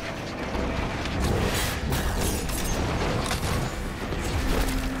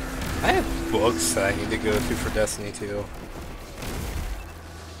 I have books that I need to go through for Destiny 2.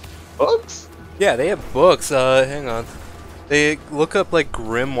 Books? Yeah, they have books. Hang on. They look up like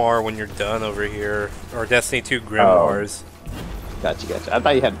Grimoire when you're done over here, or Destiny 2 Grimoires. Oh. Gotcha. I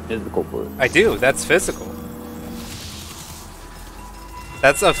thought you had physical books. I do. That's physical.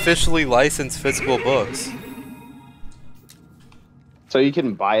 That's officially licensed physical books. So you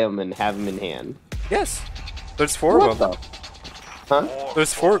can buy them and have them in hand. Yes. There's 4 of them. Huh?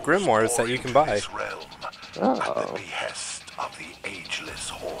 There's 4 Grimoires that you can buy. Oh. Of the ageless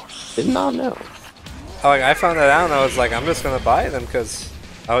horse. Did not know. Like, I found that out and I was like, I'm just gonna buy them because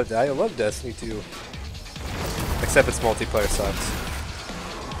I love Destiny 2. Except its multiplayer sucks.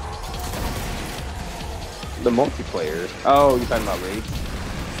 The multiplayer? Oh, you're talking about raids?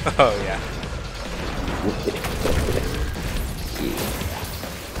 Oh, yeah.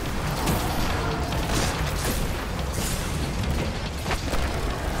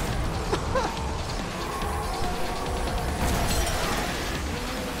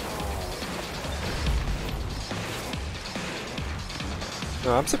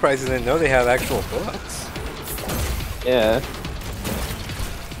 No, I'm surprised I didn't know they have actual books. Yeah.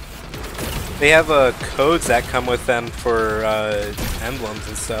 They have codes that come with them for emblems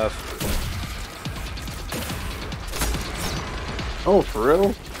and stuff. Oh, for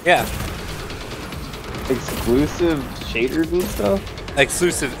real? Yeah. Exclusive shaders and stuff?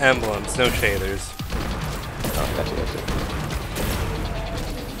 Exclusive emblems, no shaders. Oh, gotcha.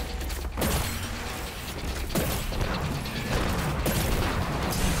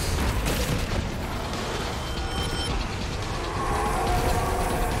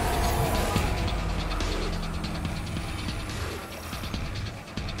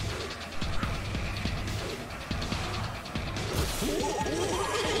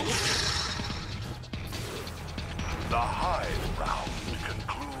 The Hive round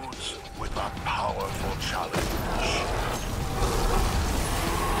concludes with a powerful challenge.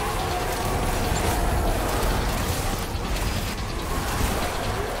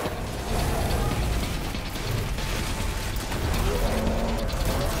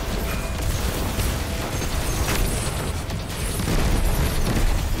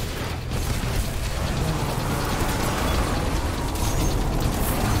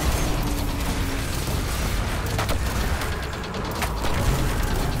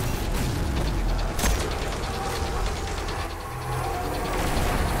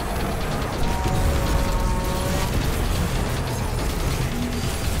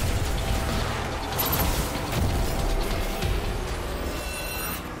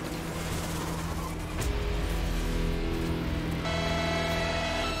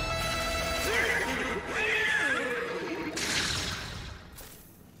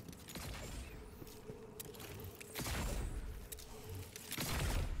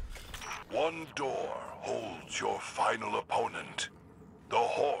 One door holds your final opponent. The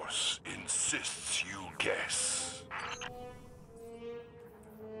horse insists you guess.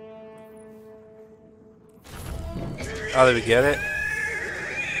 Oh, did we get it?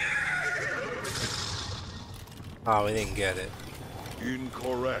 Oh, we didn't get it.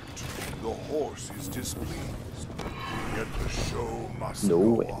 Incorrect. The horse is displeased. Yet the show must No go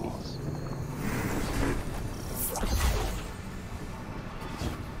ways. on.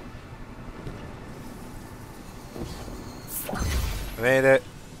 I made it.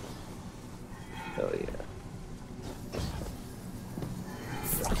 Hell yeah.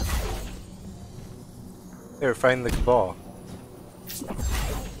 They were fighting the Cabal.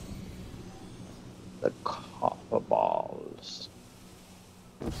 The copper balls.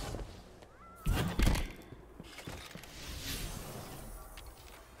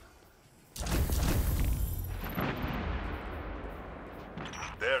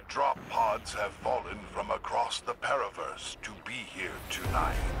 Their drop pods have fallen from across the Paraverse to be here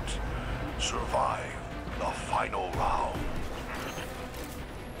tonight. Survive the final round.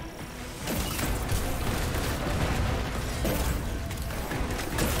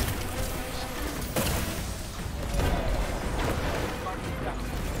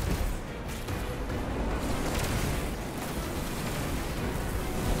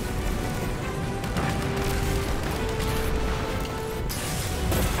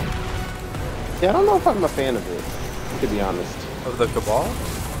 Yeah, I don't know if I'm a fan of it, to be honest. Of the Cabal?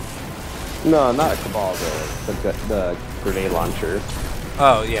 No, not Cabal, the grenade launcher.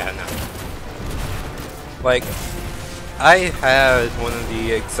 Oh, yeah, no. Like, I had one of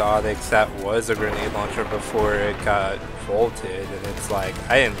the exotics that was a grenade launcher before it got bolted, and it's like,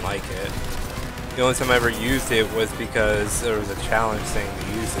 I didn't like it. The only time I ever used it was because there was a challenge thing to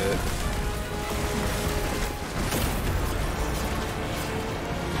use it.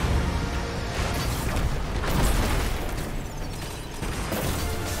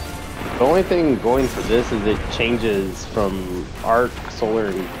 The only thing going for this is it changes from arc, solar,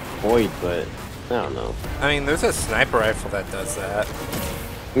 and void, but I don't know. I mean, there's a sniper rifle that does that.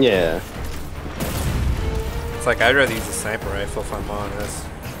 Yeah. It's like, I'd rather use a sniper rifle if I'm honest.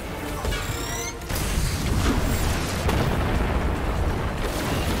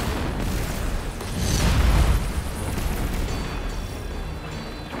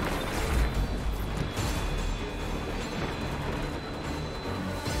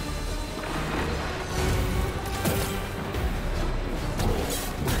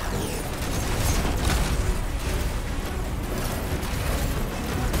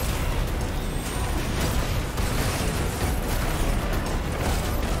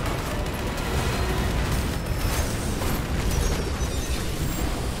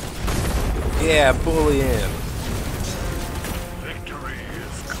 Yeah, bully him. Victory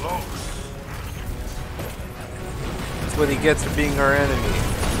is close. That's what he gets for being our enemy.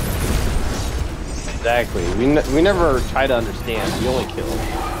 Exactly. We never try to understand. We only kill.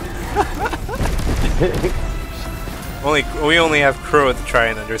 We only have Crow to try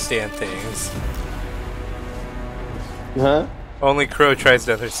and understand things. Huh? Only Crow tries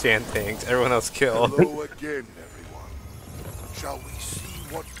to understand things. Everyone else kill. Hello again, everyone. Shall we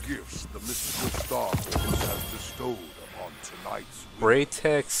see what gifts the mystical Star Wars has bestowed upon tonight's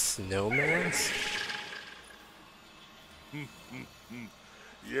Braytech Snowmass?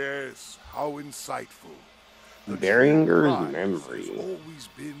 Yes, how insightful. Beringer's memory. Has always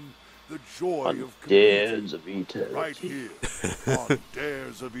been the joy On of Dares of competing Eternity. right here on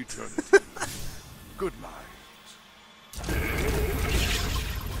Dares of Eternity. Good night.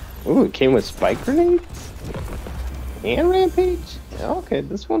 Ooh, it came with spike grenades? And rampage? Okay,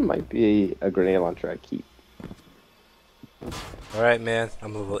 this one might be a grenade launcher I keep. Alright, man.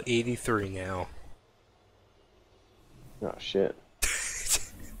 I'm level 83 now. Oh, shit.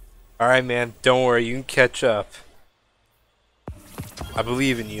 Alright, man. Don't worry. You can catch up. I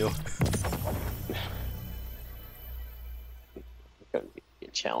believe in you. It's gonna be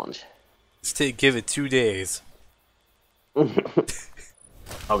a challenge. Give it 2 days.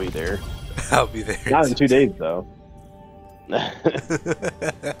 I'll be there. I'll be there. Not in 2 days, though. How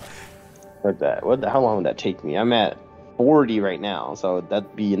long would that take me? I'm at 40 right now, so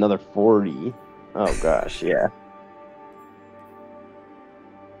that'd be another 40. Oh gosh, yeah.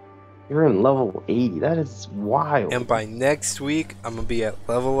 You're in level 80. That is wild. And by next week, I'm gonna be at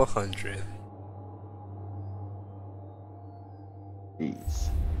level 100. Jeez.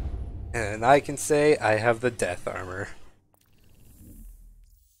 And I can say I have the death armor.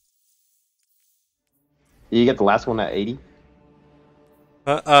 You get the last one at 80?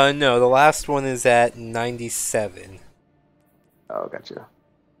 No, the last one is at 97. Oh, gotcha.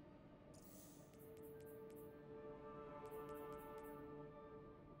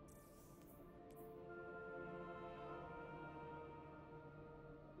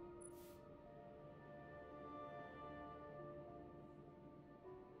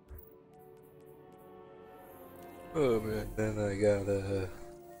 Oh man, then I gotta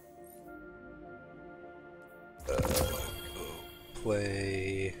go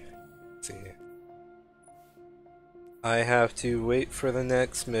play. Let's see. I have to wait for the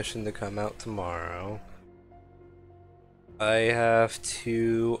next mission to come out tomorrow. I have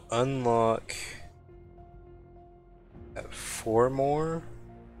to unlock 4 more?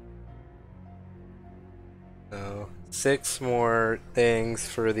 No, 6 more things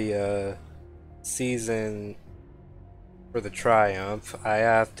for the season for the Triumph. I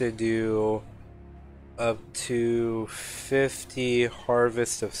have to do up to 50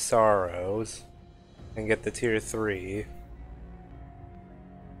 Harvest of Sorrows and get the tier 3.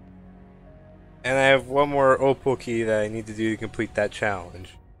 And I have one more Opal key that I need to do to complete that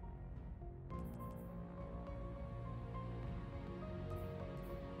challenge.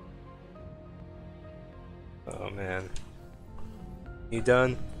 Oh man. You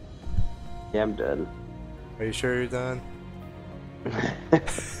done? Yeah, I'm done. Are you sure you're done?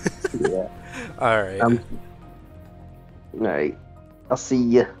 Yeah. Alright. Alright. I'll see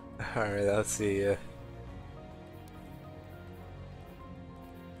ya. Alright, I'll see ya.